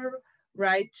nature,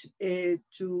 right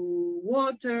to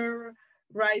water,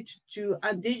 right to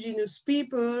indigenous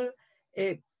people.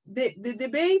 The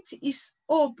debate is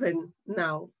open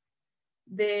now.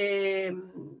 The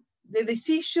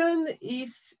decision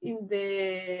is in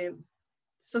the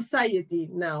society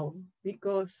now,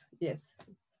 because yes,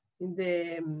 in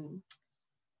the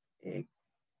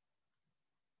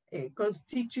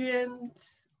constituent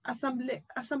assembly,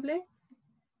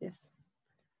 yes.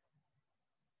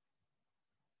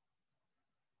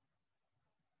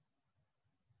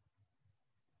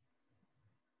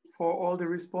 For all the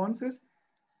responses.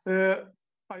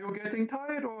 Are you getting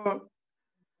tired or?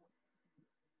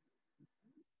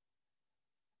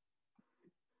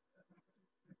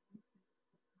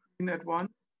 At once,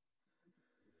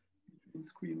 between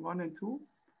screen 1 and 2.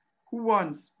 Who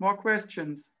wants more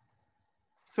questions?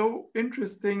 So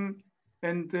interesting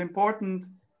and important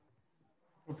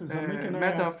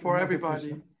matter for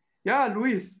everybody. Yeah,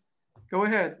 Luis, go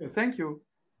ahead. Yes. Thank you.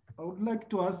 I would like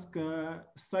to ask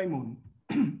Simon.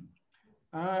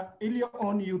 Earlier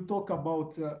on, you talk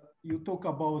about the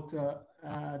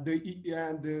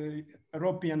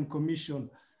European Commission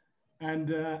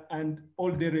and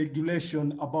all the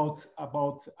regulation about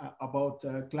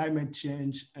climate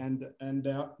change and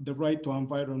the right to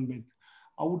environment.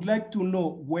 I would like to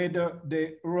know whether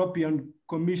the European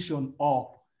Commission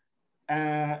or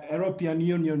European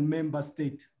Union member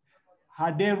state,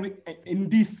 are they in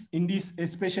this,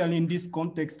 especially in this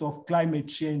context of climate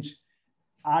change,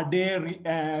 are they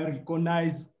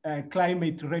recognize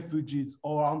climate refugees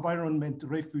or environment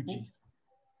refugees?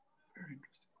 Very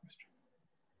interesting question.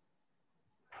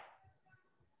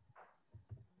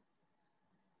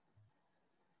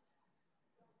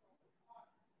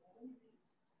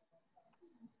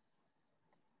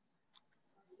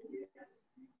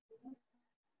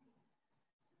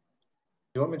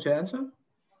 You want me to answer?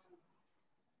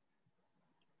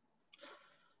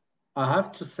 I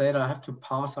have to say that I have to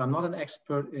pass. I'm not an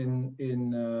expert in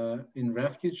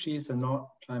refugees and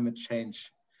not climate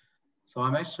change, so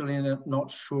I'm actually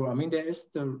not sure. I mean, there is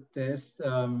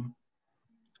I'm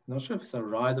not sure if it's a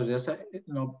right or there's an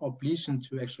obligation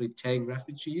to actually take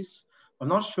refugees. I'm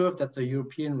not sure if that's a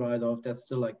European right or if that's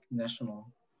still like national.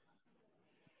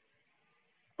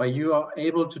 But you are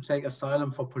able to take asylum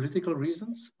for political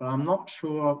reasons, but I'm not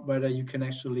sure whether you can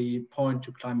actually point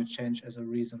to climate change as a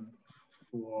reason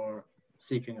for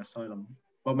seeking asylum.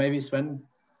 Or maybe Sven,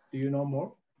 do you know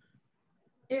more?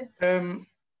 Yes.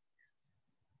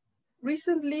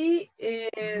 Recently,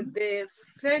 the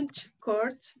French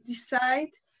courts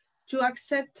decide to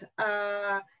accept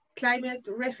a climate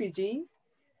refugee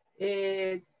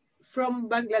from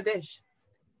Bangladesh.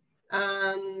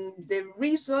 And the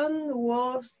reason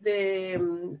was the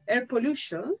air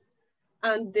pollution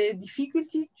and the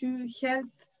difficulty to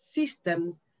health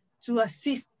system to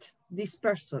assist this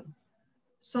person.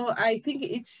 So I think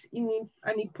it's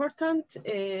an important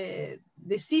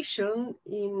decision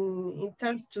in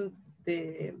terms to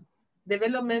the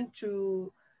development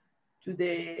to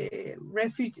the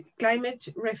climate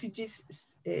refugees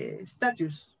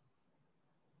status.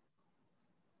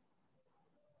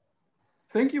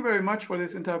 Thank you very much for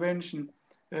this intervention.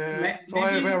 So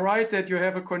I were right that you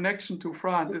have a connection to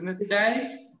France, isn't it? Did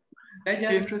I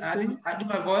just interesting? Add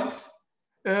my voice?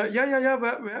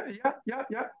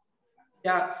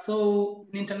 Yeah, so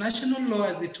in international law,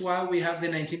 as it were, we have the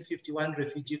 1951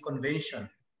 Refugee Convention.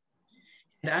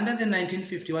 And under the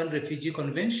 1951 Refugee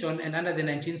Convention and under the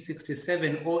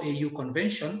 1967 OAU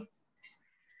Convention,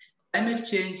 climate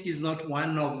change is not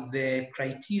one of the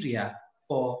criteria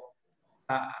for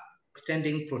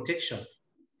extending protection.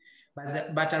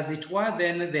 But as it were,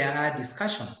 then there are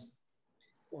discussions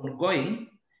ongoing.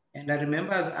 And I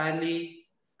remember as early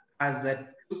as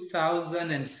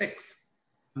 2006,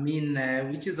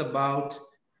 which is about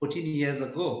 14 years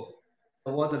ago,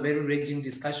 there was a very raging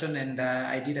discussion, and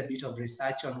I did a bit of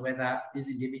research on whether these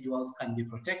individuals can be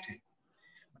protected.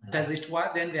 But as it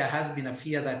were, then there has been a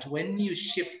fear that when you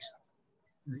shift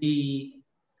the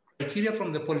criteria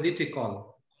from the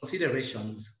political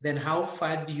considerations, then how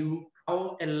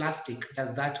elastic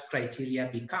does that criteria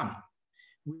become?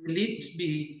 Will it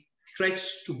be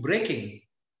stretched to breaking?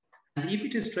 And if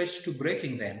it is stretched to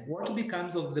breaking, then what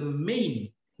becomes of the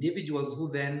main individuals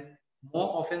who then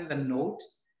more often than not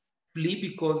flee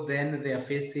because then they are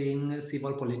facing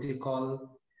civil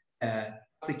political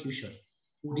persecution?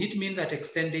 Would it mean that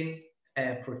extending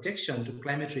protection to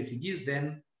climate refugees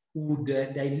then would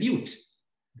dilute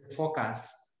the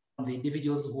focus on the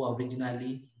individuals who are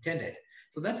originally intended?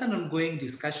 So that's an ongoing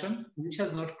discussion which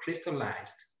has not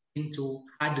crystallized into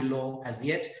hard law as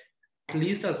yet, at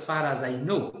least as far as I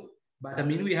know. But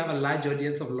we have a large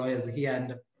audience of lawyers here,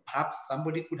 and perhaps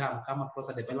somebody could have come across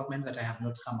a development that I have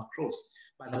not come across.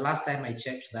 But the last time I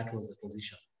checked, that was the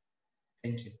position.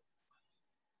 Thank you.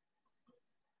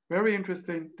 Very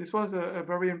interesting. This was a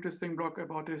very interesting blog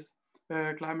about this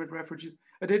climate refugees.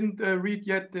 I didn't read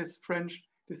yet this French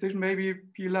decision. Maybe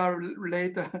Pilar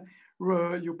later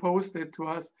you post it to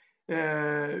us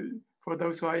for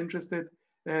those who are interested.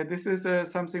 This is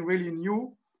something really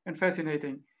new and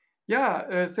fascinating.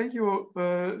 Yeah, thank you,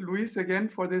 Luis, again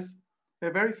for this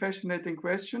very fascinating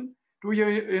question. Do you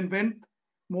invent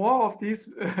more of these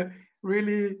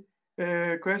really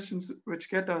questions which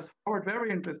get us forward? Very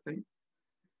interesting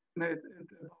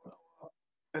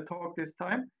talk this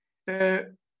time.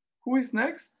 Who is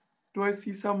next? Do I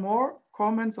see some more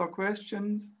comments or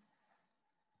questions?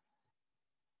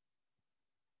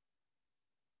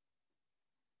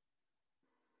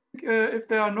 If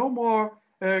there are no more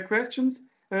questions,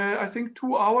 I think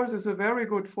 2 hours is a very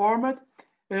good format.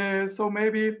 So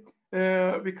maybe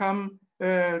we come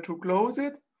to close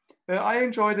it. I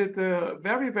enjoyed it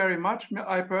very, very much.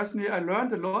 I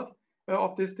learned a lot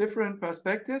of these different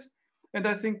perspectives. And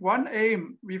I think one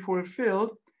aim we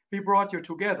fulfilled, we brought you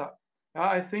together.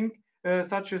 I think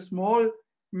such a small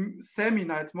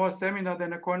seminar, it's more a seminar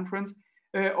than a conference,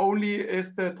 only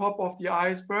is the top of the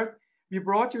iceberg. We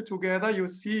brought you together. You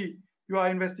see, you are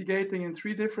investigating in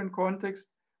 3 different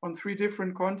contexts on 3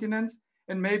 different continents.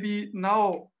 And maybe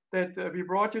now that we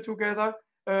brought you together,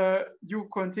 you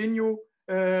continue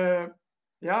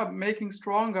making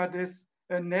stronger this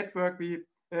network we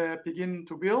begin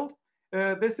to build.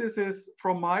 This is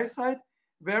from my side.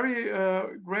 Very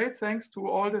great thanks to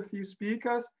all the 3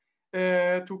 speakers,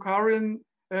 to Karin,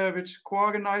 which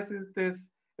co-organizes this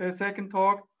second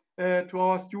talk, to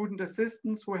our student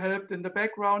assistants who helped in the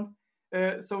background.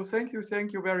 So thank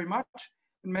you very much.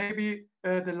 And maybe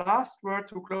the last word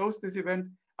to close this event,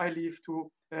 I leave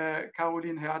to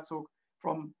Caroline Herzog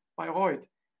from Bayreuth.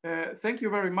 Thank you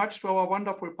very much to our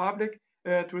wonderful public,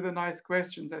 to the nice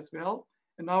questions as well.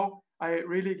 And now I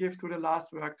really give to the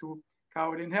last word to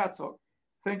Caroline Herzog.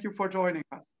 Thank you for joining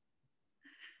us.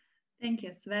 Thank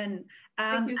you, Sven.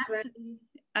 Thank you, Sven. Actually,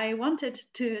 I wanted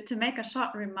to make a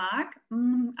short remark.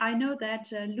 I know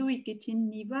that Louis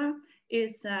Guittin-Niva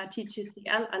is a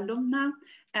TGCL alumna,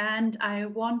 and I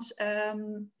want,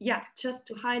 just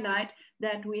to highlight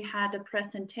that we had a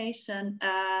presentation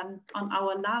on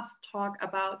our last talk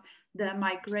about the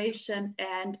migration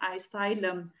and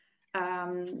asylum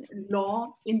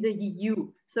law in the EU.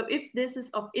 So if this is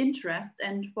of interest,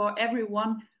 and for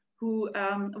everyone who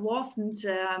wasn't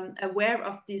aware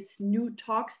of this new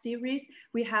talk series,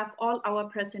 we have all our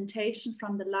presentation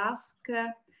from the last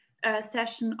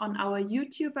session on our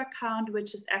YouTube account,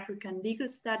 which is African Legal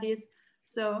Studies.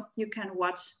 So you can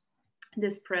watch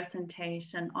this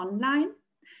presentation online.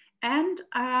 And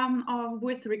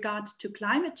with regards to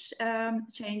climate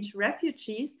change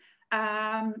refugees,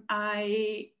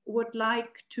 I would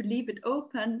like to leave it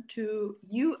open to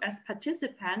you as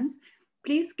participants.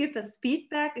 Please give us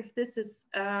feedback if this is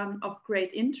of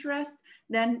great interest.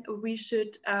 Then we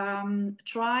should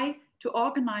try to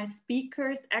organize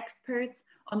speakers, experts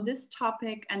on this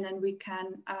topic, and then we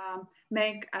can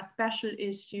make a special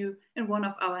issue in one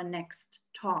of our next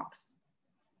talks.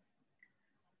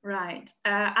 Right.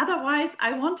 Otherwise,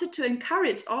 I wanted to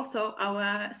encourage also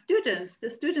our students, the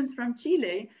students from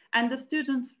Chile and the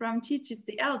students from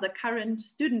TGCL, the current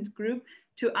student group,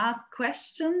 to ask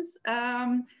questions.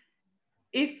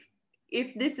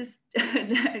 If this is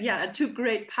a too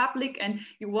great public and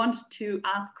you want to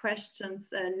ask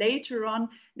questions later on,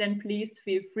 then please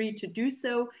feel free to do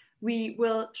so. We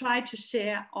will try to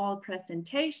share all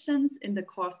presentations in the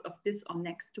course of this or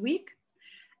next week.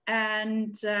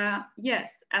 And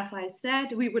yes, as I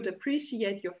said, we would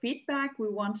appreciate your feedback. We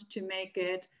want to make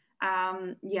it,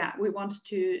 we want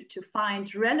to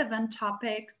find relevant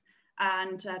topics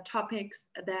and topics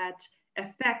that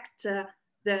affect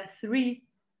the 3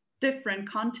 different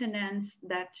continents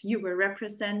that you were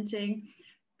representing.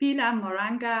 Pilar,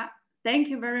 Moraga, thank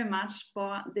you very much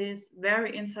for this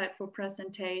very insightful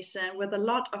presentation with a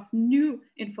lot of new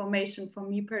information for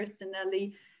me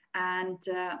personally. And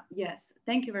yes,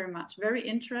 thank you very much. Very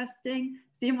interesting.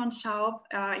 Simon Schaub,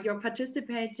 you're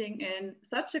participating in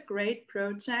such a great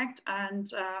project,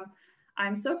 and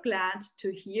I'm so glad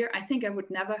to hear. I think I would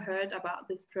never heard about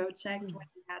this project when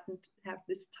we hadn't have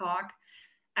this talk.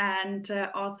 And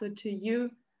also to you,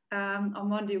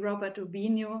 Omondi, Robert,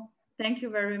 Owino, thank you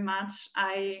very much.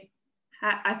 I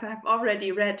have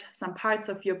already read some parts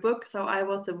of your book, so I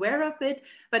was aware of it,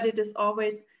 but it is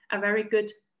always a very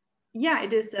good,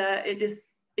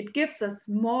 it gives us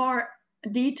more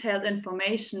detailed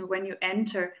information when you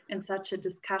enter in such a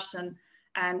discussion.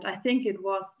 And I think it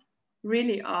was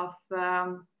really of,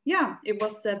 it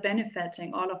was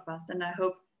benefiting all of us, and I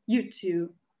hope you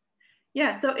too.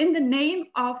 Yeah, so in the name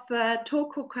of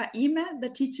Toko Kaime, the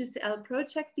TGCL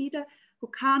project leader, who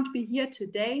can't be here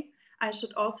today, I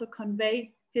should also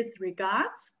convey his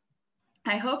regards.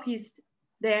 I hope he's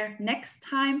there next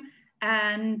time.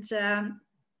 And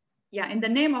in the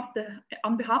name of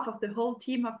on behalf of the whole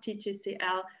team of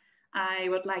TGCL, I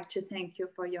would like to thank you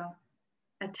for your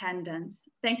attendance.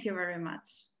 Thank you very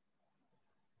much.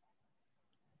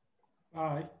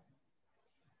 Bye.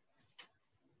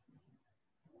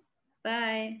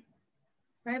 Bye.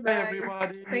 Bye Bye,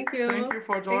 everybody. Thank you. Thank you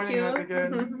for joining us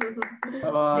again.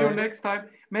 Bye-bye. See you next time.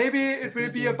 Maybe it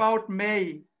will be about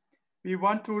May. We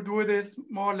want to do this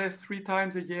more or less 3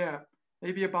 times a year.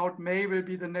 Maybe about May will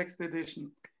be the next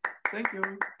edition. Thank you.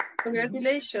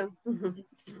 Congratulations.